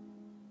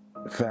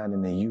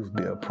finding the youth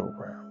bill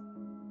program.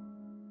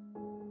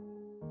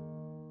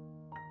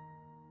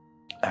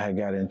 I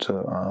got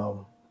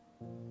into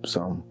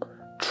some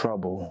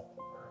trouble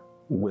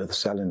with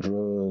selling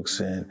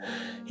drugs, and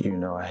you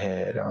know, I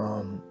had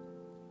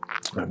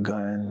a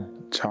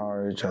gun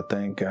charge, I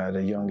think, at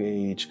a young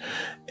age,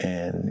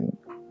 and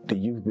the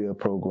youth bill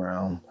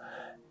program,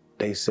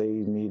 they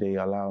saved me. They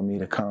allowed me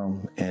to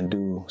come and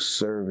do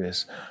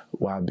service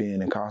while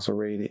being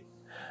incarcerated.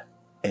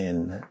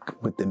 And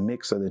with the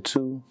mix of the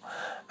two,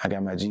 I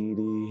got my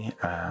GED,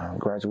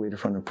 graduated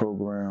from the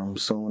program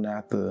soon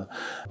after,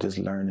 just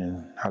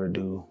learning how to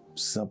do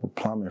simple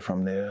plumbing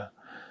from there.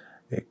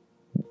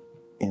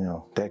 You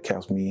know, that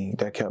kept me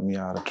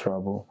out of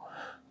trouble.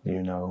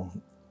 You know,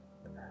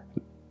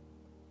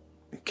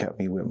 it kept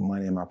me with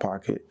money in my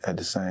pocket. At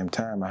the same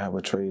time, I have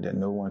a trade that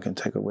no one can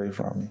take away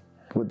from me.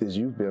 With this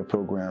youth build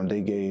program,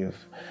 they gave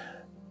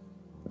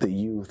the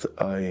youth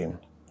a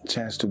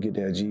chance to get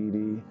their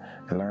GED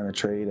and learn a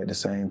trade at the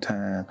same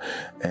time.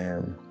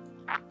 And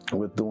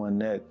with doing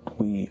that,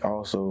 we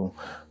also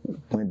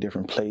went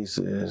different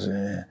places,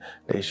 and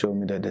they showed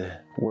me that the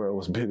world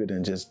was bigger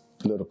than just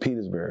little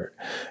Petersburg.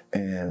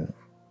 And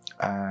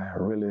I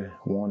really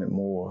wanted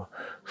more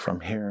from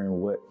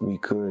hearing what we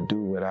could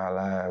do with our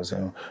lives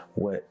and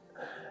what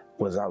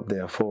was out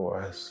there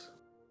for us.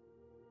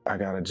 I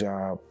got a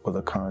job with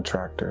a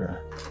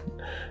contractor,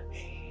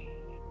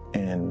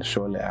 and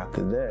shortly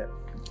after that,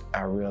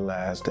 I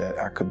realized that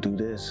I could do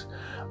this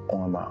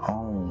on my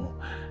own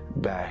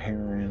by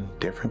hearing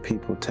different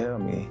people tell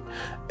me.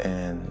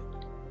 And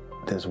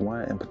there's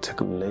one in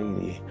particular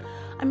lady.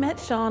 I met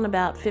Sean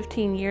about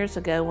 15 years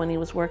ago when he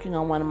was working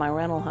on one of my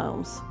rental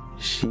homes.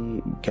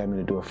 She got me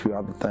to do a few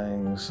other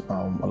things,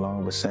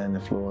 along with sanding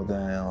the floor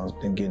down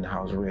and getting the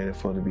house ready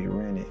for it to be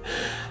rented.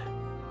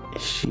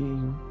 She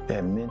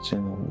had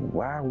mentioned,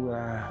 why would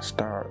I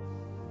start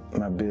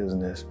my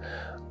business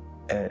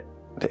at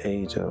the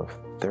age of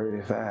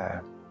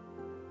 35?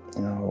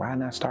 You know, why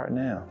not start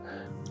now?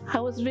 I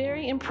was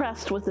very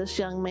impressed with this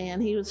young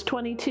man. He was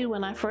 22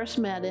 when I first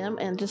met him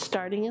and just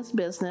starting his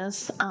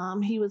business.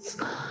 He was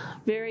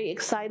very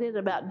excited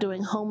about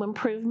doing home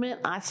improvement.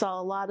 I saw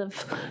a lot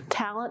of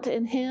talent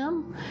in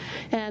him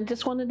and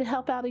just wanted to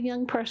help out a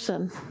young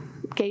person.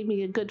 Gave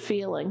me a good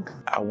feeling.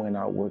 I went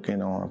out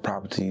working on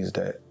properties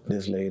that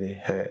this lady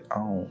had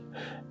owned,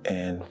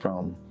 and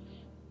from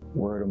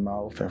word of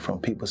mouth and from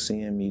people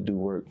seeing me do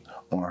work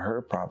on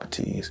her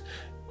properties,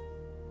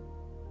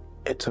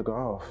 it took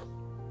off.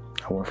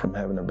 I went from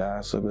having a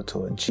bicycle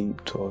to a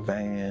Jeep to a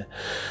van.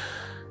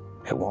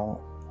 It wasn't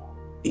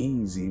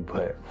easy,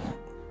 but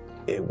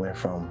it went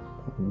from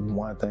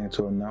one thing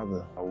to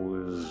another. I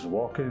was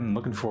walking,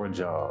 looking for a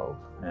job,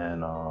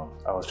 and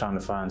I was trying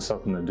to find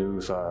something to do,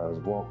 so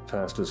I walked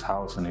past his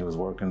house and he was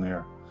working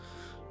there,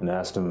 and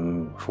asked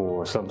him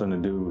for something to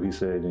do. He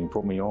said, and he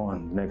put me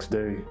on next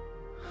day.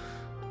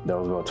 That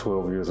was about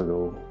 12 years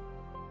ago.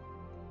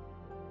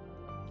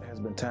 There's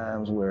been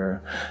times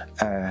where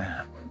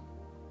I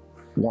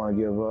want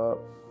to give up,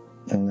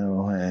 you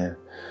know, and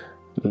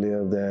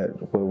live that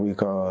what we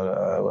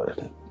call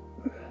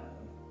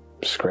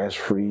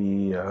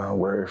stress-free,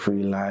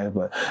 worry-free life.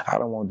 But I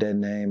don't want that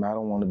name. I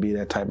don't want to be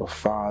that type of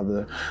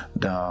father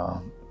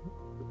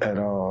at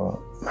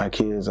all. My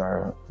kids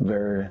are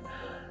very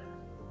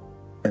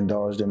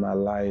indulged in my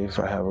life.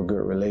 I have a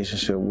good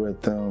relationship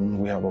with them.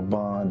 We have a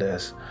bond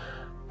that's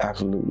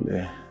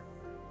absolutely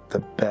the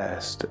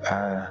best.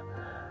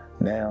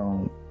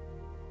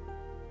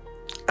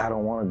 I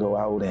don't want to go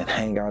out and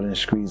hang out in the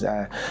streets.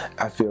 I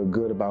feel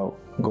good about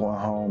going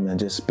home and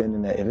just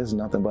spending that. If it's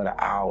nothing but an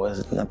hour,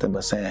 it's nothing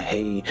but saying,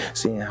 hey,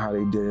 seeing how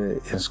they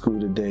did in school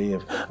today,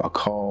 if a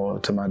call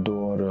to my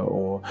daughter,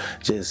 or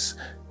just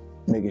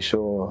making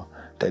sure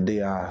that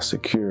they are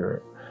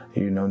secure.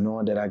 You know,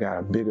 knowing that I got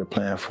a bigger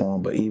plan for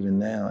them, but even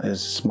now,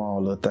 it's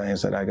small little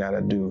things that I got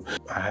to do.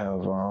 I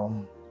have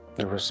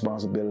the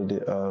responsibility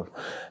of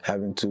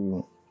having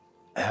to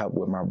help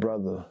with my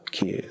brother's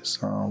kids.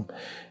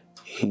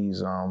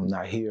 He's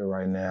not here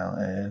right now,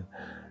 and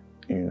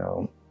you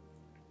know,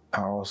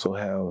 I also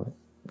have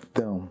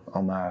them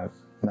on my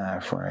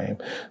mind frame,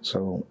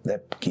 so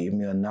that gave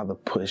me another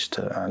push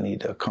to I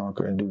need to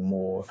conquer and do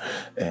more,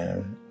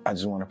 and I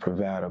just want to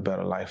provide a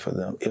better life for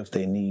them if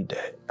they need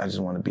that. I just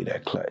want to be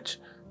that clutch,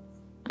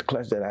 the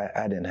clutch that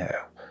I didn't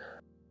have.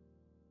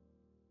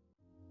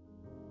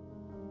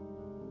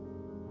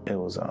 It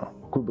was a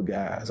group of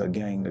guys, a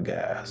gang of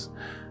guys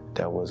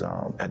that was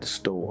at the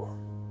store,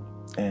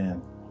 and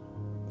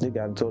they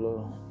got into a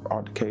little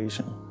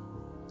altercation.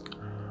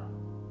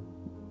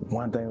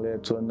 One thing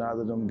led to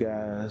another. Them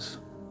guys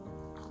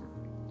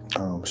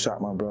shot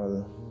my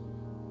brother.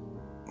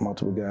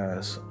 Multiple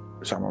guys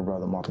shot my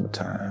brother multiple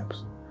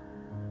times.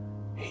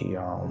 He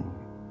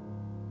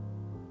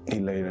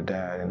later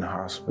died in the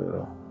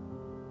hospital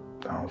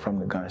from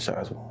the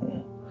gunshots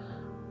wound.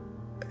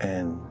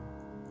 And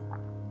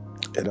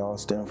it all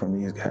stemmed from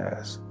these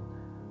guys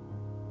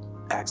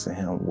asking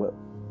him what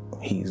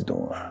he's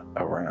doing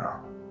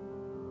around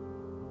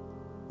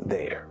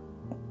there.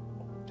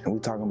 And we're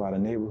talking about a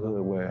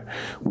neighborhood where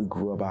we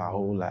grew up our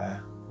whole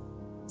life.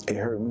 It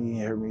hurt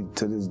me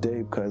to this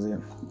day because it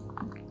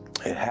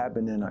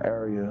happened in an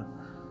area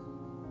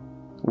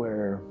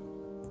where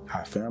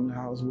our family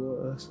house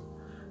was,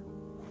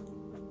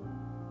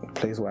 the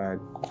place where I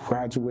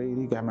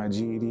graduated, got my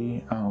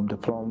GED,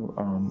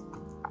 diploma,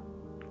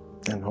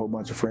 and a whole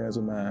bunch of friends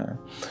of mine.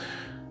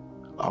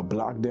 A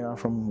block down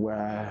from where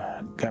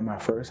I got my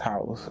first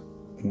house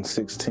in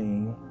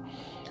 16.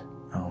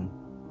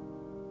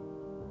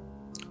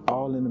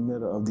 All in the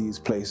middle of these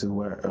places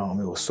where it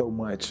was so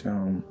much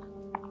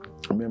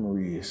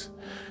memories,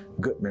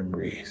 good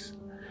memories.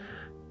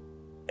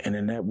 And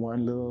in that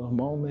one little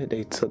moment,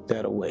 they took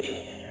that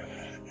away.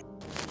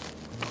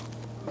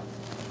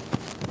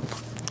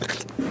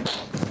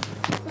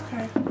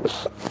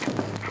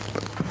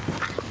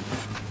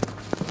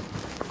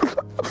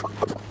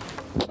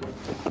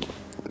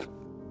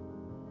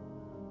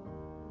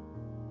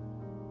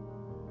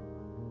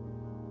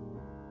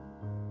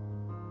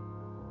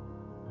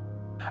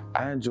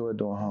 I enjoy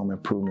doing home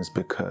improvements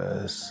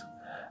because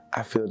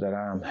I feel that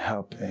I'm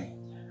helping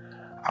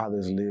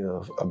others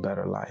live a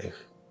better life.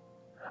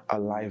 A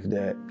life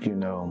that, you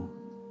know,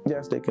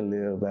 yes, they can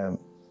live and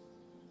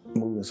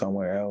moving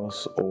somewhere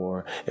else,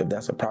 or if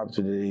that's a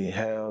property they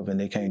have and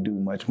they can't do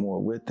much more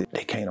with it,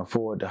 they can't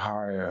afford to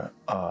hire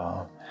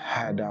a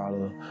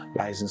high-dollar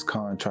licensed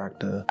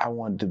contractor. I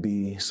wanted to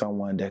be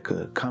someone that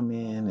could come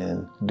in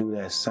and do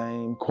that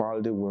same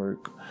quality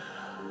work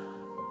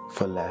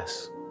for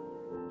less.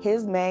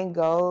 His main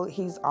goal,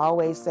 he's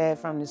always said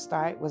from the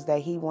start, was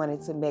that he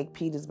wanted to make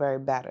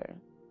Petersburg better.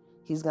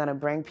 He's gonna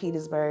bring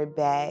Petersburg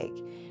back,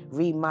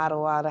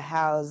 remodel all the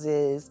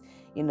houses,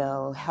 you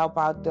know, help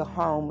out the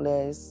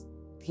homeless.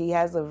 He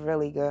has a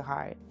really good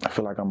heart. I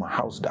feel like I'm a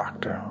house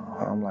doctor.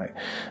 I'm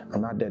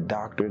not that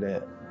doctor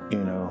that,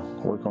 you know,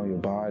 work on your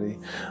body.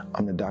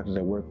 I'm the doctor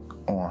that work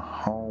on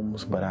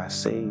homes, but I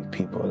save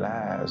people's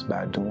lives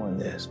by doing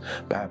this,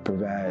 by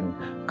providing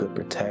good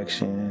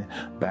protection,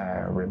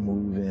 by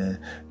removing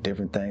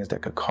different things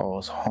that could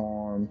cause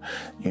harm.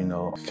 You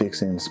know,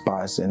 fixing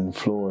spots in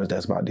floors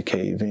that's about to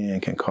cave in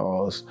can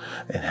cause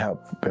and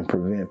help and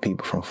prevent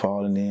people from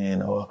falling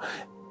in or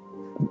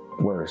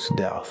worse,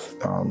 death.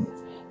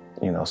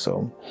 You know,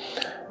 so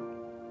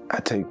I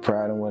take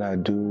pride in what I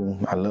do.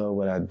 I love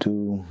what I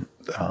do.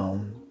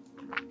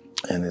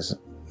 And it's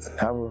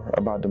never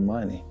about the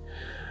money.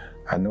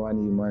 I know I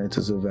need money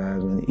to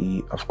survive and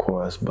eat, of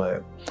course,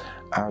 but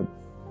I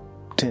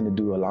tend to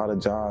do a lot of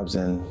jobs,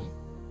 and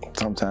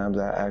sometimes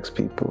I ask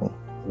people,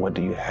 what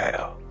do you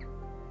have?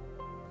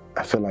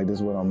 I feel like this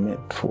is what I'm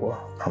meant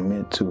for. I'm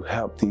meant to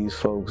help these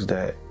folks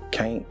that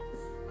can't,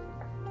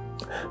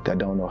 that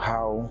don't know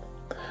how,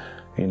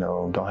 you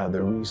know, don't have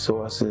the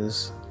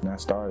resources. And I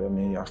started,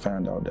 I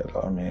found out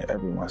that,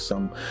 everyone,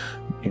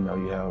 you know,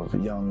 you have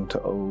young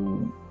to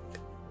old,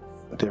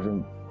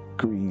 different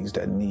degrees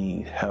that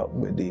need help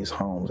with these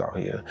homes out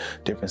here,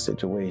 different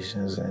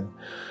situations, and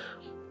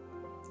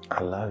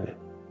I love it.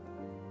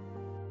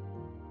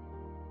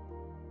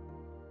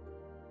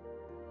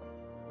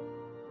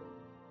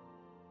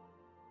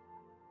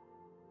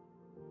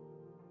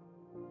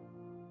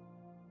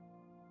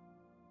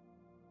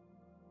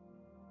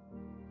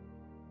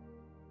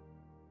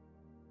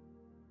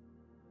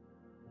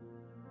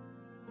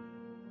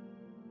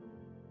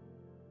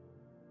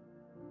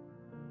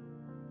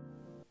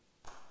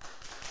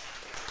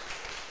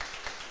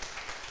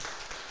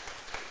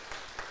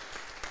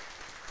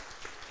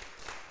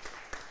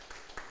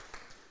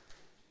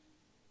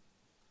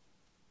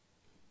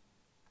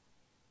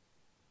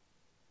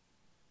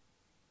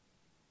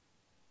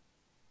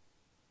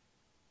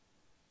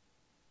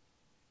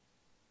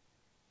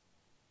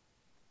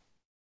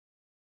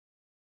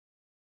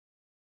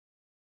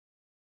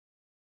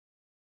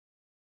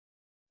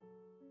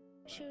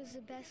 She was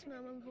the best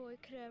mom a boy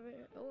could ever,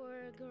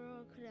 or a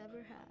girl could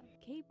ever have.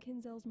 Kate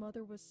Kinzel's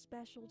mother was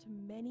special to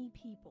many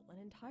people. An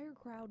entire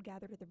crowd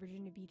gathered at the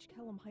Virginia Beach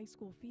Kellum High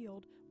School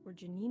field, where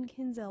Janine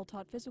Kinzel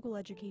taught physical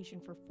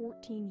education for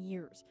 14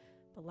 years.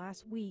 But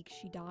last week,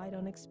 she died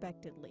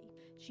unexpectedly.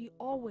 She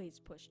always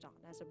pushed on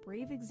as a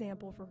brave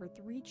example for her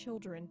 3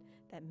 children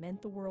that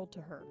meant the world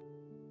to her.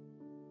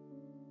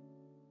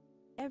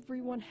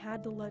 Everyone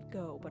had to let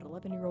go, but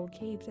 11-year-old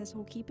Cave says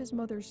he'll keep his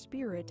mother's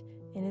spirit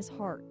in his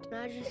heart.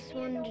 I just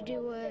wanted to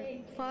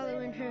do follow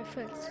in her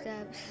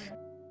footsteps.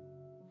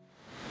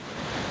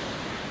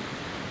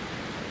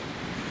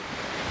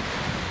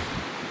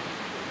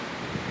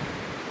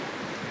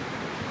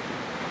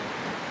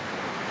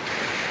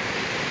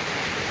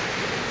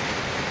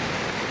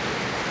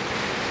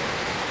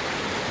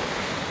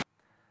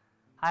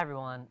 Hi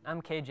everyone,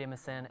 I'm Kay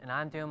Jamison, and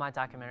I'm doing my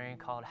documentary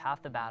called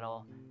Half the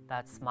Battle.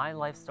 That's my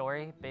life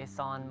story based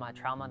on my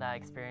trauma that I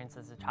experienced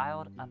as a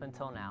child up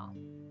until now.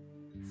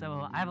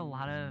 So I have a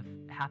lot of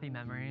happy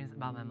memories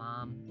about my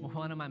mom.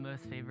 One of my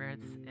most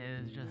favorites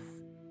is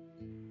just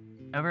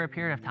over a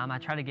period of time, I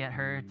tried to get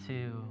her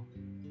to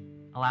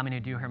allow me to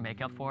do her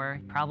makeup for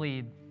her.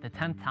 Probably the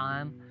 10th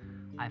time,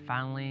 I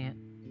finally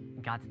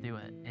got to do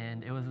it,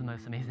 and it was the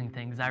most amazing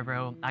thing.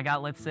 I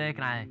got lipstick,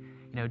 and I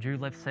drew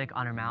lipstick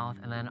on her mouth,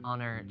 and then on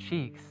her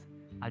cheeks,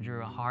 I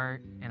drew a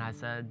heart, and I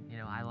said,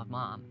 I love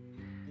Mom.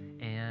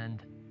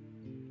 And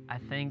I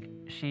think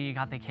she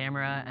got the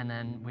camera, and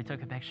then we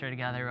took a picture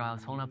together while I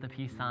was holding up the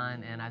peace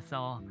sign, and I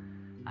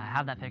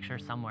have that picture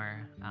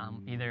somewhere,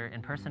 either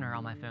in person or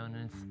on my phone,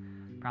 and it's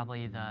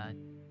probably the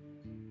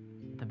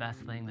best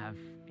thing that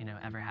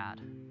I've ever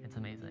had. It's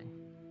amazing.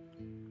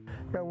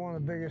 Got one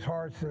of the biggest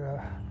hearts of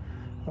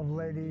a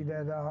lady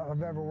that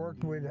I've ever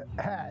worked with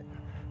had.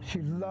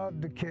 She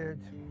loved the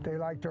kids. They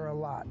liked her a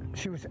lot.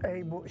 She was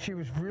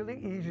really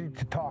easy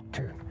to talk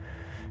to.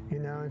 You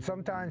know, and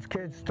sometimes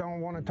kids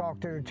don't want to talk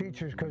to their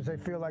teachers because they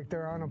feel like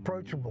they're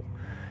unapproachable.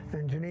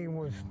 And Janine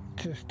was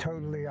just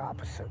totally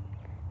opposite.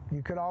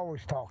 You could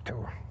always talk to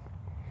her.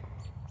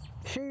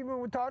 She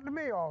even would talk to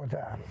me all the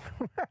time.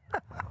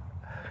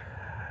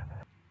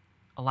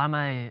 A lot of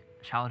my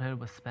childhood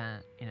was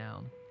spent, you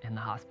know, in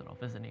the hospital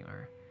visiting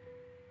her.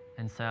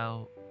 And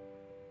so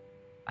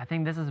I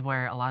think this is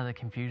where a lot of the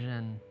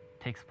confusion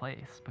takes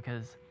place,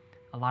 because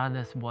a lot of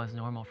this was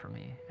normal for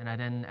me, and I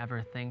didn't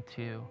ever think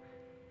to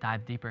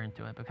dive deeper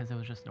into it because it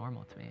was just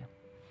normal to me.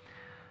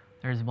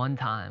 There's one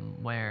time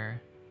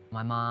where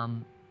my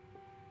mom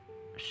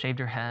shaved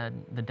her head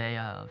the day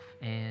of,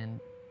 and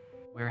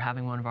we were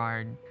having one of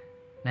our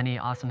many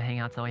awesome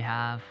hangouts that we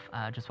have,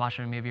 just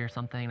watching a movie or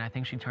something, and I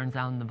think she turns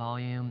down the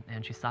volume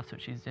and she stops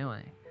what she's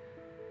doing.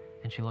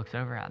 And she looks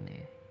over at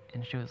me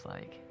and she was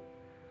like,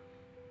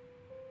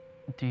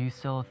 "Do you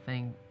still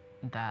think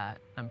that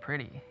I'm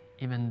pretty,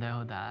 even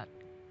though that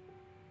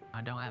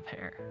I don't have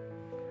hair?"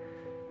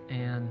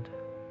 And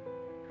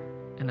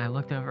I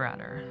looked over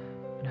at her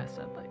and I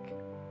said, like,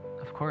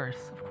 of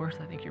course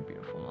I think you're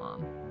beautiful,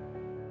 Mom.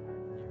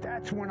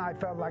 That's when I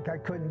felt like I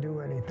couldn't do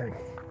anything.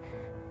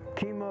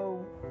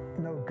 Chemo,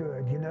 no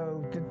good, you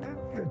know,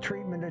 the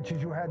treatment that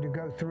you had to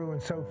go through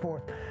and so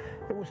forth,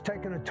 it was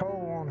taking a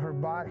toll on her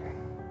body,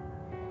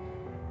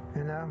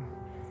 you know.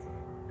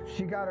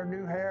 She got her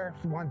new hair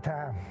one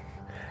time,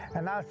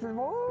 and I said,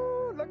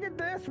 "Oh, look at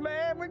this,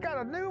 man, we got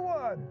a new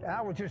one." And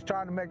I was just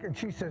trying to make it, and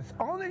she says,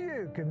 "Only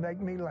you can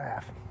make me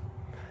laugh,"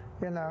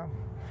 you know.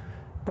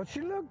 But she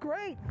looked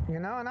great, you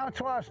know, and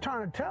that's what I was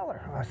trying to tell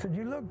her. I said,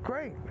 "You look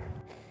great."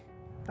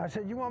 I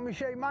said, "You want me to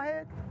shave my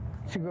head?"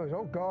 She goes,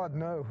 "Oh, God,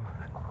 no."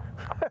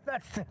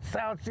 That's just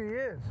how she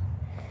is.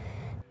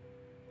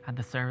 At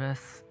the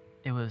service,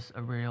 it was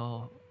a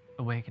real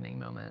awakening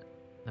moment.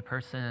 The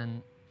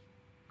person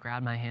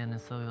grabbed my hand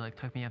and slowly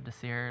took me up to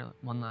see her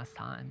one last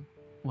time.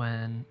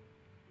 When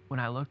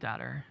I looked at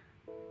her,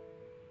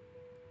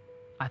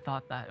 I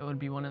thought that it would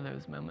be one of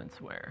those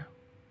moments where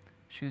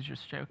she was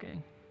just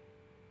joking.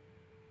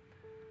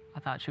 I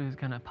thought she was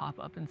gonna pop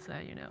up and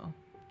say, you know,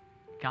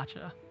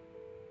 "Gotcha."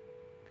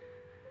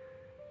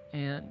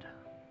 And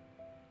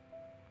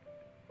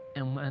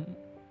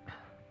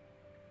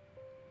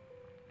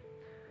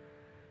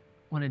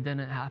when it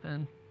didn't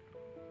happen,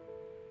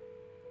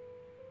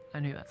 I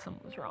knew that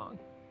something was wrong.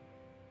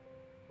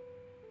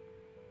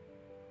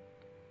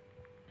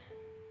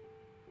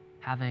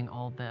 Having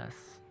all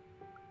this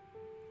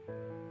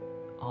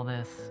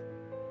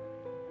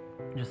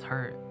just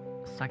hurt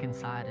stuck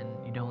inside,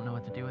 and you don't know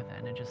what to do with it,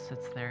 and it just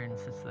sits there and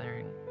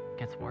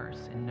gets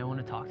worse, and no one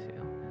to talk to.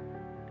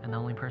 And the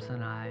only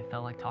person I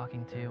felt like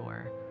talking to,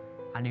 or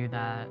I knew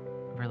that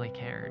really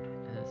cared,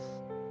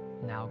 is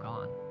now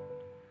gone.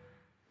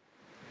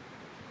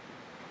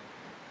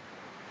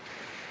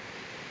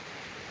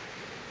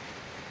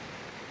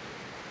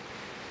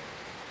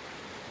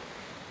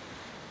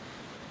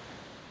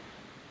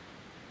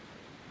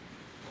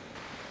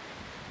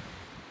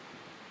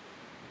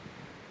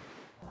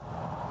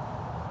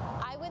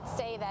 I would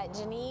say that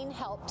Janine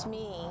helped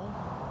me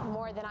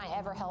more than I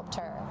ever helped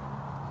her.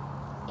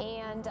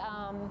 And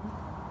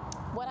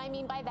what I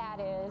mean by that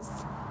is,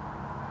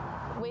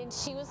 when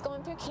she was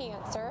going through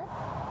cancer,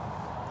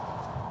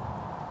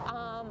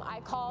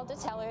 I called to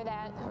tell her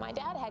that my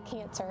dad had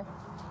cancer.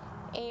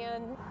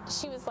 And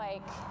she was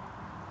like,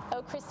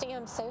 "Oh, Christy,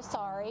 I'm so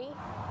sorry."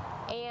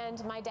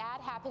 And my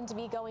dad happened to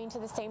be going to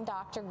the same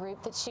doctor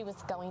group that she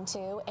was going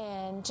to.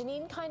 And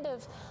Janine kind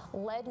of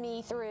led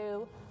me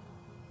through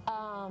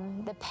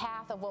the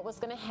path of what was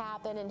going to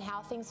happen and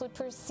how things would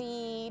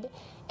proceed.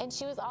 And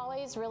she was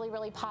always really,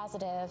 really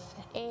positive.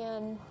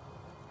 And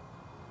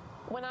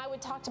when I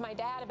would talk to my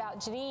dad about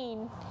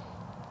Janine,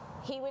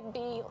 he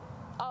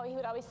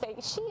would always say,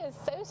 "She is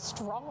so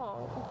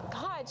strong.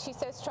 God, she's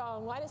so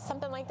strong. Why does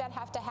something like that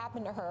have to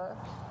happen to her?"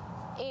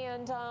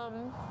 And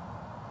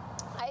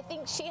I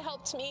think she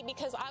helped me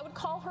because I would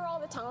call her all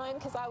the time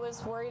because I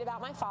was worried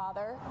about my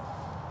father.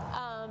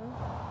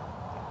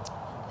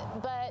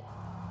 But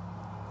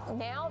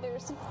now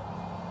there's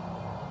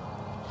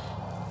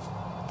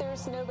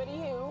nobody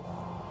who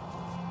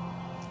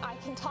I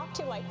can talk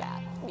to like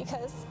that,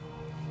 because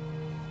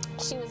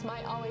she was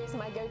always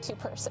my go-to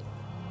person.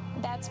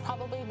 That's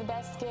probably the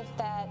best gift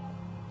that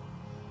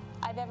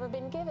I've ever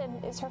been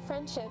given, is her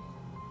friendship.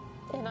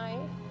 And I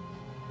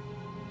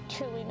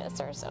truly miss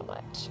her so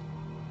much.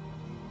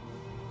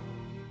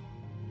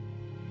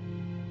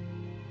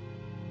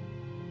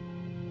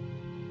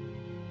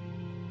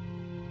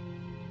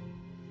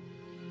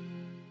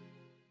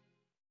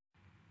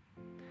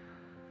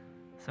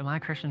 So my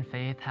Christian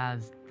faith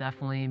has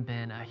definitely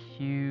been a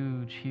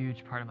huge,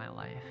 huge part of my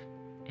life.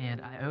 And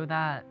I owe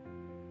that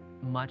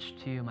much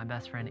to my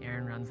best friend,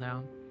 Aaron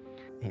Runzo.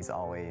 He's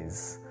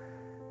always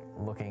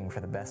looking for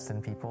the best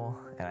in people.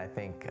 And I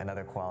think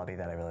another quality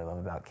that I really love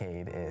about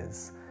Cade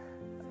is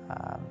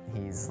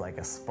he's like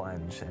a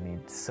sponge, and he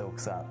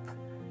soaks up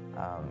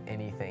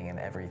anything and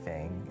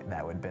everything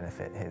that would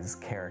benefit his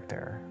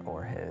character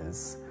or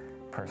his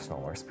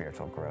personal or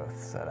spiritual growth.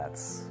 So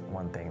that's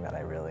one thing that I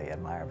really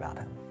admire about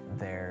him.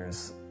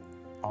 There's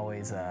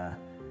always a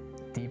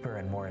deeper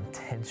and more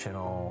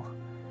intentional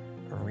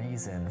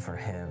reason for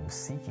him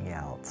seeking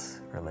out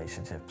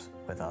relationships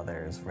with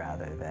others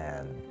rather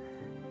than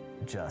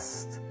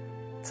just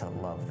to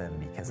love them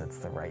because it's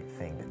the right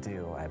thing to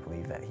do. I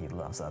believe that he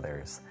loves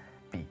others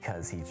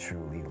because he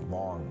truly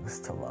longs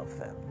to love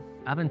them.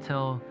 Up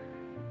until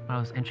when I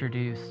was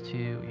introduced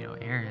to,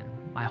 Aaron,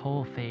 my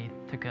whole faith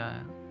took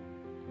a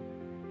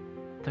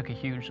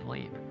huge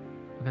leap,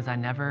 because I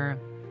never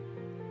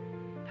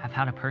have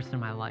had a person in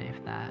my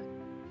life that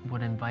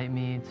would invite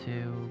me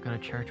to go to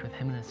church with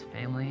him and his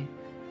family,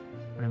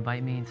 would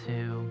invite me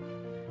to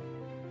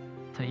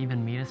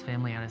even meet his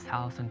family at his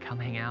house and come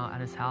hang out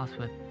at his house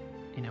with,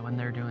 when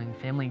they're doing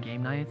family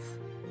game nights.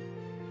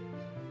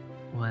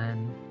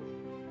 When,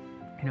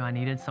 I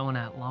needed someone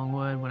at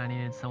Longwood, when I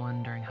needed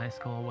someone during high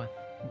school with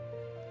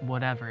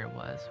whatever it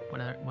was,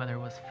 whether it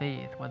was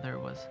faith, whether it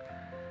was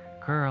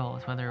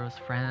girls, whether it was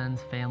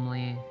friends,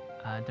 family,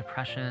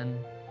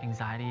 depression,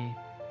 anxiety,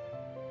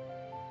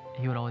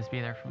 he would always be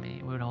there for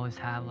me. We would always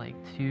have like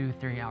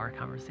 2-3 hour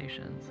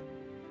conversations.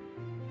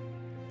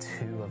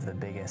 Two of the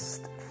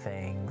biggest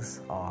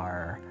things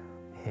are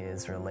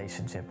his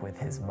relationship with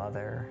his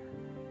mother,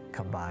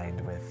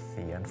 combined with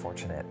the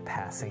unfortunate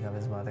passing of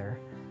his mother,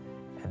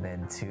 and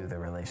then two, the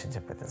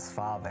relationship with his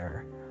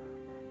father.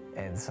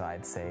 And so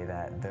I'd say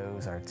that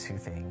those are two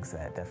things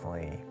that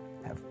definitely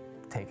have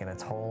taken a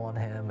toll on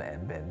him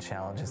and been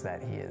challenges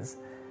that he has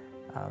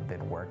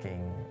been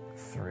working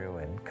through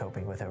and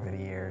coping with over the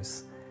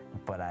years.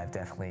 But I've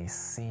definitely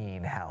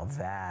seen how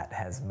that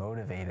has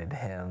motivated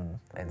him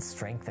and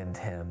strengthened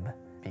him,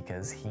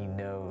 because he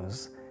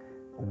knows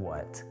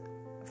what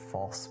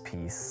false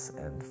peace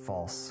and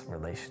false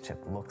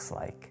relationship looks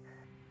like.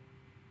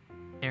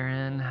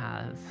 Aaron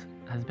has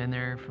been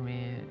there for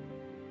me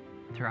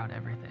throughout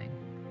everything.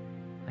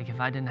 Like,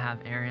 if I didn't have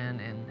Aaron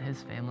and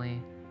his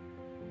family,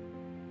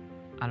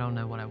 I don't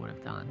know what I would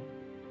have done.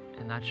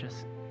 And that's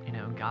just,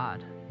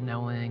 God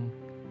knowing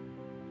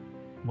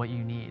what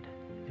you need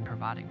and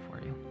providing for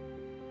you.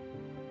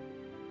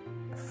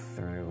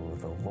 Through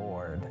the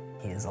Lord,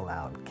 he has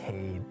allowed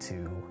Cade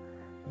to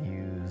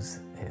use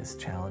his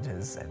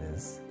challenges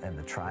and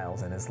the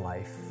trials in his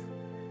life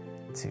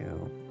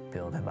to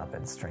build him up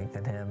and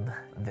strengthen him.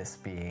 This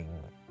being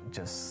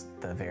just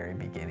the very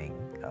beginning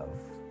of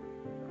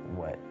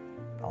what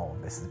all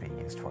of this is being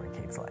used for in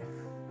Cade's life.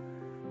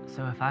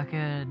 So if I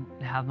could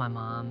have my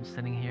mom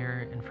sitting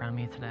here in front of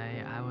me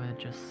today, I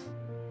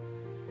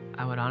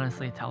would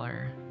honestly tell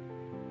her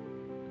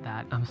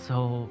that I'm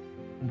still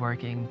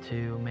working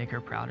to make her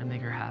proud and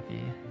make her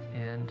happy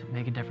and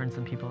make a difference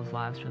in people's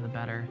lives for the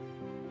better,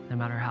 no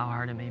matter how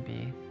hard it may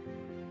be.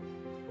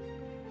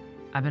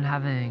 I've been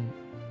having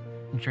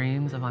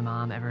dreams of my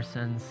mom ever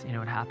since, it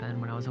happened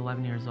when I was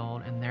 11 years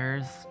old, and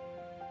there's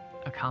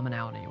a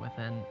commonality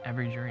within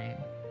every dream.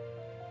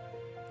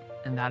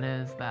 And that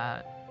is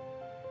that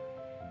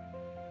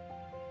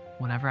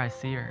whenever I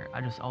see her,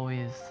 I just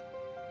always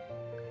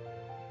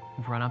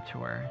run up to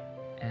her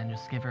and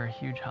just give her a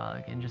huge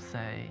hug and just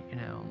say,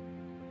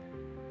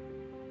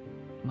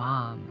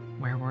 Mom,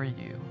 where were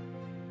you?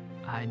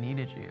 I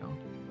needed you.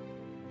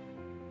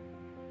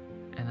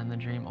 And then the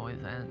dream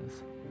always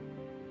ends.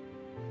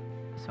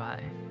 So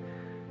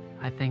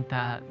I think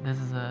that this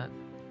is a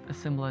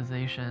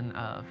symbolization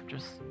of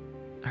just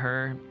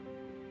her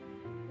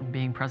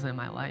being present in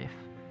my life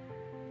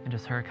and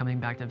just her coming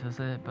back to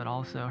visit, but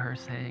also her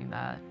saying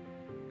that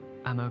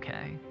I'm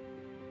okay.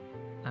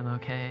 I'm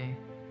okay,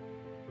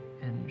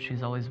 and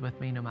she's always with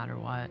me no matter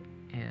what,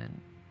 and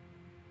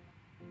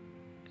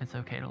it's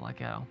okay to let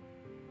go.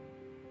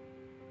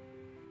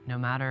 No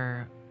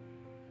matter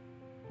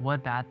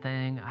what bad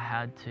thing I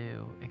had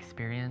to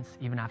experience,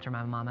 even after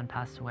my mom had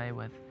passed away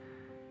with,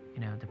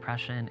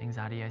 depression,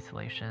 anxiety,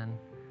 isolation,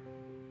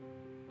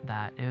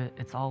 that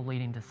it's all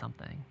leading to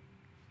something.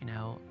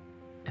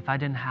 If I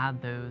didn't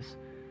have those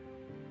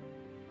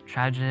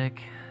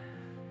tragic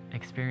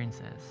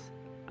experiences,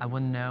 I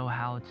wouldn't know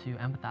how to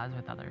empathize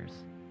with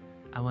others.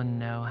 I wouldn't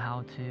know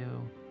how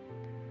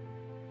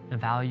the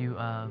value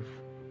of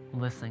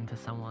listening to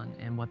someone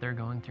and what they're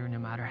going through, no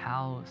matter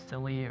how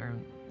silly or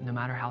no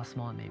matter how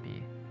small it may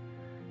be.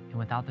 And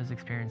without this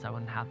experience, I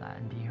wouldn't have that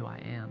and be who I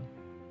am.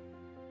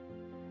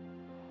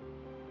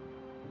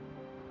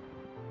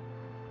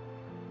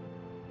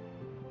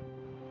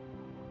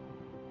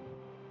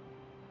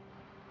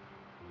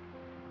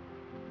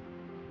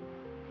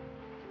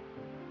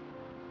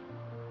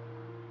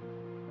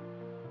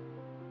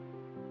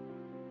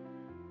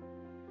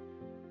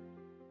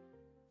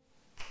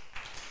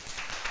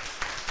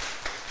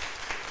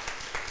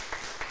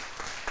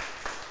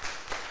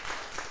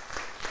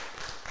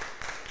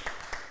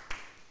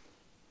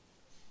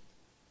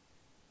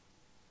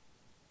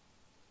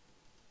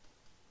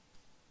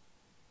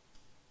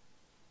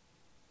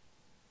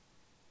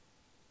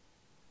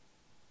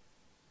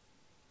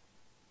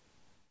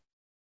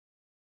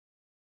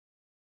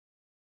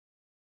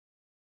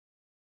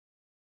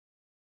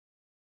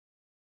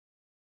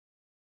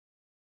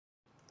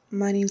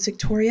 My name's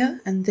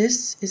Victoria, and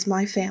this is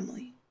my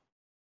family.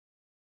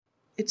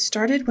 It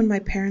started when my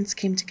parents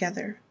came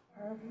together.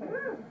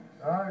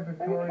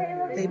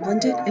 They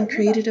blended and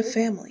created a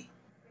family.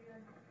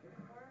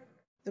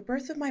 The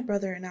birth of my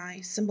brother and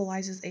I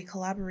symbolizes a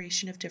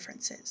collaboration of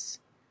differences.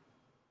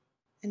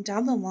 And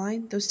down the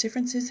line, those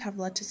differences have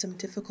led to some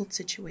difficult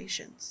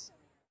situations.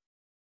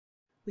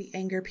 We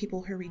anger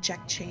people who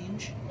reject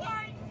change,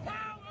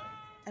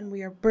 and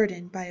we are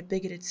burdened by a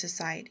bigoted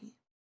society.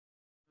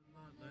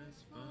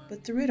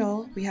 But through it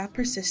all, we have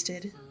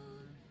persisted,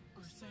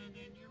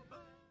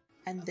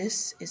 and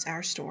this is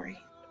our story.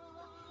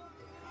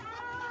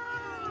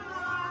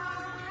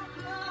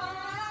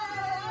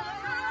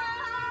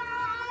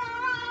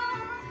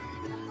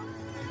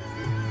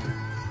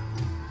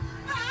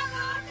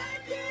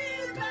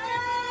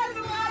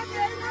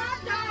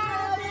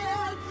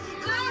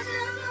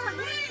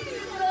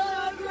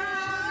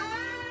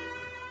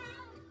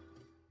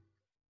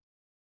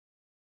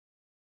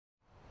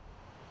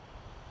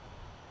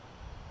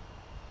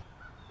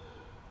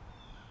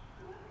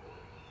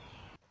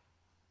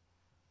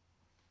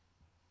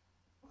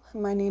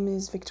 My name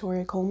is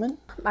Victoria Coleman.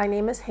 My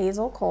name is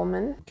Hazel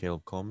Coleman.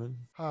 Caleb Coleman.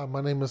 Hi, my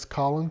name is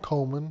Colin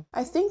Coleman.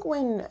 I think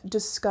when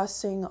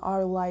discussing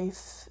our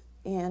life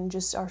and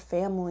just our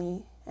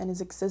family and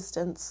his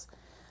existence,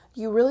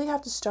 you really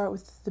have to start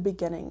with the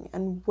beginning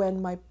and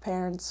when my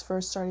parents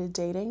first started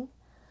dating.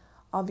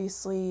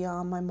 Obviously,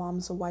 my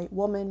mom's a white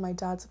woman, my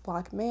dad's a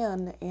black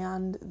man,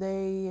 and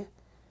they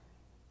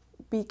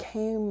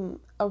became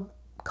a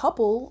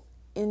couple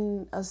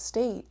in a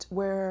state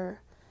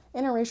where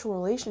interracial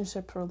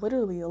relationships were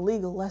literally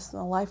illegal less than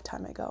a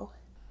lifetime ago.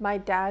 My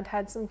dad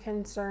had some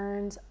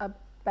concerns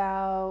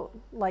about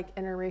like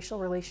interracial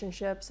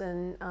relationships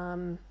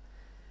and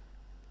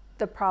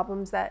the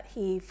problems that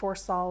he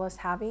foresaw us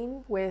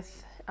having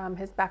with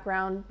his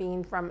background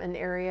being from an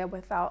area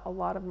without a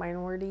lot of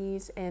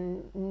minorities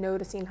and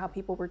noticing how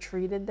people were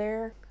treated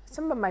there.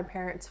 Some of my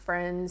parents'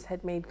 friends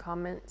had made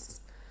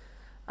comments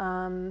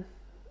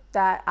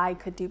that I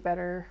could do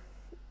better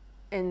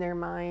in their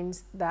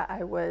minds, that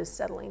I was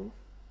settling.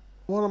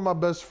 One of my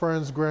best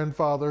friend's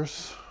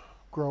grandfathers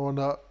growing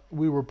up,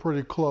 we were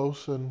pretty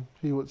close, and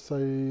he would say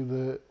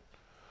that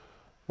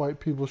white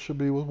people should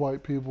be with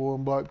white people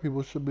and black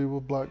people should be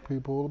with black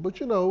people.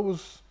 But you know, it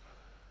was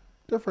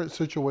different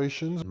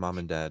situations. Mom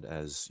and Dad,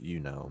 as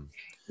you know,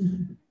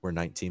 were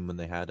 19 when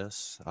they had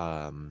us.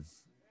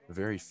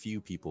 Very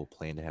few people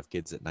plan to have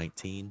kids at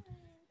 19,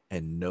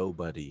 and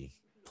nobody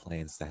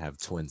plans to have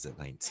twins at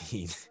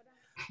 19.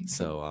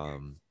 So,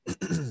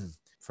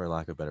 for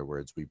lack of better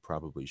words, we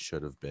probably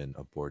should have been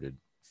aborted.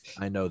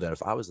 I know that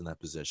if I was in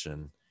that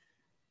position,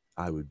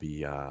 I would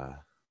be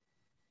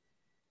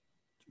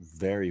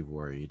very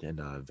worried and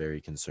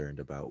very concerned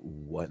about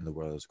what in the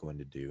world I was going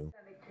to do.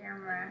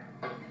 Camera.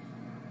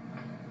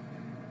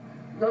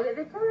 Go get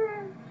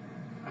Victoria.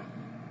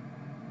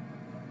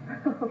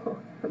 Oh,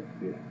 so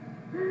cute.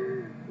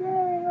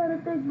 Yay, what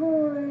a big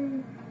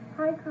boy.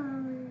 Hi,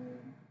 Colin.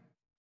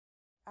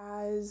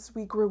 As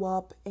we grew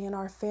up and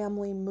our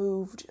family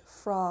moved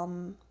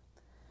from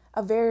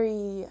a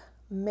very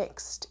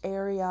mixed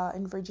area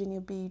in Virginia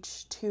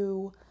Beach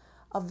to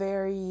a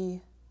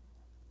very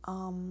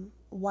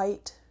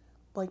white,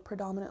 like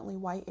predominantly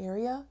white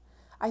area,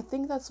 I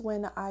think that's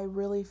when I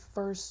really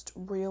first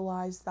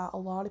realized that a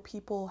lot of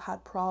people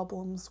had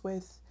problems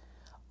with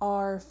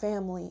our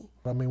family.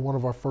 I mean, one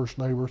of our first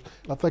neighbors,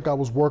 I think I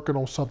was working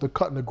on something,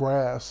 cutting the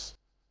grass,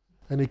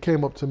 and he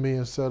came up to me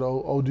and said,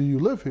 oh, do you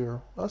live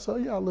here? I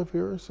said, yeah, I live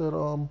here. He said,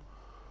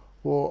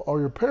 well, are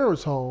your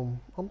parents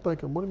home? I'm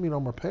thinking, what do you mean are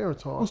my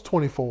parents home? I was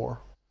 24.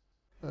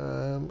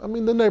 And I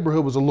mean, the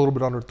neighborhood was a little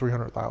bit under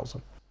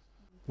 300,000,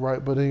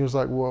 right? But then he was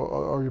like, well,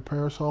 are your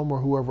parents home, or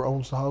whoever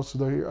owns the house,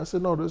 is they here? I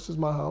said, no, this is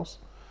my house.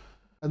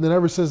 And then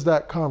ever since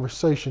that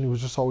conversation, he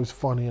was just always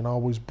funny and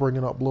always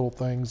bringing up little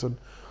things and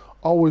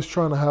always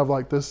trying to have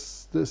like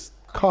this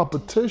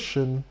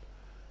competition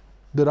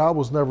that I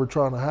was never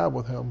trying to have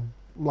with him.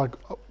 Like,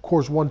 of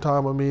course, one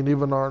time, I mean,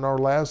 even in our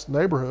last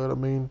neighborhood, I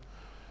mean,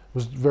 it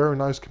was a very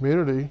nice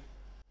community,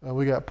 and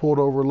we got pulled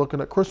over looking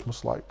at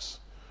Christmas lights,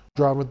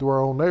 driving through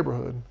our own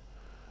neighborhood,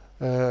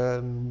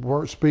 and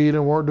weren't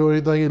speeding, weren't doing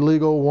anything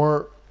illegal,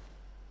 weren't.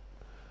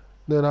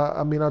 Then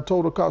I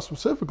told the cop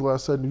specifically, I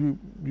said,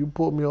 you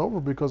pulled me over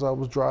because I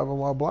was driving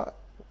while black.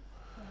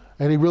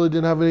 And he really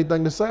didn't have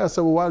anything to say. I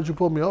said, well, why did you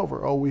pull me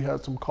over? Oh, we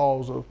had some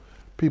calls of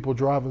people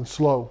driving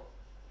slow.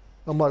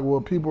 I'm like, well,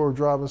 people are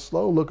driving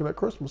slow looking at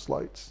Christmas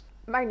lights.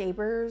 My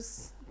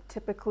neighbors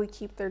typically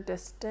keep their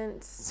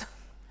distance,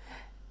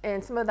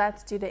 and some of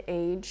that's due to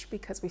age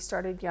because we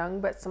started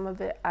young, but some of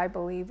it, I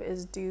believe,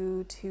 is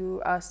due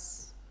to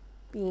us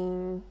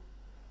being,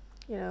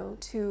 you know,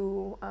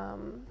 too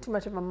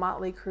much of a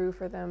motley crew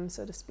for them,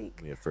 so to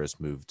speak. We had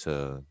first moved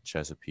to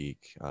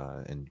Chesapeake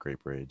in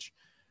Great Bridge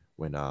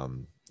when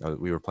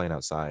we were playing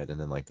outside, and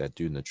then like that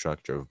dude in the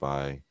truck drove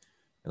by.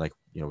 And like,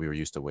 you know, we were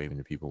used to waving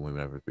to people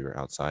whenever we were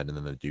outside, and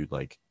then the dude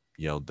like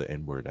yelled the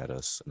N-word at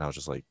us, and I was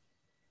just like,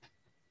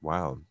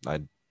 wow.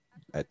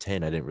 At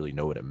 10, I didn't really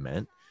know what it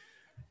meant,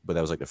 But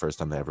that was like the first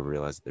time I ever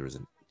realized that there was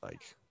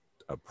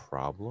a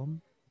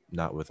problem,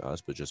 not with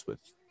us, but just with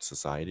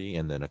society.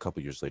 And then a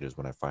couple years later is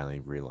when I finally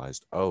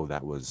realized, oh,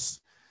 that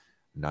was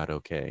not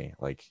okay.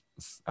 Like,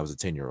 I was a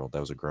 10-year-old. That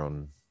was a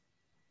grown,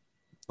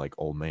 like,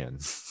 old man.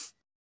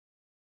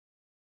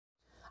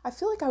 I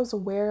feel like I was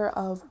aware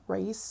of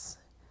race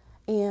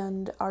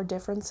and our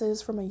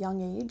differences from a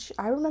young age.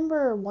 I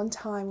remember one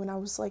time when I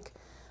was like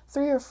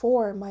 3 or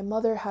 4, my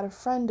mother had a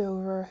friend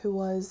over who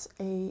was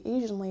a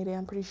Asian lady.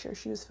 I'm pretty sure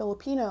she was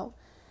Filipino.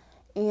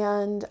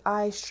 And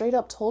I straight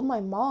up told my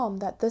mom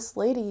that this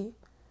lady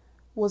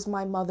was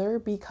my mother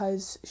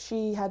because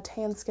she had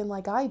tan skin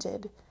like I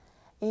did.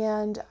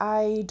 And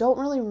I don't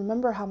really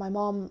remember how my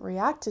mom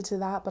reacted to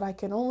that, but I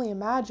can only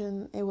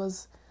imagine it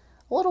was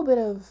a little bit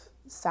of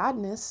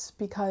sadness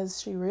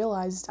because she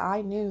realized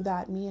I knew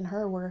that me and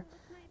her were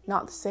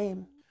not the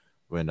same.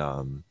 When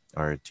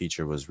our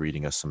teacher was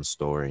reading us some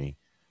story,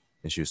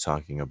 and she was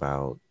talking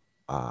about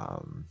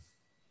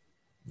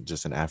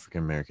just an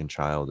African-American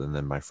child, and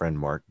then my friend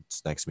Mark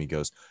next to me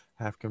goes,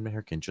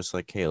 African-American, just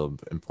like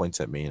Caleb, and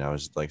points at me, and I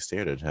was like,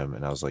 stared at him,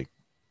 and I was like,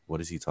 what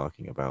is he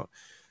talking about?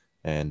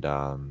 And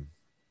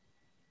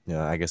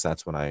I guess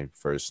that's when I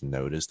first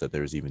noticed that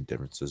there was even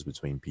differences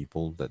between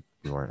people, that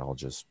we weren't all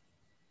just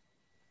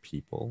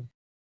people.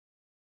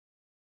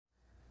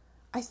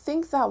 I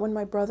think that when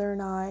my brother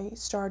and I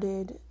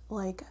started,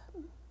 like,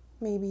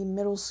 maybe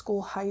middle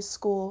school, high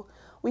school,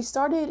 we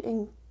started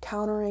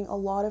encountering a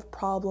lot of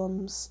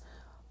problems,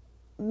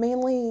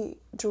 mainly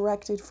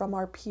directed from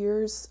our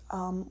peers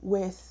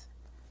with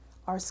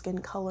our skin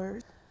color.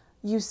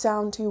 You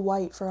sound too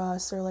white for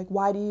us, or like,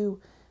 why do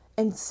you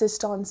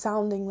insist on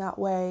sounding that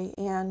way,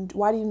 and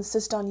why do you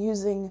insist on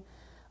using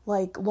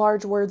like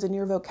large words in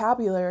your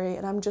vocabulary?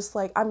 And I'm just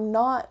like, I'm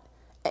not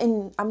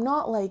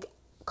like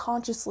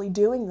consciously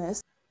doing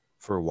this.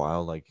 For a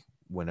while, like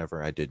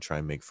whenever I did try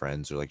and make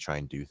friends or like try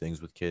and do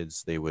things with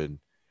kids, I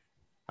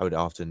would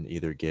often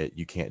either get,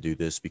 you can't do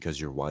this because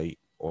you're white,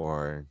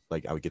 or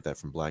like I would get that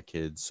from black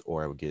kids,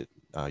 or I would get,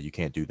 you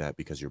can't do that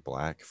because you're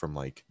black from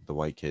like the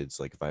white kids.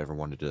 Like if I ever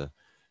wanted to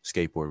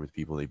skateboard with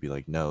people, they'd be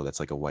like, no, that's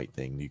like a white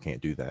thing. You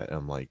can't do that. And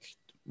I'm like,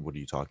 what are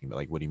you talking about?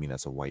 Like, what do you mean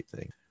that's a white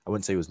thing? I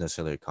wouldn't say it was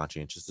necessarily a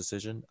conscientious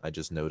decision. I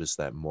just noticed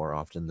that more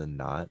often than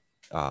not,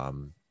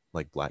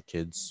 like black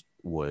kids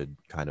would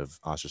kind of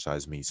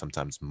ostracize me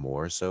sometimes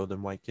more so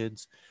than white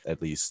kids,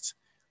 at least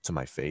to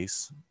my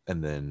face.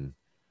 And then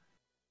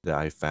that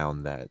I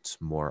found that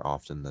more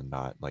often than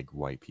not, like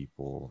white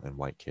people and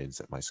white kids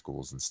at my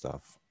schools and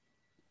stuff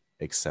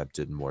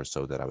accepted more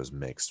so that I was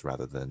mixed,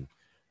 rather than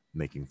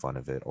making fun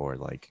of it or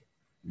like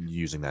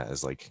using that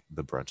as like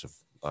the brunt of,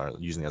 or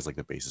using it as like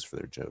the basis for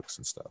their jokes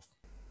and stuff.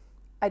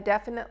 I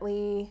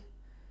definitely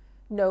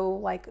know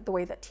like the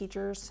way that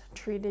teachers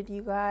treated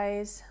you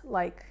guys.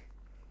 Like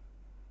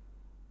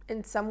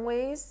in some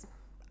ways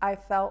I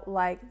felt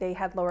like they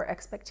had lower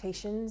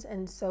expectations,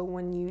 and so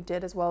when you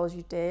did as well as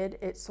you did,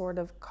 it sort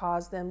of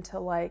caused them to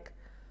like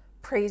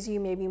praise you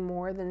maybe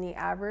more than the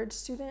average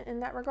student in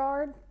that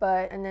regard.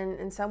 And then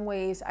in some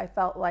ways I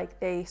felt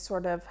like they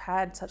sort of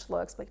had such low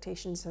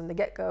expectations from the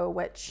get-go,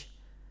 which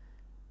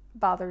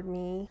bothered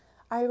me.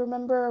 I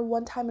remember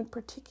one time in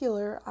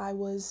particular, I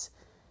was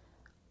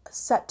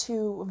set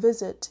to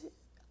visit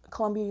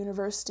Columbia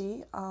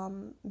University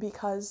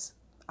because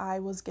I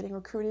was getting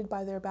recruited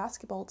by their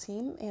basketball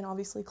team, and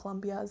obviously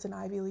Columbia is an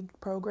Ivy League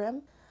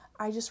program.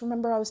 I just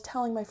remember I was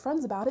telling my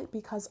friends about it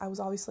because I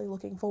was obviously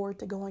looking forward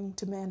to going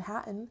to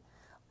Manhattan,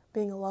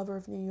 being a lover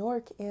of New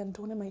York, and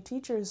one of my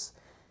teachers,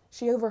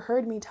 she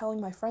overheard me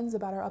telling my friends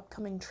about our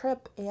upcoming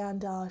trip,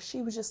 and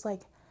she was just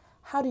like,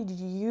 how did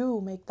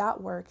you make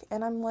that work?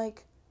 And I'm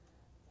like,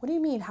 what do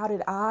you mean, how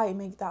did I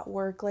make that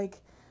work? Like,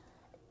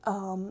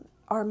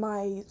 are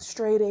my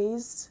straight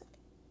A's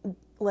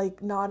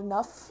like not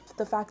enough?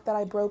 The fact that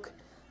I broke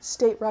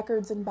state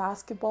records in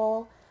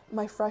basketball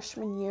my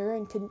freshman year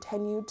and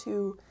continued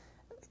to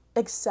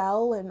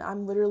excel, and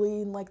I'm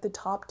literally in like the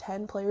top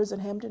 10 players in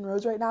Hampton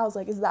Roads right now, I was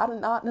like, is that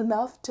not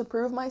enough to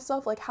prove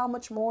myself? Like, how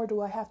much more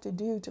do I have to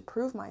do to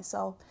prove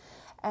myself?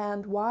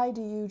 And why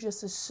do you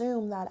just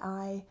assume that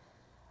I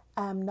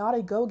am not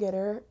a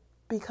go-getter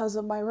because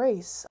of my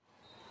race?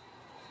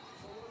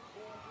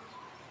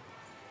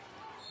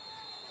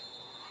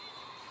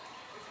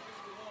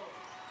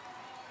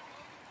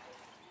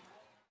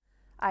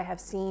 I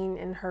have seen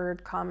and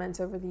heard comments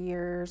over the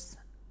years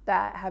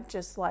that have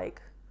just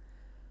like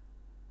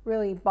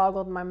really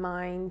boggled my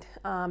mind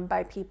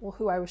by people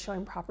who I was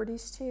showing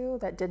properties to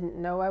that didn't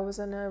know I was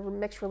in a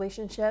mixed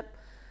relationship.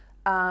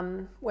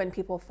 When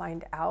people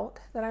find out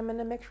that I'm in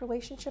a mixed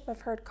relationship,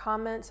 I've heard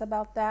comments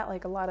about that,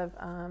 like a lot of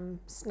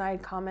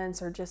snide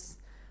comments, or just,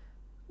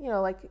 you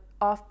know, like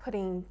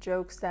off-putting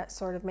jokes that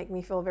sort of make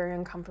me feel very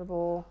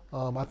uncomfortable.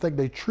 I think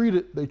they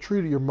treated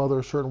your mother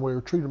a certain way,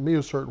 or treated me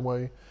a certain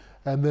way,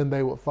 and then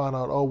they would find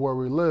out, oh, where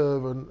we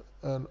live,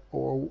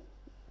 or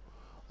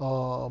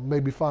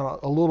maybe find out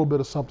a little bit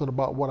of something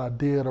about what I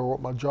did or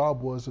what my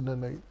job was, and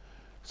then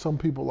some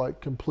people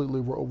like completely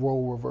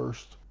role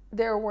reversed.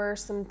 there were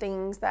some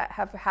things that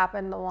have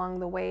happened along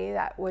the way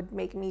that would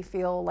make me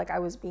feel like I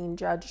was being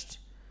judged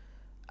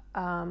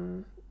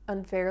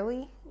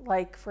unfairly.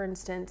 Like, for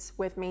instance,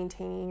 with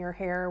maintaining your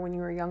hair when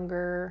you were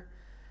younger,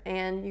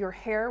 and your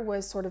hair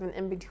was sort of an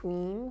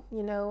in-between,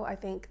 you know. I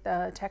think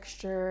the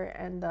texture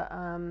and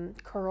the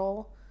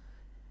curl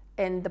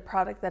and the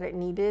product that it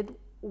needed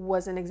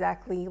wasn't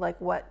exactly like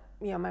what,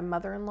 you know, my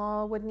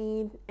mother-in-law would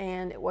need,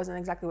 and it wasn't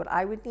exactly what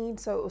I would need.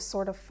 So it was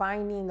sort of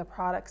finding the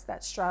products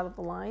that straddled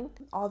the line.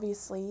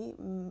 Obviously,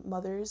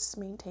 mothers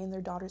maintain their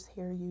daughter's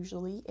hair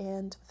usually,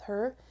 and with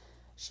her,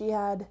 she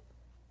had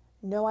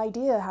no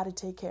idea how to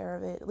take care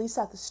of it, at least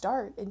at the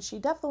start, and she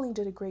definitely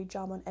did a great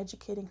job on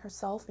educating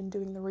herself and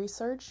doing the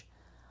research.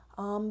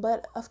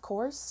 But of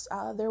course,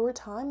 there were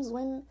times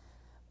when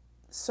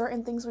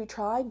certain things we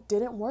tried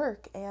didn't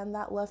work, and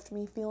that left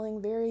me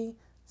feeling very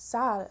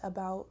sad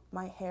about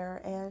my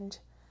hair. And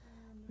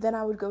then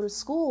I would go to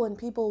school and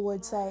people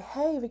would say,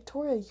 "Hey,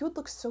 Victoria, you would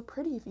look so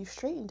pretty if you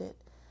straightened it."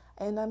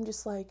 And I'm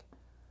just like,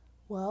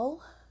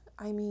 well,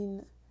 I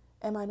mean,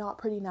 am I not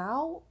pretty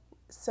now?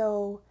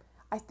 So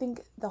I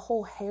think the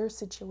whole hair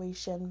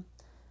situation,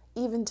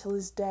 even to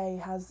this day,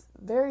 has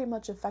very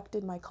much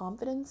affected my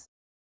confidence.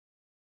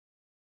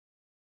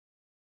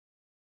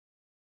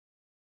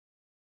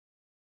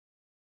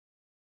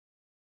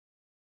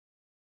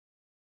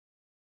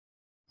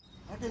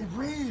 I can't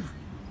breathe.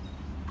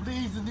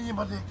 Please, the knee in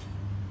my neck.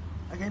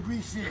 I can't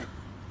breathe shit.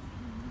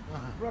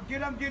 Bro,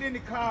 get up, get in the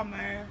car,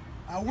 man.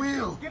 I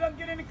will. Get up,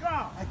 get in the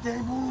car. I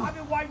can't move. I've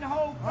been waiting the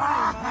whole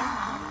time,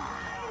 man.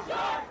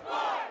 George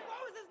Floyd!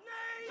 What was his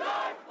name?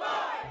 George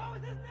Floyd! What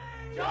was his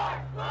name?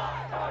 George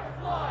Floyd! George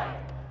Floyd!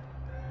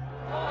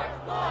 George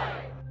Floyd!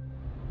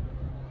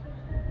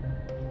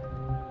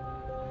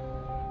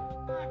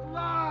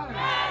 Black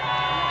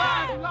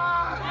lives! Black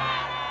lives!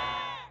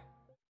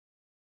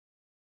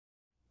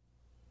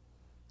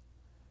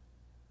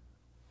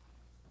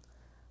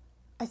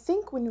 I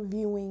think when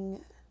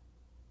viewing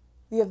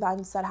the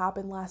events that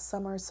happened last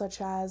summer,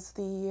 such as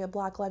the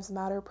Black Lives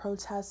Matter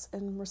protests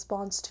in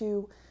response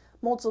to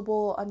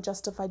multiple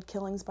unjustified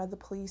killings by the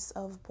police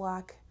of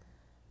Black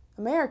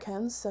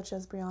Americans, such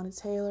as Breonna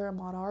Taylor,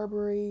 Ahmaud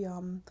Arbery,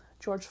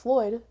 George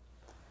Floyd,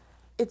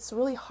 it's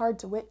really hard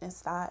to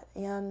witness that.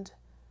 And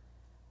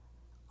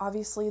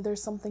obviously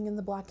there's something in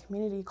the Black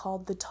community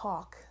called the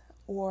talk,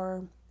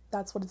 or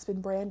that's what it's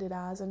been branded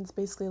as, and it's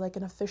basically like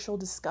an official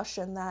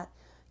discussion that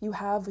you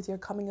have with your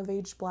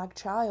coming-of-age Black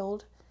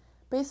child,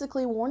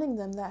 basically warning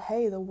them that,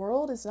 hey, the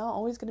world is not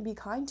always going to be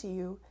kind to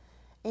you,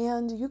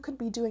 and you could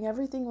be doing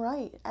everything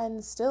right,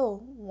 and still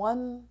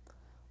one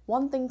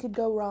thing could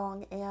go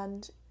wrong,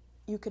 and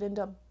you could end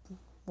up,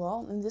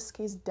 well, in this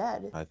case,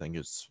 dead. I think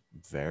it's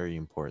very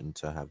important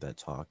to have that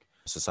talk.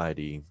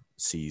 Society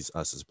sees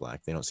us as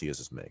Black. They don't see us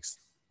as mixed.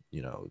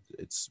 You know,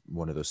 it's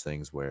one of those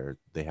things where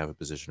they have a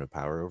position of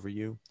power over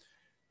you,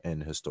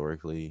 and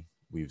historically,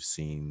 we've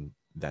seen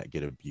that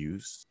get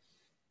abused.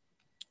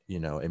 You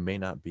know, it may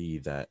not be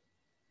that,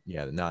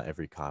 yeah, not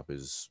every cop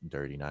is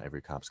dirty. Not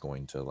every cop's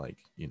going to, like,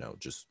 you know,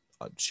 just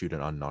shoot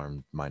an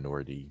unarmed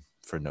minority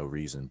for no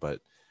reason.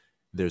 But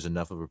there's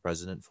enough of a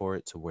precedent for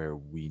it to where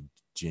we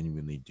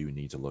genuinely do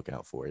need to look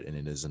out for it. And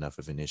it is enough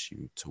of an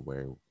issue to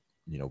where,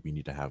 you know, we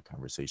need to have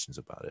conversations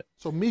about it.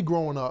 So me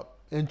growing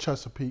up in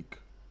Chesapeake,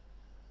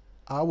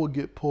 I would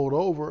get pulled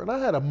over, and I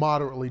had a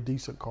moderately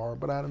decent car,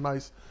 but I had a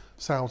nice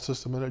sound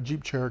system in a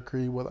Jeep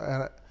Cherokee with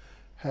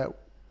had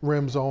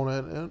rims on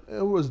it, and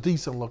it was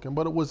decent looking,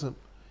 but it wasn't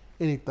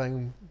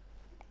anything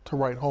to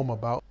write home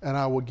about. And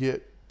I would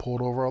get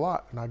pulled over a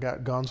lot, and I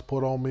got guns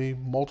put on me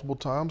multiple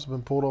times,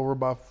 been pulled over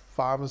by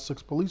 5 and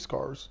 6 police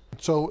cars.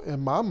 So in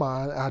my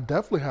mind, I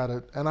definitely had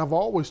it, and I've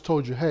always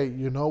told you, hey,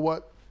 you know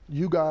what,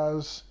 you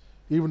guys,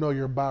 even though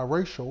you're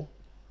biracial,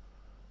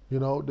 you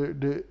know,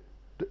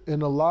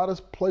 in a lot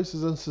of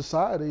places in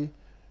society,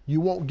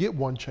 you won't get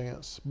one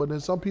chance, but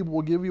then some people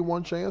will give you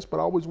one chance. But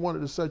I always wanted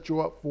to set you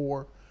up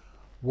for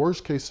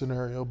worst case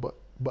scenario, but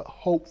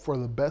hope for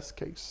the best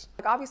case.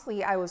 Like,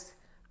 obviously, I was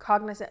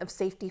cognizant of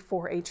safety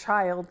for a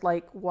child,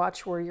 like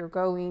watch where you're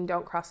going,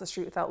 don't cross the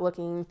street without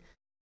looking,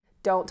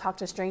 don't talk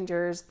to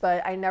strangers.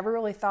 But I never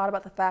really thought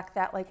about the fact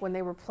that, like, when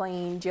they were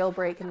playing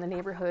jailbreak in the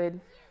neighborhood,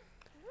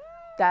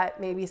 that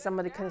maybe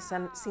somebody could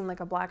have seen like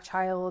a Black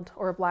child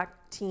or a Black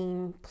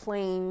teen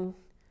playing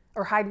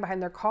or hiding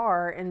behind their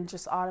car and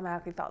just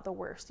automatically thought the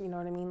worst, you know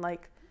what I mean?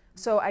 Like,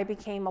 so I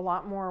became a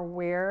lot more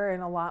aware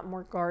and a lot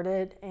more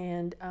guarded,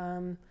 and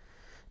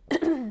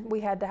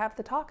we had to have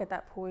the talk at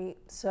that point.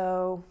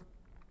 So,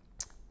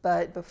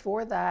 but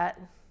before that,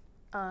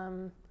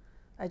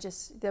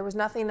 there was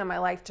nothing in my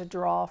life to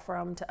draw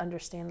from to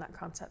understand that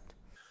concept.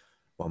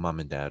 Well, mom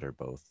and dad are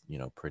both, you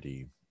know,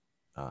 pretty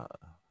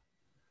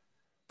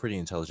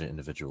intelligent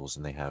individuals,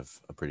 and they have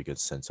a pretty good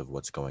sense of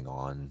what's going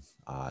on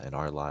in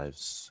our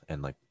lives,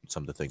 and like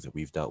some of the things that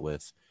we've dealt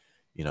with.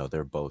 You know,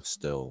 they're both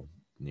still,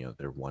 you know,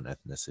 they're one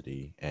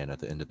ethnicity, and at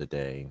the end of the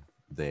day,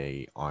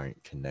 they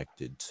aren't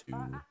connected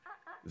to,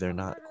 they're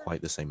not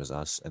quite the same as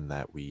us, in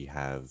that we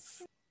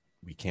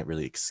can't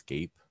really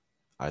escape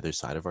either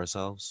side of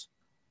ourselves.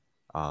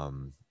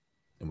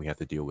 And we have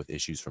to deal with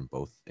issues from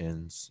both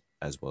ends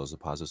as well as the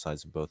positive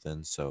sides of both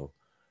ends. So,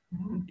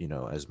 you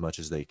know, as much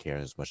as they care,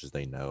 as much as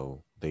they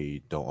know,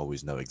 they don't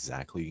always know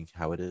exactly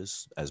how it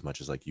is as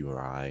much as like you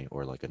or I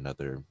or like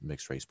another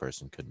mixed race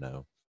person could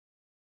know.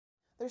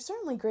 There's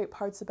certainly great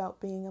parts about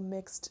being a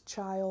mixed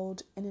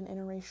child in an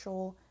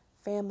interracial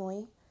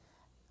family.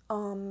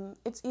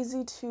 It's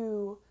easy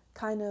to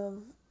kind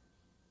of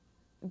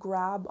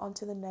grab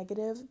onto the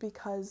negative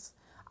because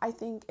I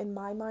think, in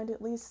my mind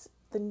at least,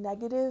 the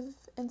negative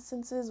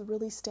instances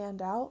really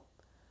stand out,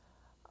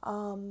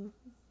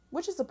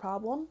 which is a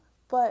problem,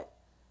 but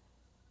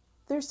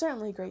there's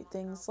certainly great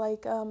things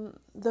like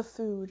the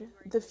food,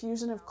 the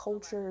fusion of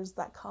cultures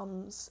that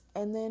comes,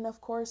 and then of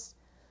course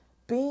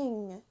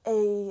being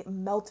a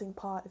melting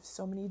pot of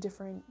so many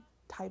different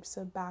types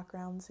of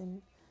backgrounds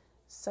and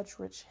such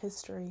rich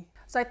history.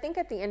 So I think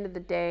at the end of the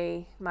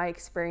day, my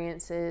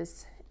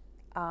experiences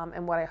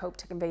and what I hope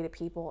to convey to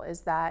people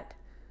is that,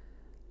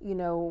 you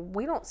know,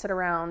 we don't sit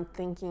around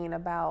thinking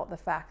about the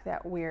fact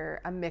that we're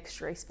a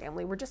mixed race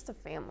family. We're just a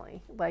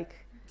family.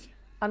 Like,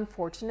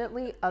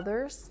 unfortunately,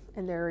 others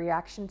and their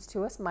reactions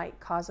to us might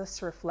cause us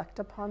to reflect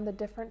upon the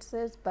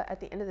differences, but at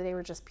the end of the day,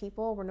 we're just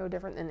people. We're no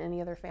different than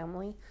any other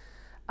family.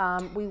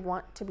 We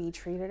want to be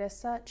treated as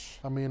such.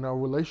 I mean, a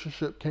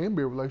relationship can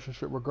be a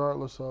relationship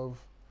regardless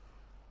of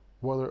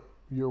whether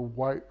you're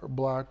white or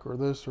black or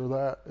this or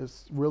that.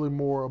 It's really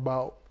more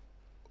about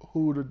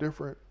who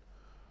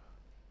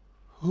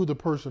the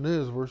person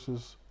is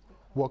versus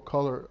what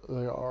color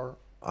they are.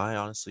 I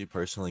honestly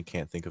personally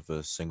can't think of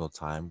a single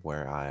time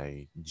where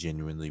I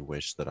genuinely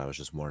wish that I was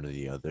just one or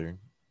the other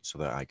so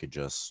that I could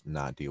just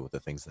not deal with the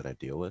things that I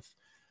deal with.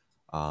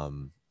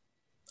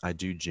 I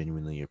do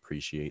genuinely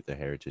appreciate the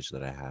heritage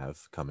that I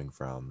have coming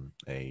from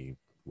a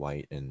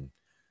white and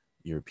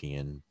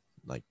European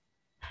like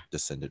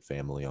descendant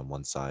family on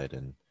one side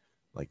and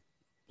like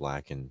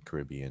black and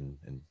Caribbean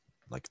and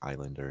like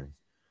Islander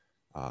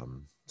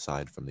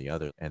side from the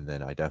other. And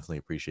then I definitely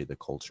appreciate the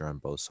culture on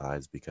both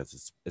sides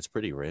because it's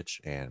pretty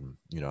rich, and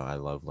you know, I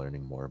love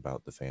learning more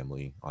about the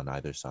family on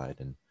either side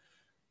and,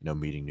 you know,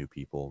 meeting new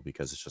people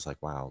because it's just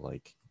like, wow,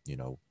 like, you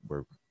know,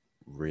 we're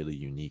really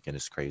unique, and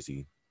it's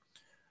crazy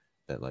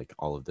that like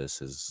all of this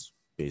is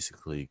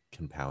basically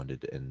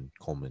compounded and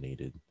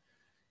culminated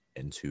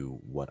into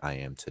what I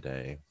am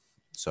today.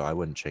 So I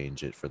wouldn't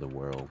change it for the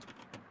world.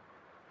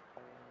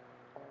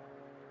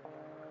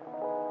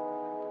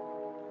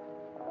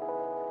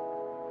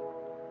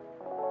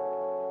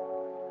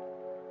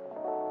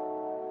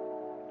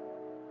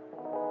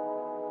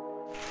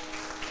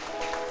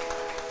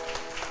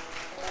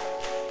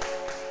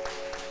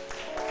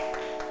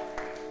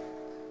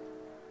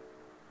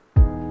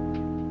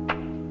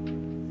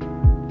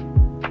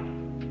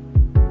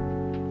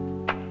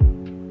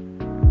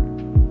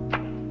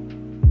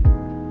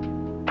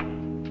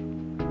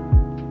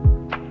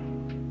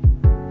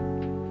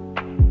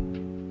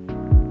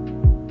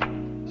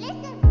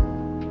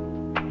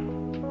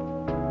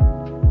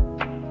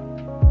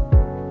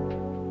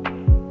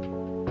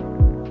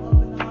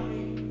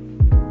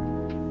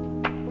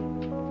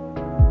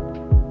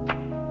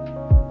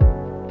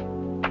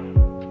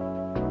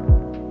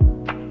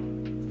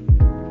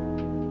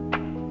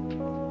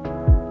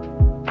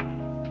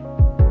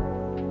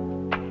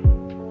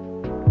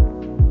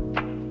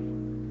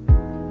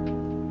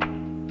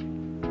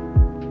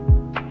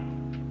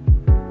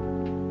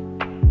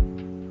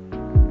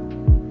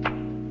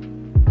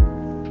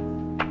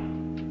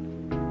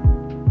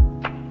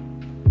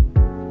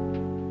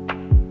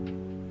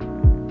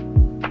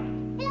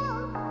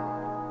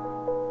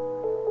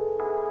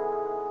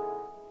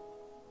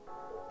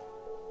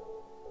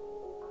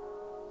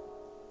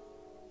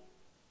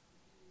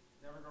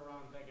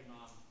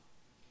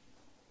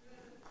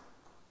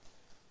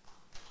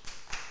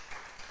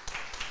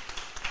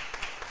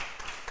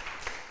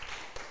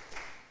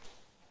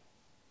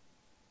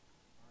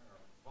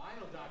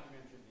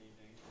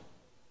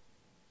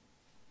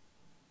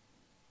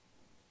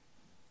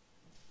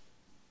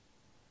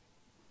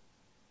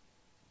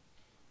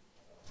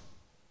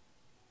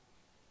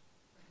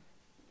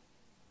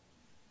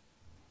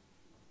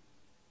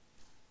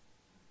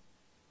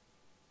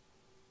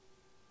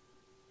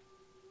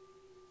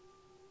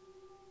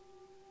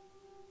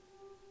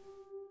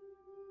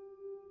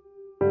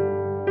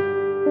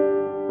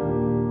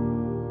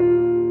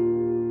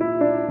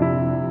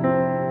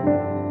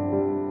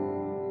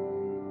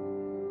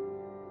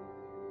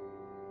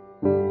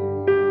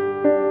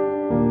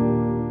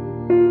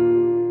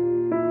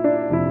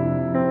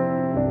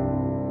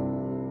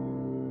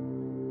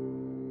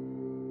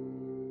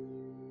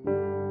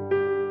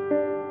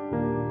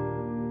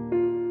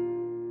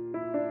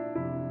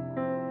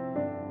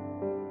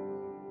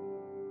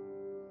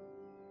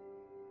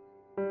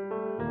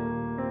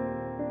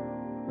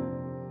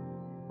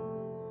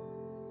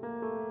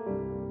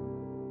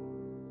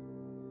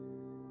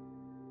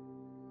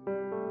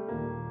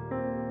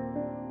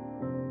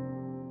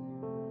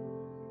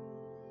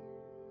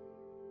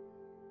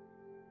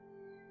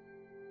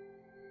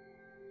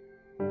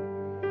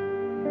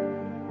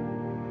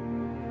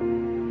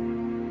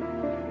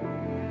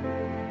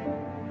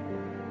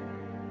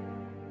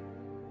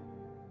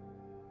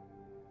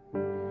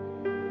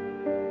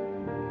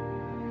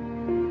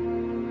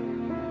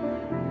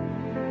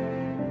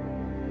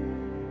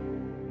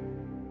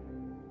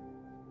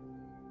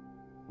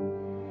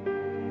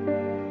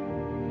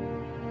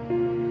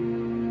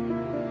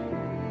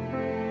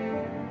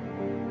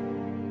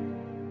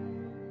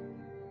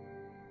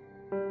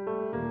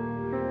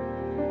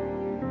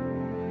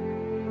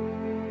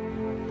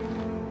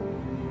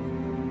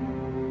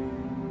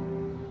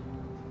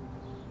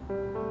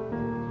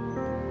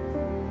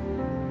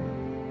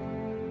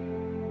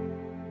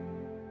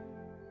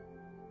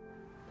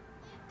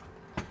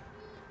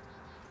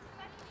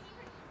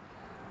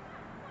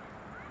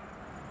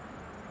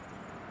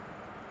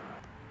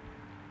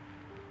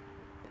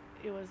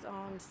 was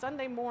on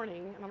Sunday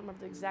morning, I don't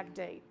remember the exact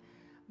date,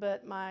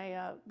 but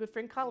my good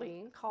friend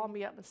Colleen called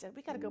me up and said,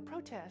 we gotta go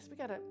protest,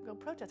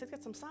 let's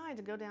get some signs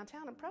and go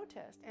downtown and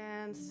protest.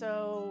 And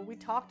so we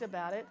talked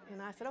about it,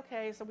 and I said,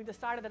 okay, so we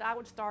decided that I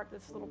would start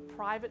this little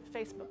private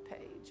Facebook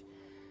page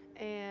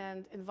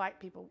and invite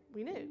people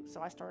we knew.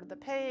 So I started the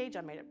page,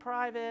 I made it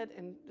private,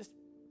 and just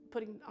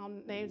putting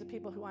on names of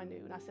people who I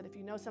knew. And I said, if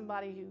you know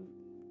somebody who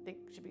think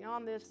should be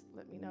on this,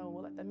 let me know,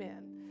 we'll let them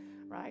in,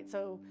 right?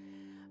 So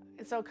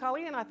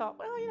Colleen and I thought,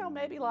 well,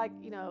 maybe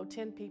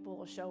 10 people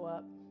will show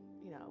up,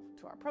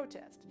 to our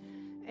protest.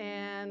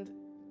 And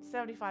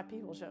 75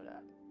 people showed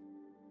up.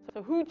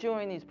 So who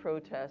joined these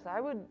protests? I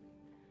would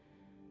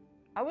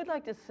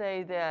like to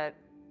say that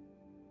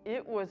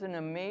it was an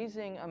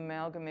amazing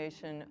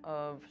amalgamation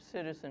of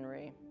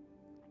citizenry,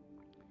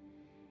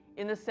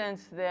 in the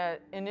sense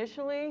that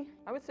initially,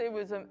 I would say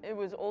it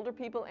was older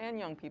people and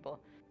young people.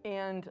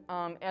 And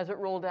as it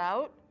rolled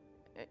out,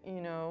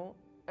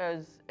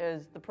 as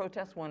the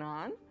protests went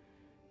on,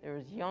 there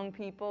was young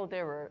people,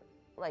 there were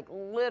like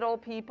little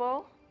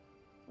people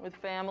with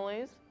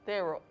families,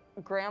 there were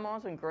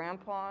grandmas and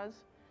grandpas.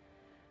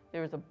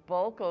 There was a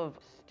bulk of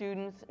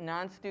students,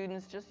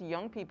 non-students, just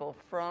young people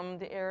from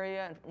the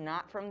area and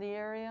not from the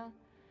area.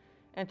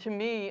 And to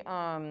me,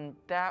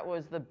 that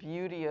was the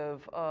beauty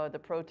of the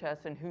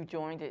protests and who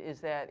joined it, is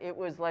that it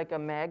was like a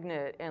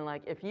magnet. And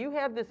like, if you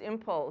have this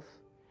impulse,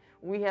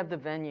 we have the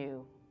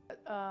venue.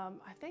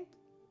 I think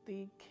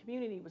the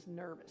community was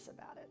nervous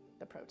about it,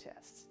 the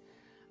protests.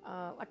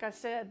 Like I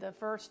said, the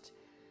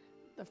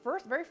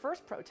very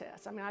first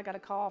protest, I got a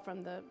call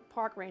from the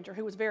park ranger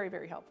who was very,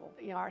 very helpful.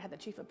 I had the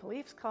chief of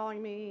police calling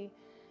me,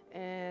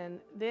 and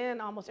then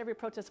almost every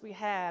protest we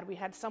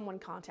had someone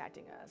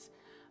contacting us.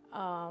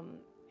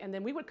 And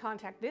then we would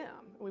contact them.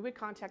 We would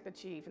contact the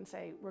chief and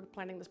say, we're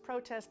planning this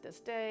protest this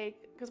day,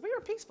 because we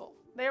were peaceful.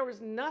 There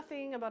was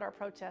nothing about our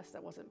protest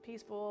that wasn't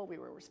peaceful. We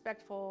were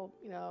respectful,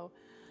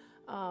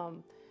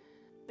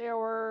 There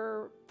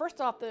were,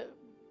 first off,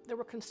 there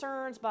were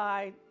concerns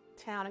by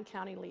town and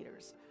county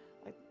leaders.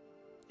 Like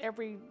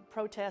every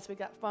protest, we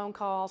got phone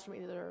calls from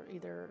either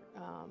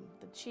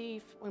the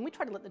chief, and we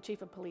tried to let the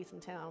chief of police in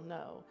town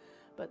know,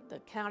 but the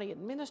county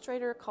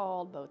administrator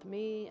called both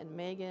me and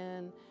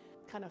Megan,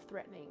 kind of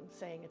threatening,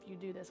 saying, if you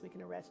do this, we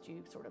can arrest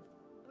you, sort of.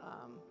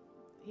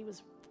 He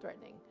was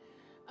threatening.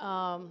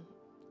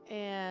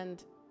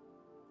 And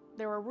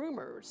there were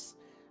rumors.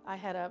 I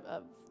had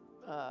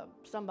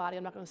somebody,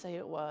 I'm not going to say who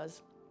it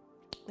was,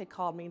 they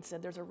called me and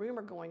said, there's a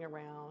rumor going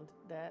around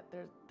that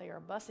they are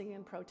busing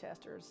in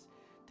protesters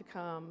to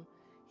come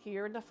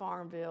here into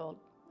Farmville,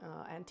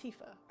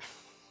 Antifa.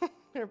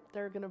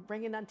 They're going to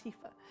bring in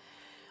Antifa,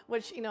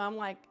 which, I'm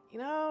like,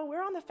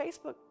 we're on the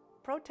Facebook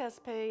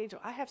protest page.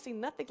 I have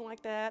seen nothing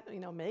like that.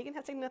 Megan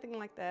has seen nothing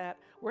like that.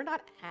 We're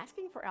not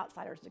asking for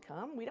outsiders to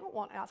come. We don't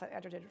want outside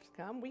agitators to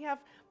come. We have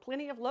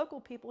plenty of local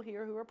people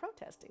here who are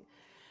protesting.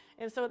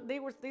 And so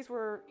these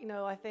were,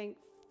 I think,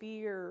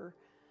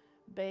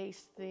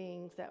 fear-based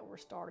things that were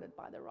started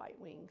by the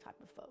right-wing type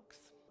of folks.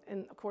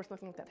 And of course,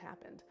 nothing like that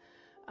happened.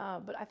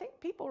 But I think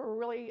people were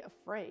really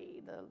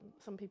afraid,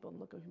 some people in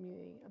the local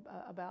community,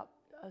 about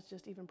us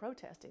just even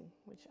protesting,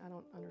 which I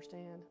don't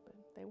understand, but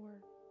they were.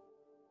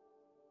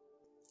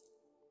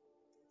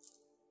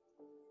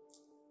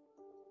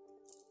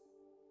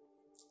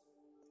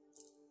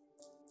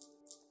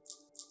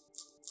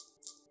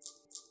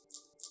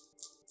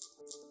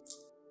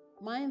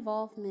 My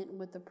involvement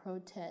with the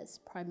protests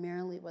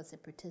primarily was a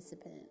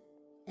participant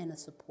and a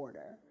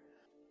supporter.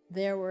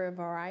 There were a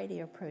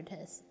variety of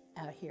protests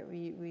out here.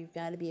 We've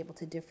got to be able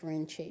to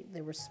differentiate.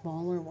 There were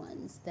smaller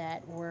ones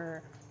that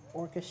were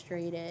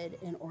orchestrated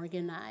and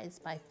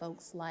organized by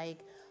folks like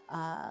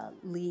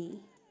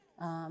Lee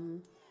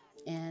and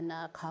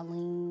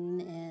Colleen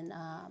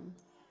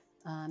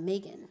and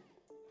Megan.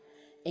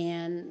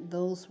 And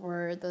those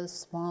were the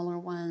smaller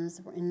ones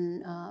that were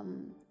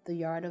in the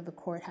yard of the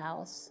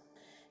courthouse.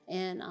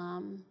 And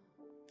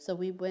so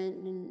we went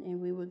and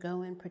we would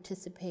go and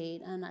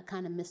participate, and I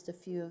kind of missed a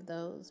few of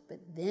those. But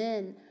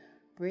then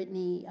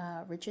Brittany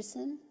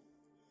Richardson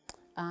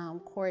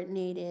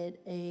coordinated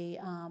a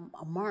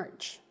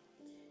march.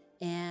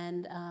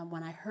 And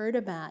when I heard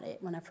about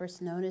it, when I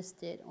first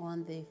noticed it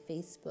on the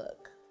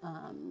Facebook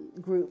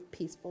group,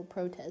 Peaceful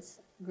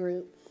Protest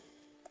group,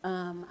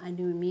 I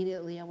knew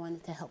immediately I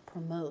wanted to help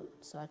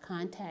promote. So I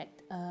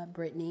contacted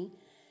Brittany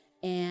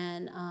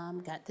and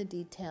got the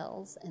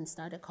details and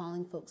started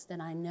calling folks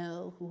that I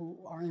know who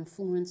are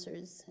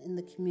influencers in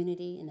the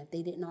community, and if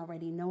they didn't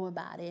already know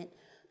about it,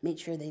 made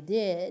sure they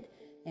did.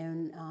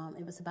 And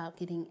it was about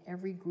getting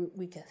every group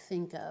we could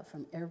think of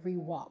from every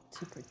walk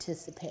to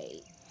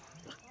participate.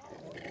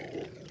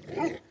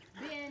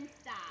 Ben,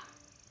 stop.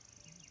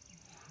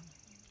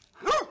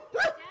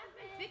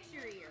 Fix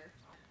your ear.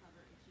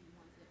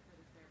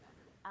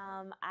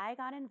 I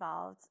got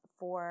involved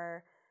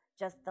for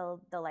just the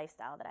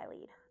lifestyle that I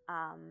lead.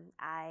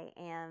 I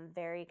am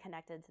very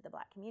connected to the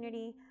Black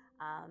community.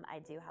 I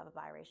do have a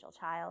biracial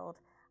child.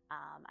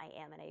 I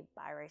am in a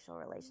biracial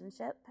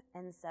relationship.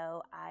 And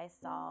so I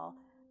saw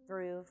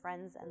through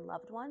friends and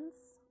loved ones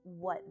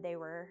what they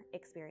were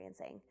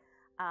experiencing.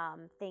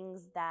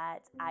 Things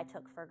that I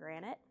took for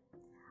granted,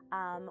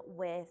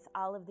 with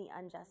all of the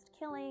unjust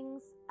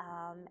killings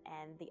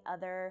and the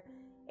other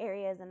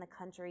areas in the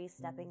country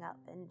stepping up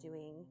and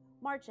doing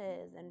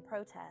marches and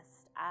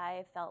protests.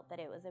 I felt that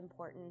it was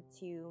important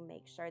to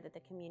make sure that the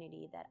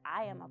community that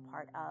I am a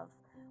part of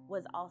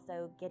was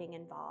also getting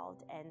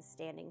involved and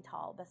standing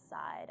tall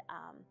beside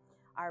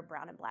our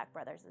brown and black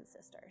brothers and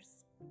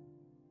sisters.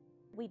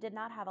 We did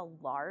not have a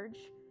large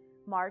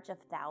march of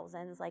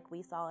thousands like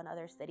we saw in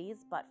other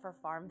cities, but for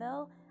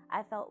Farmville,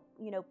 I felt,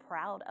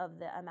 proud of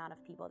the amount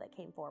of people that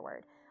came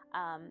forward.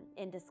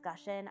 In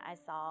discussion, I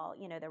saw,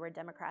 there were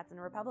Democrats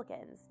and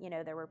Republicans.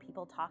 There were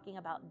people talking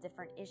about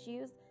different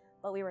issues,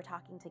 but we were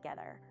talking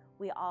together.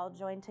 We all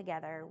joined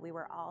together. We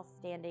were all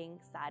standing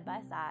side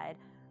by side,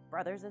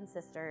 brothers and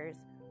sisters,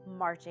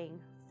 marching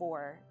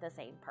for the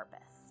same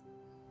purpose.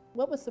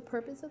 What was the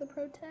purpose of the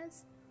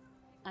protest?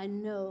 I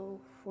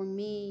know for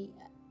me,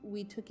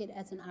 we took it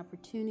as an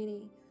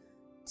opportunity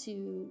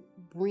to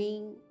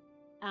bring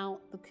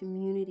out the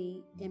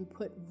community and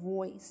put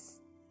voice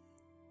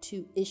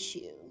to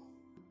issue.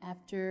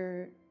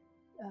 After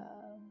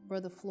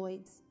Brother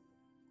Floyd's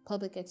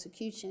public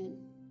execution,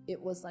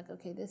 it was like,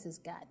 okay, this has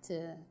got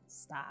to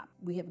stop.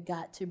 We have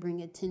got to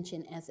bring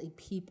attention as a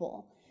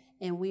people.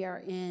 And we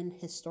are in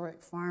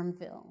historic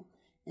Farmville.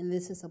 And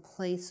this is a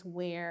place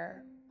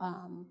where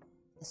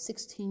a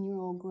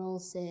 16-year-old girl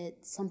said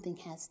something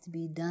has to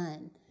be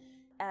done.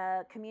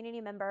 A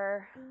community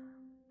member,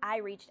 I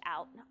reached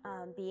out,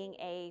 being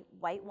a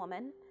white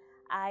woman.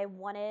 I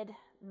wanted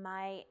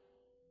my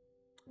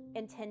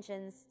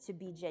intentions to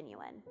be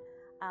genuine.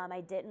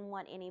 I didn't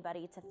want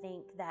anybody to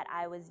think that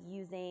I was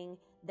using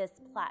this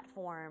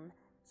platform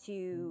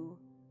to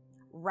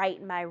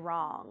right my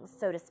wrongs,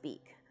 so to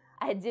speak.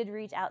 I did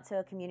reach out to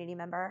a community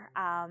member,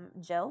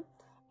 Jill,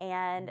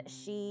 and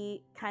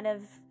she kind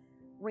of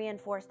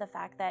reinforced the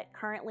fact that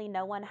currently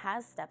no one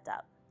has stepped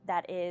up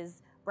that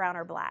is brown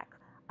or black.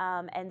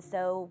 And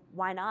so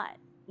why not?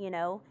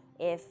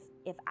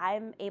 If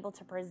I'm able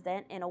to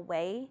present in a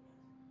way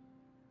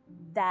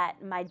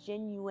that my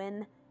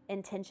genuine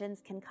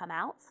intentions can come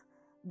out,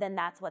 then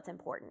that's what's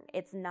important.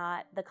 It's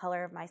not the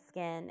color of my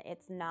skin.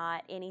 It's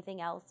not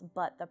anything else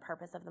but the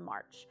purpose of the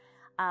march.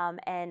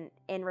 And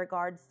in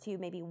regards to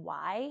maybe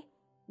why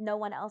no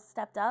one else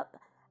stepped up,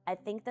 I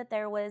think that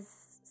there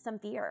was some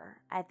fear.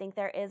 I think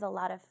there is a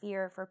lot of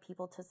fear for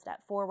people to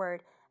step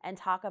forward and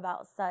talk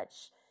about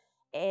such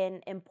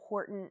an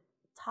important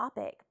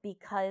topic,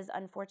 because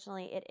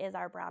unfortunately it is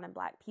our brown and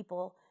black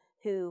people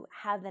who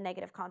have the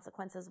negative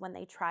consequences when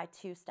they try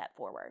to step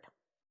forward.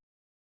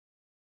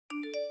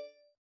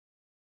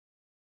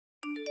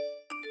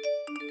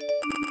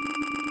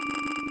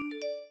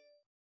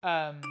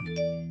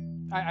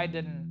 I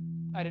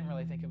didn't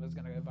really think it was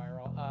going to go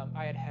viral.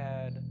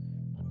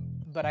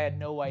 But I had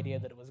no idea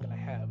that it was going to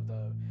have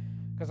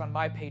because on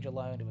my page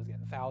alone it was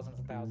getting thousands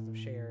and thousands of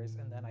shares,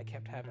 and then I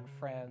kept having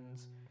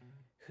friends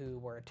who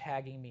were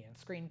tagging me in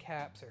screen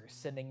caps or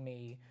sending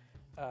me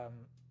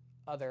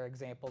other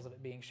examples of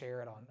it being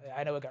shared on.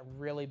 I know it got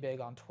really big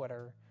on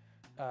Twitter,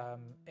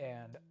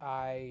 and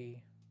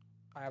I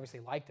obviously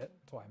liked it,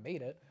 that's why I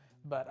made it,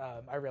 but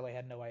I really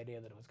had no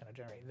idea that it was going to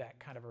generate that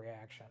kind of a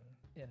reaction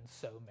in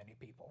so many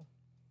people.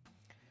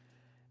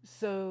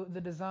 So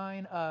the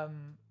design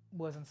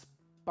was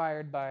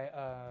inspired by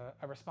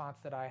a response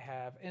that I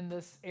have in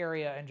this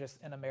area and just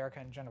in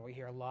America in general. We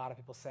hear a lot of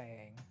people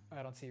saying,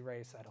 I don't see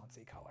race, I don't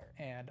see color.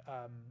 And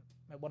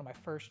at one of my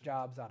first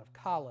jobs out of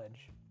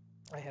college,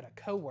 I had a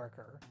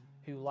coworker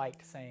who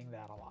liked saying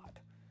that a lot.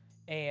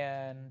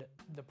 And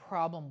the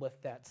problem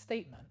with that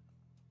statement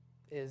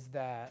is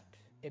that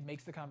it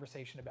makes the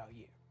conversation about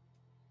you.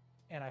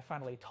 And I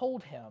finally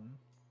told him,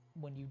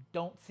 when you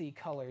don't see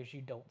colors,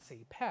 you don't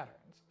see patterns.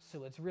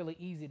 So it's really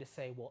easy to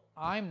say, well,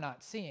 I'm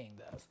not seeing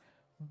this,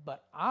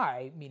 but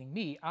I, meaning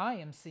me, I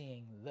am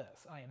seeing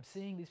this. I am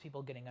seeing these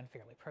people getting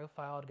unfairly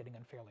profiled, getting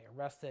unfairly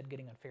arrested,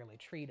 getting unfairly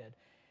treated.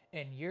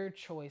 And your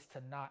choice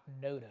to not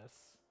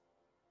notice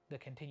the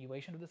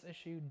continuation of this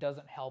issue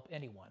doesn't help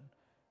anyone,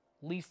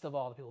 least of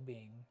all the people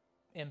being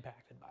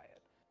impacted by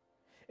it.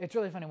 It's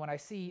really funny when I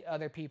see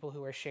other people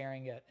who are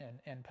sharing it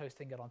and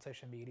posting it on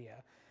social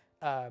media.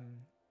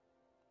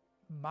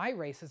 My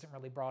race isn't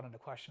really brought into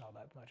question all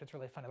that much. It's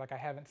really funny. Like, I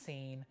haven't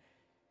seen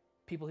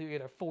people who are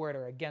either for it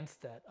or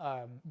against it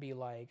be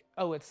like,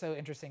 oh, it's so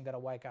interesting that a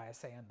white guy is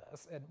saying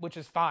this, which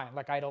is fine.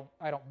 Like, I don't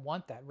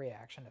want that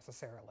reaction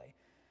necessarily.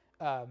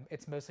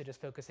 It's mostly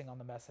just focusing on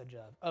the message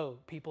of, oh,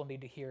 people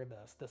need to hear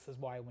this. This is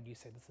why when you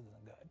say this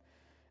isn't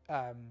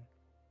good.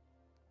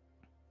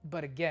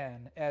 But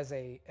again, as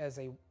a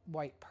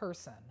white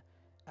person,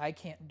 I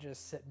can't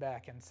just sit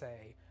back and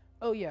say,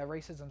 oh yeah,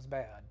 racism's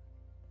bad,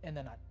 and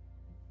then not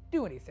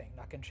do anything,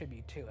 not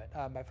contribute to it.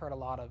 I've heard a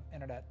lot of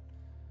internet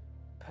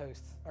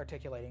posts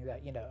articulating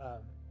that,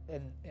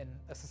 in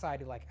a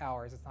society like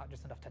ours, it's not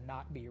just enough to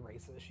not be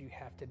racist, you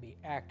have to be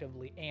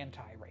actively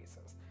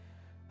anti-racist.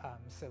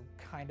 So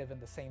kind of in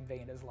the same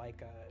vein as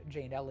like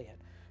Jane Elliott,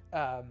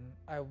 I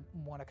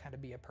want to kind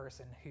of be a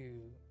person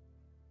who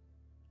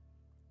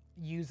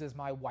uses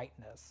my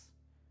whiteness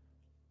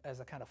as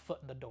a kind of foot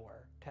in the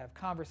door to have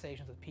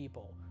conversations with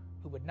people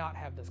who would not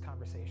have this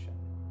conversation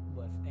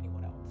with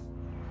anyone else.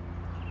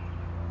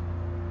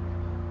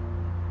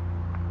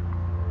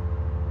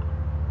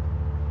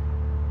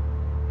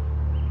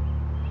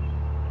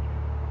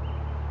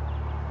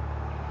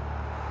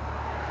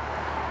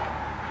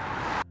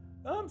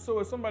 So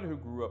as somebody who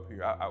grew up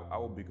here, I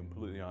will be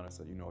completely honest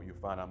that, you'll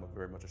find I'm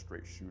very much a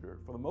straight shooter.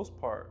 For the most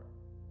part,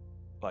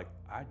 like,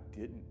 I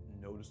didn't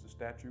notice the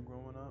statue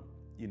growing up.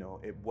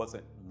 It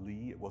wasn't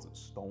Lee, it wasn't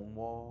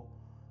Stonewall.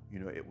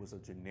 It was a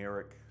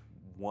generic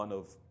one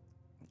of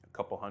a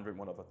couple hundred,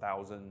 one of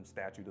 1,000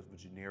 statue of a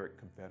generic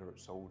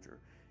Confederate soldier.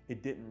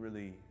 It didn't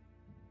really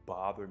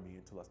bother me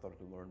until I started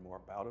to learn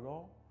more about it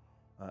all.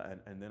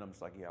 And then I'm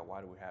just like, yeah,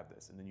 why do we have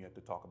this? And then you have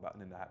to talk about,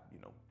 and then that,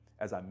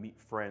 as I meet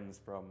friends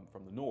from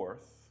the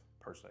north,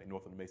 per se,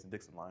 north of the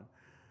Mason-Dixon line,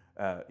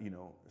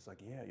 it's like,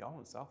 yeah, y'all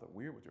in the South are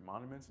weird with your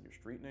monuments and your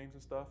street names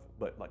and stuff.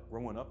 But like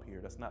growing up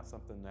here, that's not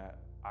something that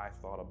I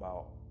thought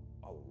about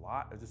a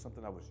lot. It's just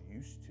something I was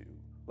used to,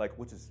 like,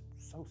 which is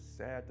so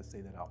sad to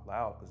say that out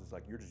loud, because it's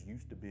like you're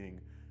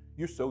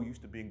so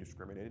used to being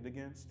discriminated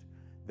against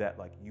that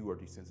like you are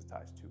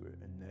desensitized to it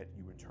and that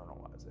you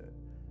internalize it.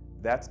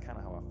 That's kind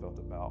of how I felt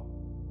about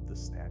the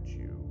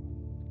statue.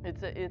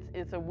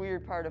 It's a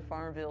weird part of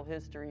Farmville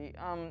history.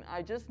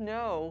 I just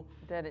know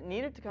that it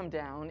needed to come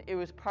down. It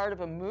was part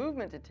of a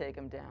movement to take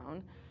them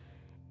down.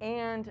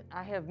 And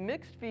I have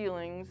mixed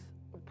feelings,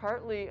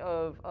 partly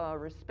of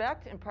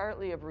respect and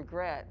partly of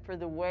regret for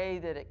the way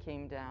that it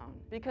came down.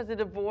 Because it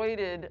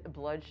avoided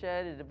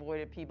bloodshed, it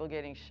avoided people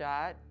getting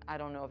shot. I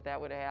don't know if that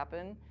would have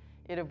happened.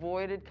 It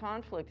avoided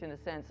conflict in a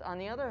sense. On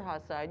the other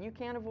side, you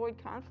can't avoid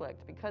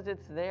conflict because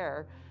it's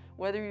there,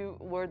 whether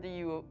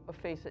you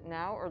face it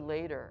now or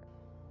later.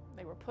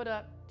 They were put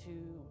up to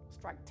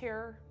strike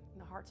terror in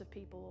the hearts of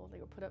people. They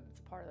were put up as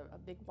part of a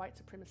big white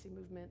supremacy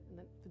movement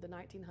through the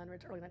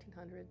 1900s, early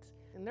 1900s.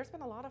 And there's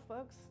been a lot of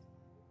folks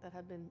that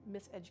have been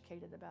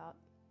miseducated about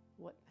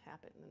what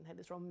happened and had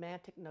this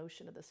romantic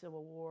notion of the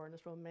Civil War and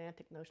this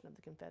romantic notion of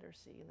the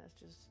Confederacy, and that's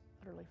just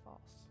utterly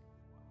false.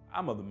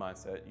 I'm of the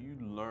mindset you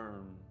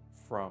learn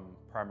from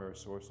primary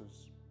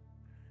sources.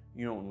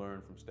 You don't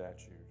learn from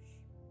statues,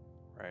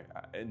 right?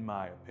 In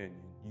my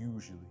opinion,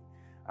 usually.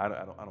 I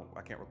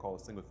can't recall a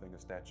single thing a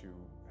statue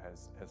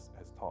has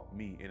taught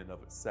me in and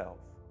of itself.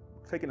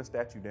 Taking a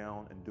statue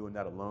down and doing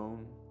that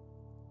alone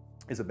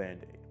is a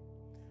Band-Aid.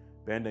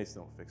 Band-Aids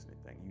don't fix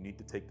anything. You need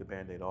to take the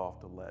Band-Aid off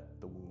to let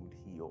the wound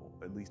heal,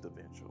 at least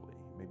eventually.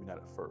 Maybe not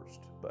at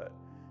first, but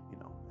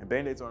and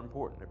Band-Aids are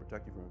important. They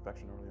protect you from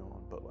infection early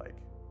on, but like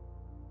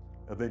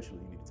eventually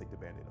you need to take the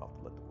Band-Aid off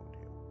to let the wound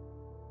heal.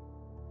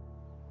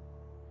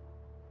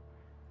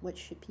 What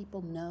should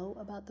people know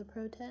about the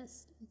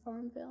protest in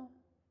Farmville?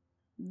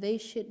 They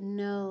should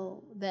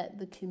know that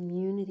the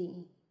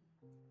community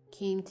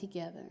came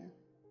together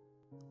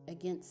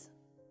against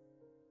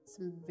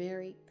some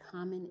very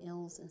common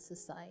ills in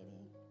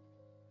society.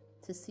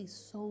 To see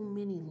so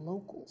many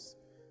locals,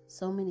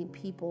 so many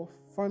people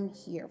from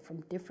here,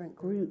 from different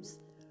groups,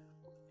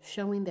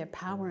 showing their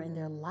power and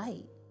their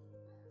light,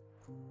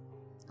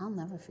 I'll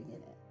never forget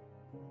it.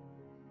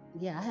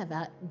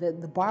 Yeah,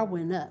 the bar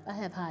went up. I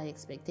have high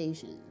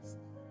expectations,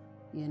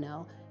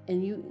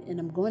 And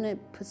I'm going to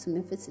put some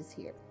emphasis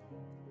here.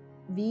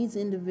 These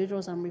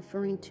individuals I'm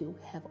referring to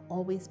have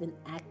always been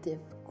active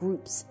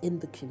groups in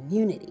the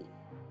community,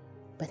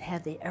 but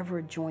have they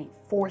ever joined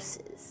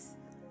forces?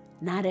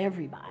 Not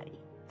everybody.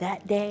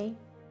 That day,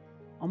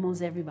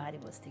 almost everybody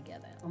was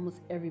together.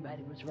 Almost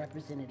everybody was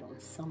represented on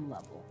some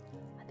level.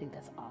 I think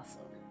that's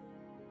awesome.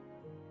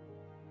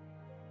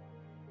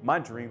 My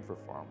dream for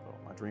Farmville,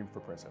 my dream for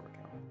Prince Edward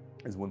County,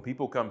 is when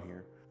people come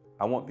here,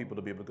 I want people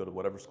to be able to go to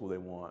whatever school they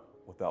want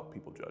without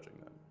people judging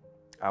them.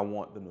 I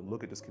want them to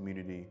look at this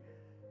community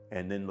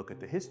and then look at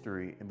the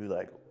history and be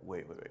like,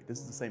 wait, this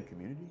is the same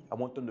community? I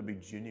want them to be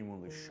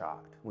genuinely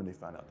shocked when they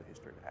find out the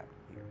history that happened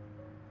here.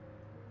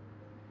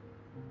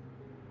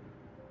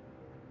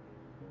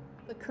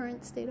 The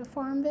current state of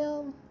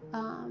Farmville,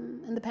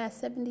 in the past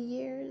 70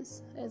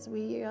 years, as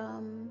we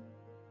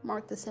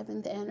mark the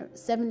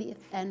 70th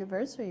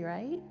anniversary,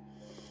 right,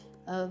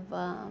 of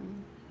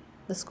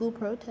the school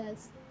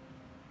protest,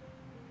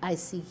 I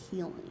see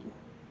healing.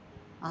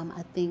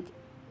 I think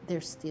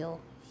there's still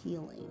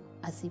healing.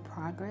 I see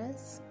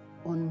progress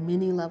on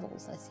many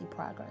levels. I see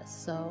progress.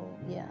 So,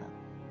 yeah.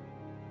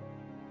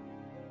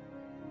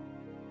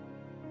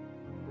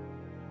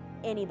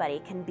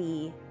 Anybody can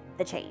be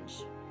the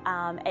change.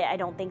 I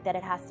don't think that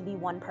it has to be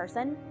one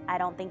person. I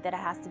don't think that it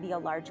has to be a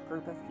large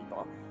group of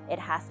people. It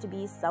has to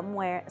be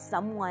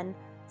someone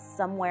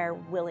somewhere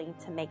willing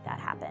to make that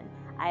happen.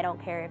 I don't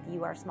care if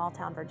you are small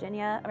town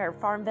Virginia or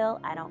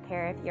Farmville. I don't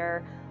care if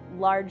you're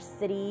large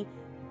city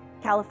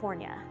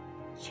California.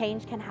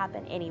 Change can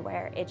happen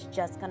anywhere. It's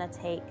just gonna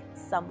take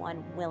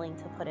someone willing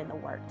to put in the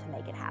work to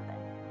make it happen.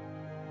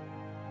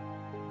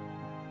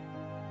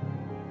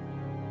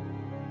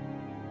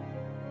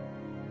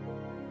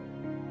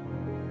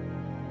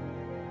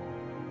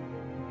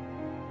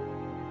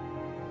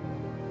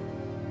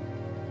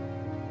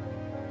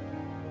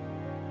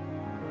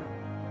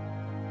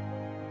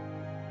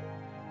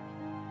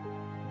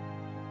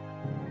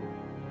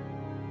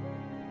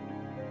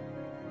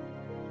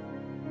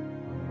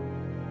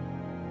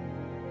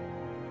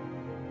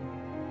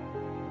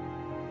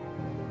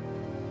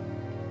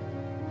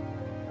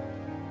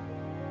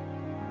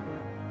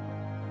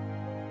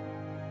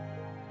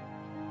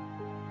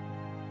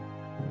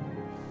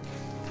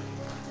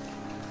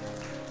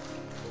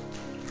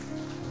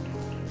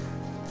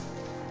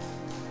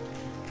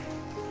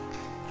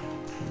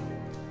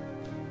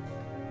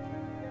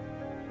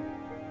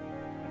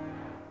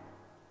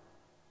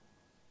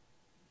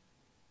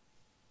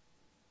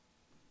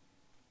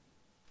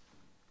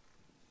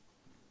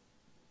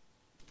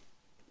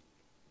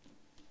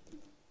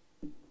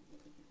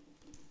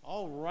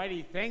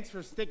 Alrighty, thanks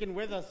for sticking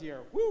with us here.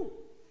 Woo!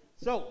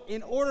 So,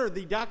 in order,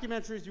 the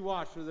documentaries you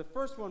watched, so the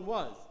first one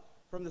was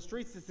From the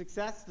Streets to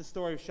Success, the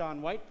story of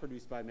Shaun White,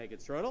 produced by Megan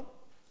Strodel.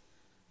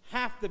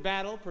 Half the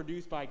Battle,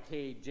 produced by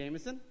Kade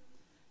Jamison.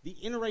 The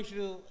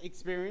Interracial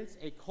Experience,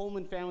 a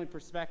Coleman Family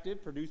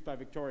Perspective, produced by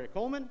Victoria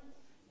Coleman.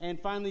 And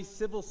finally,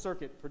 Civil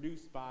Circuit,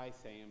 produced by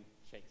Sam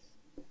Chase.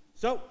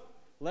 So,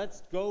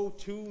 let's go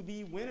to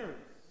the winners.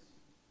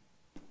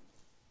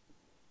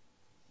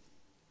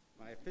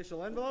 My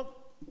official envelope.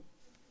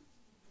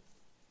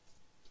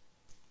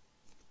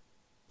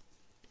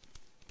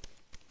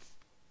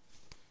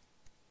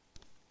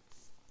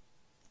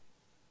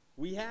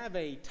 We have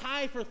a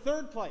tie for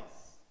third place.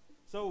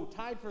 So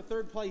tied for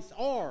third place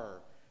are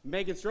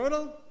Megan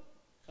Strodel.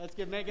 Let's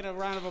give Megan a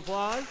round of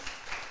applause.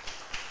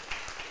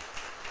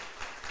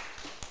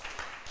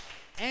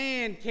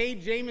 And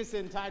Kade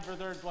Jamison tied for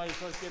third place.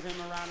 Let's give him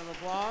a round of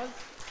applause.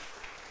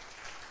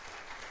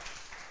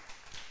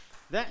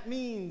 That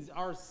means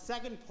our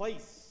second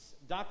place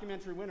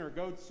documentary winner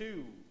goes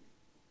to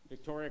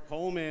Victoria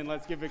Coleman.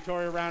 Let's give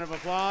Victoria a round of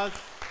applause.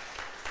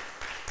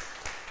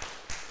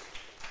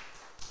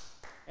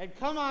 And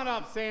come on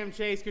up, Sam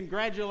Chase.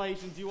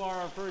 Congratulations, you are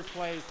our first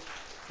place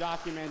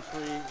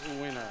documentary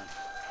winner.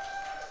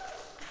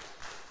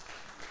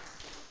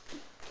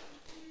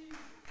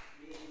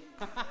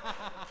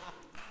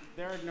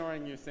 They're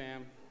ignoring you,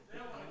 Sam.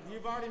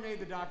 You've already made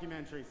the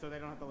documentary, so they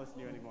don't have to listen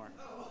to you anymore.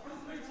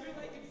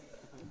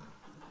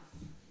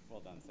 Well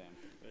done, Sam.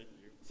 Thank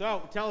you.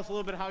 So, tell us a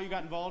little bit how you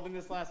got involved in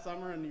this last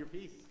summer and your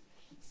piece.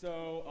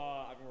 So,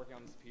 I've been working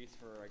on this piece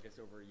for, I guess,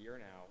 over a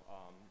year now.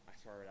 I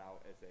started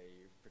out as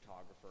a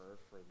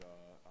photographer for the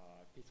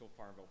Peaceful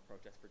Farmville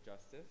Protest for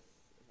Justice,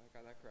 if I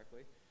got that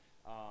correctly.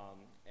 I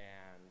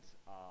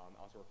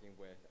was working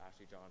with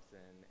Ashley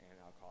Johnson and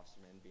Al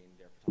Kosterman being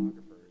their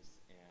photographers,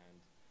 and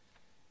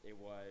it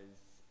was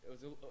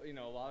a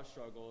lot of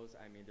struggles.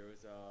 I mean, there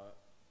was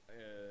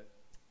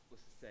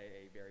let's just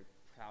say a very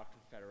proud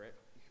Confederate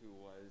who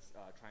was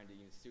trying to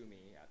sue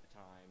me at the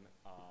time,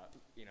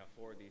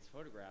 for these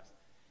photographs.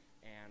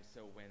 And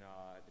so when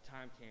the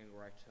time came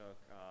where I took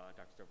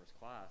Dr. Stover's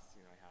class,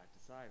 I had to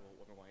decide, well,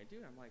 what am I going to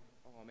do? And I'm like,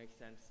 oh, it makes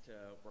sense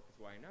to work with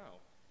who I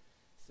know.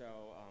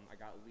 So I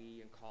got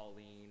Lee and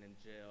Colleen and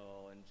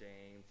Jill and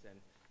James and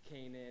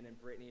Kanan and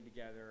Brittany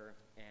together,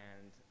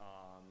 and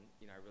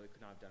I really could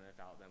not have done it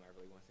without them. I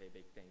really want to say a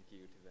big thank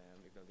you to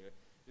them. Even though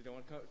they don't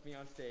want to come with me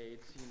on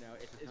stage,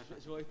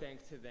 it's really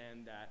thanks to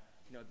them that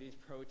these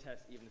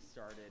protests even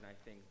started. And I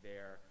think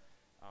they're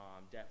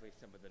definitely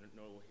some of the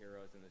notable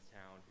heroes in this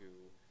town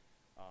who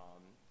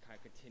kind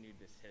of continued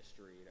this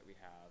history that we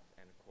have.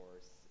 And of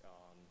course,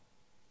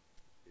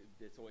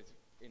 it's always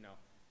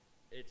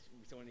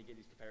we still want to get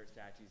these Confederate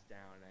statues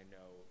down, and I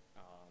know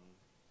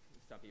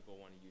some people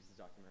want to use this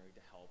documentary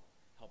to help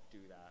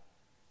do that.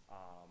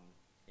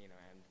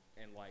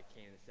 And like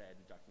Kanan said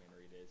in the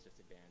documentary, it is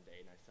just a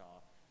Band-Aid. And I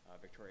saw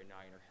Victoria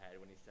nodding her head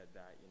when he said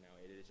that,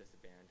 it is just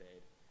a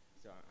Band-Aid.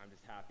 So I'm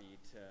just happy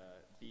to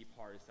be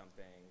part of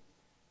something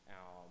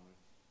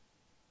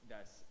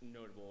that's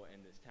notable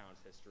in this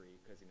town's history,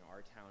 because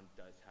our town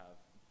does have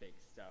big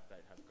stuff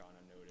that have gone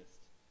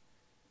unnoticed.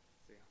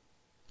 So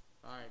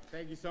yeah. All right,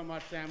 thank you so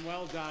much, Sam.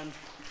 Well done.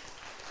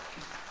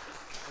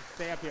 Let's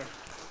stay up here.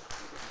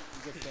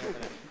 You can stay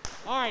up there.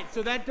 All right,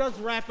 so that does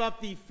wrap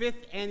up the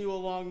 5th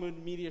annual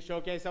Longwood Media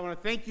Showcase. I want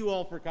to thank you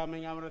all for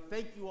coming. I want to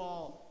thank you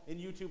all in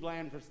YouTube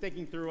land for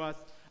sticking through us.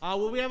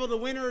 Will we have the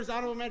winners?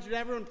 Honorable mention to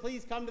everyone.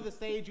 Please come to the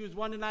stage who's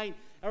won tonight.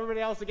 Everybody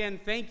else, again,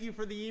 thank you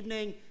for the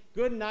evening.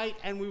 Good night,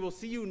 and we will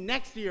see you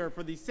next year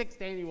for the 6th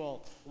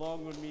annual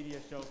Longwood Media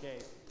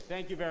Showcase.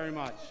 Thank you very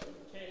much.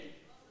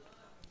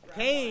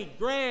 Kade,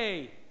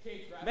 Gray,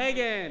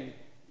 Megan,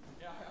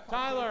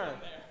 Tyler,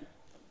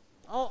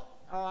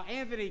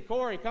 Anthony,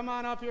 Corey, come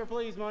on up here,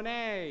 please.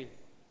 Monet,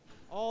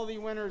 all the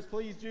winners,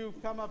 please do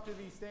come up to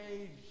the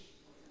stage.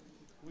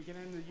 We can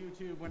end the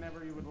YouTube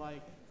whenever you would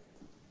like.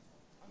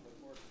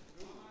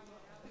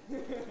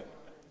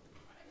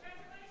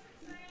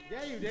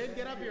 Yeah, you did.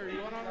 Get up here.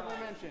 You want honorable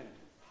mention.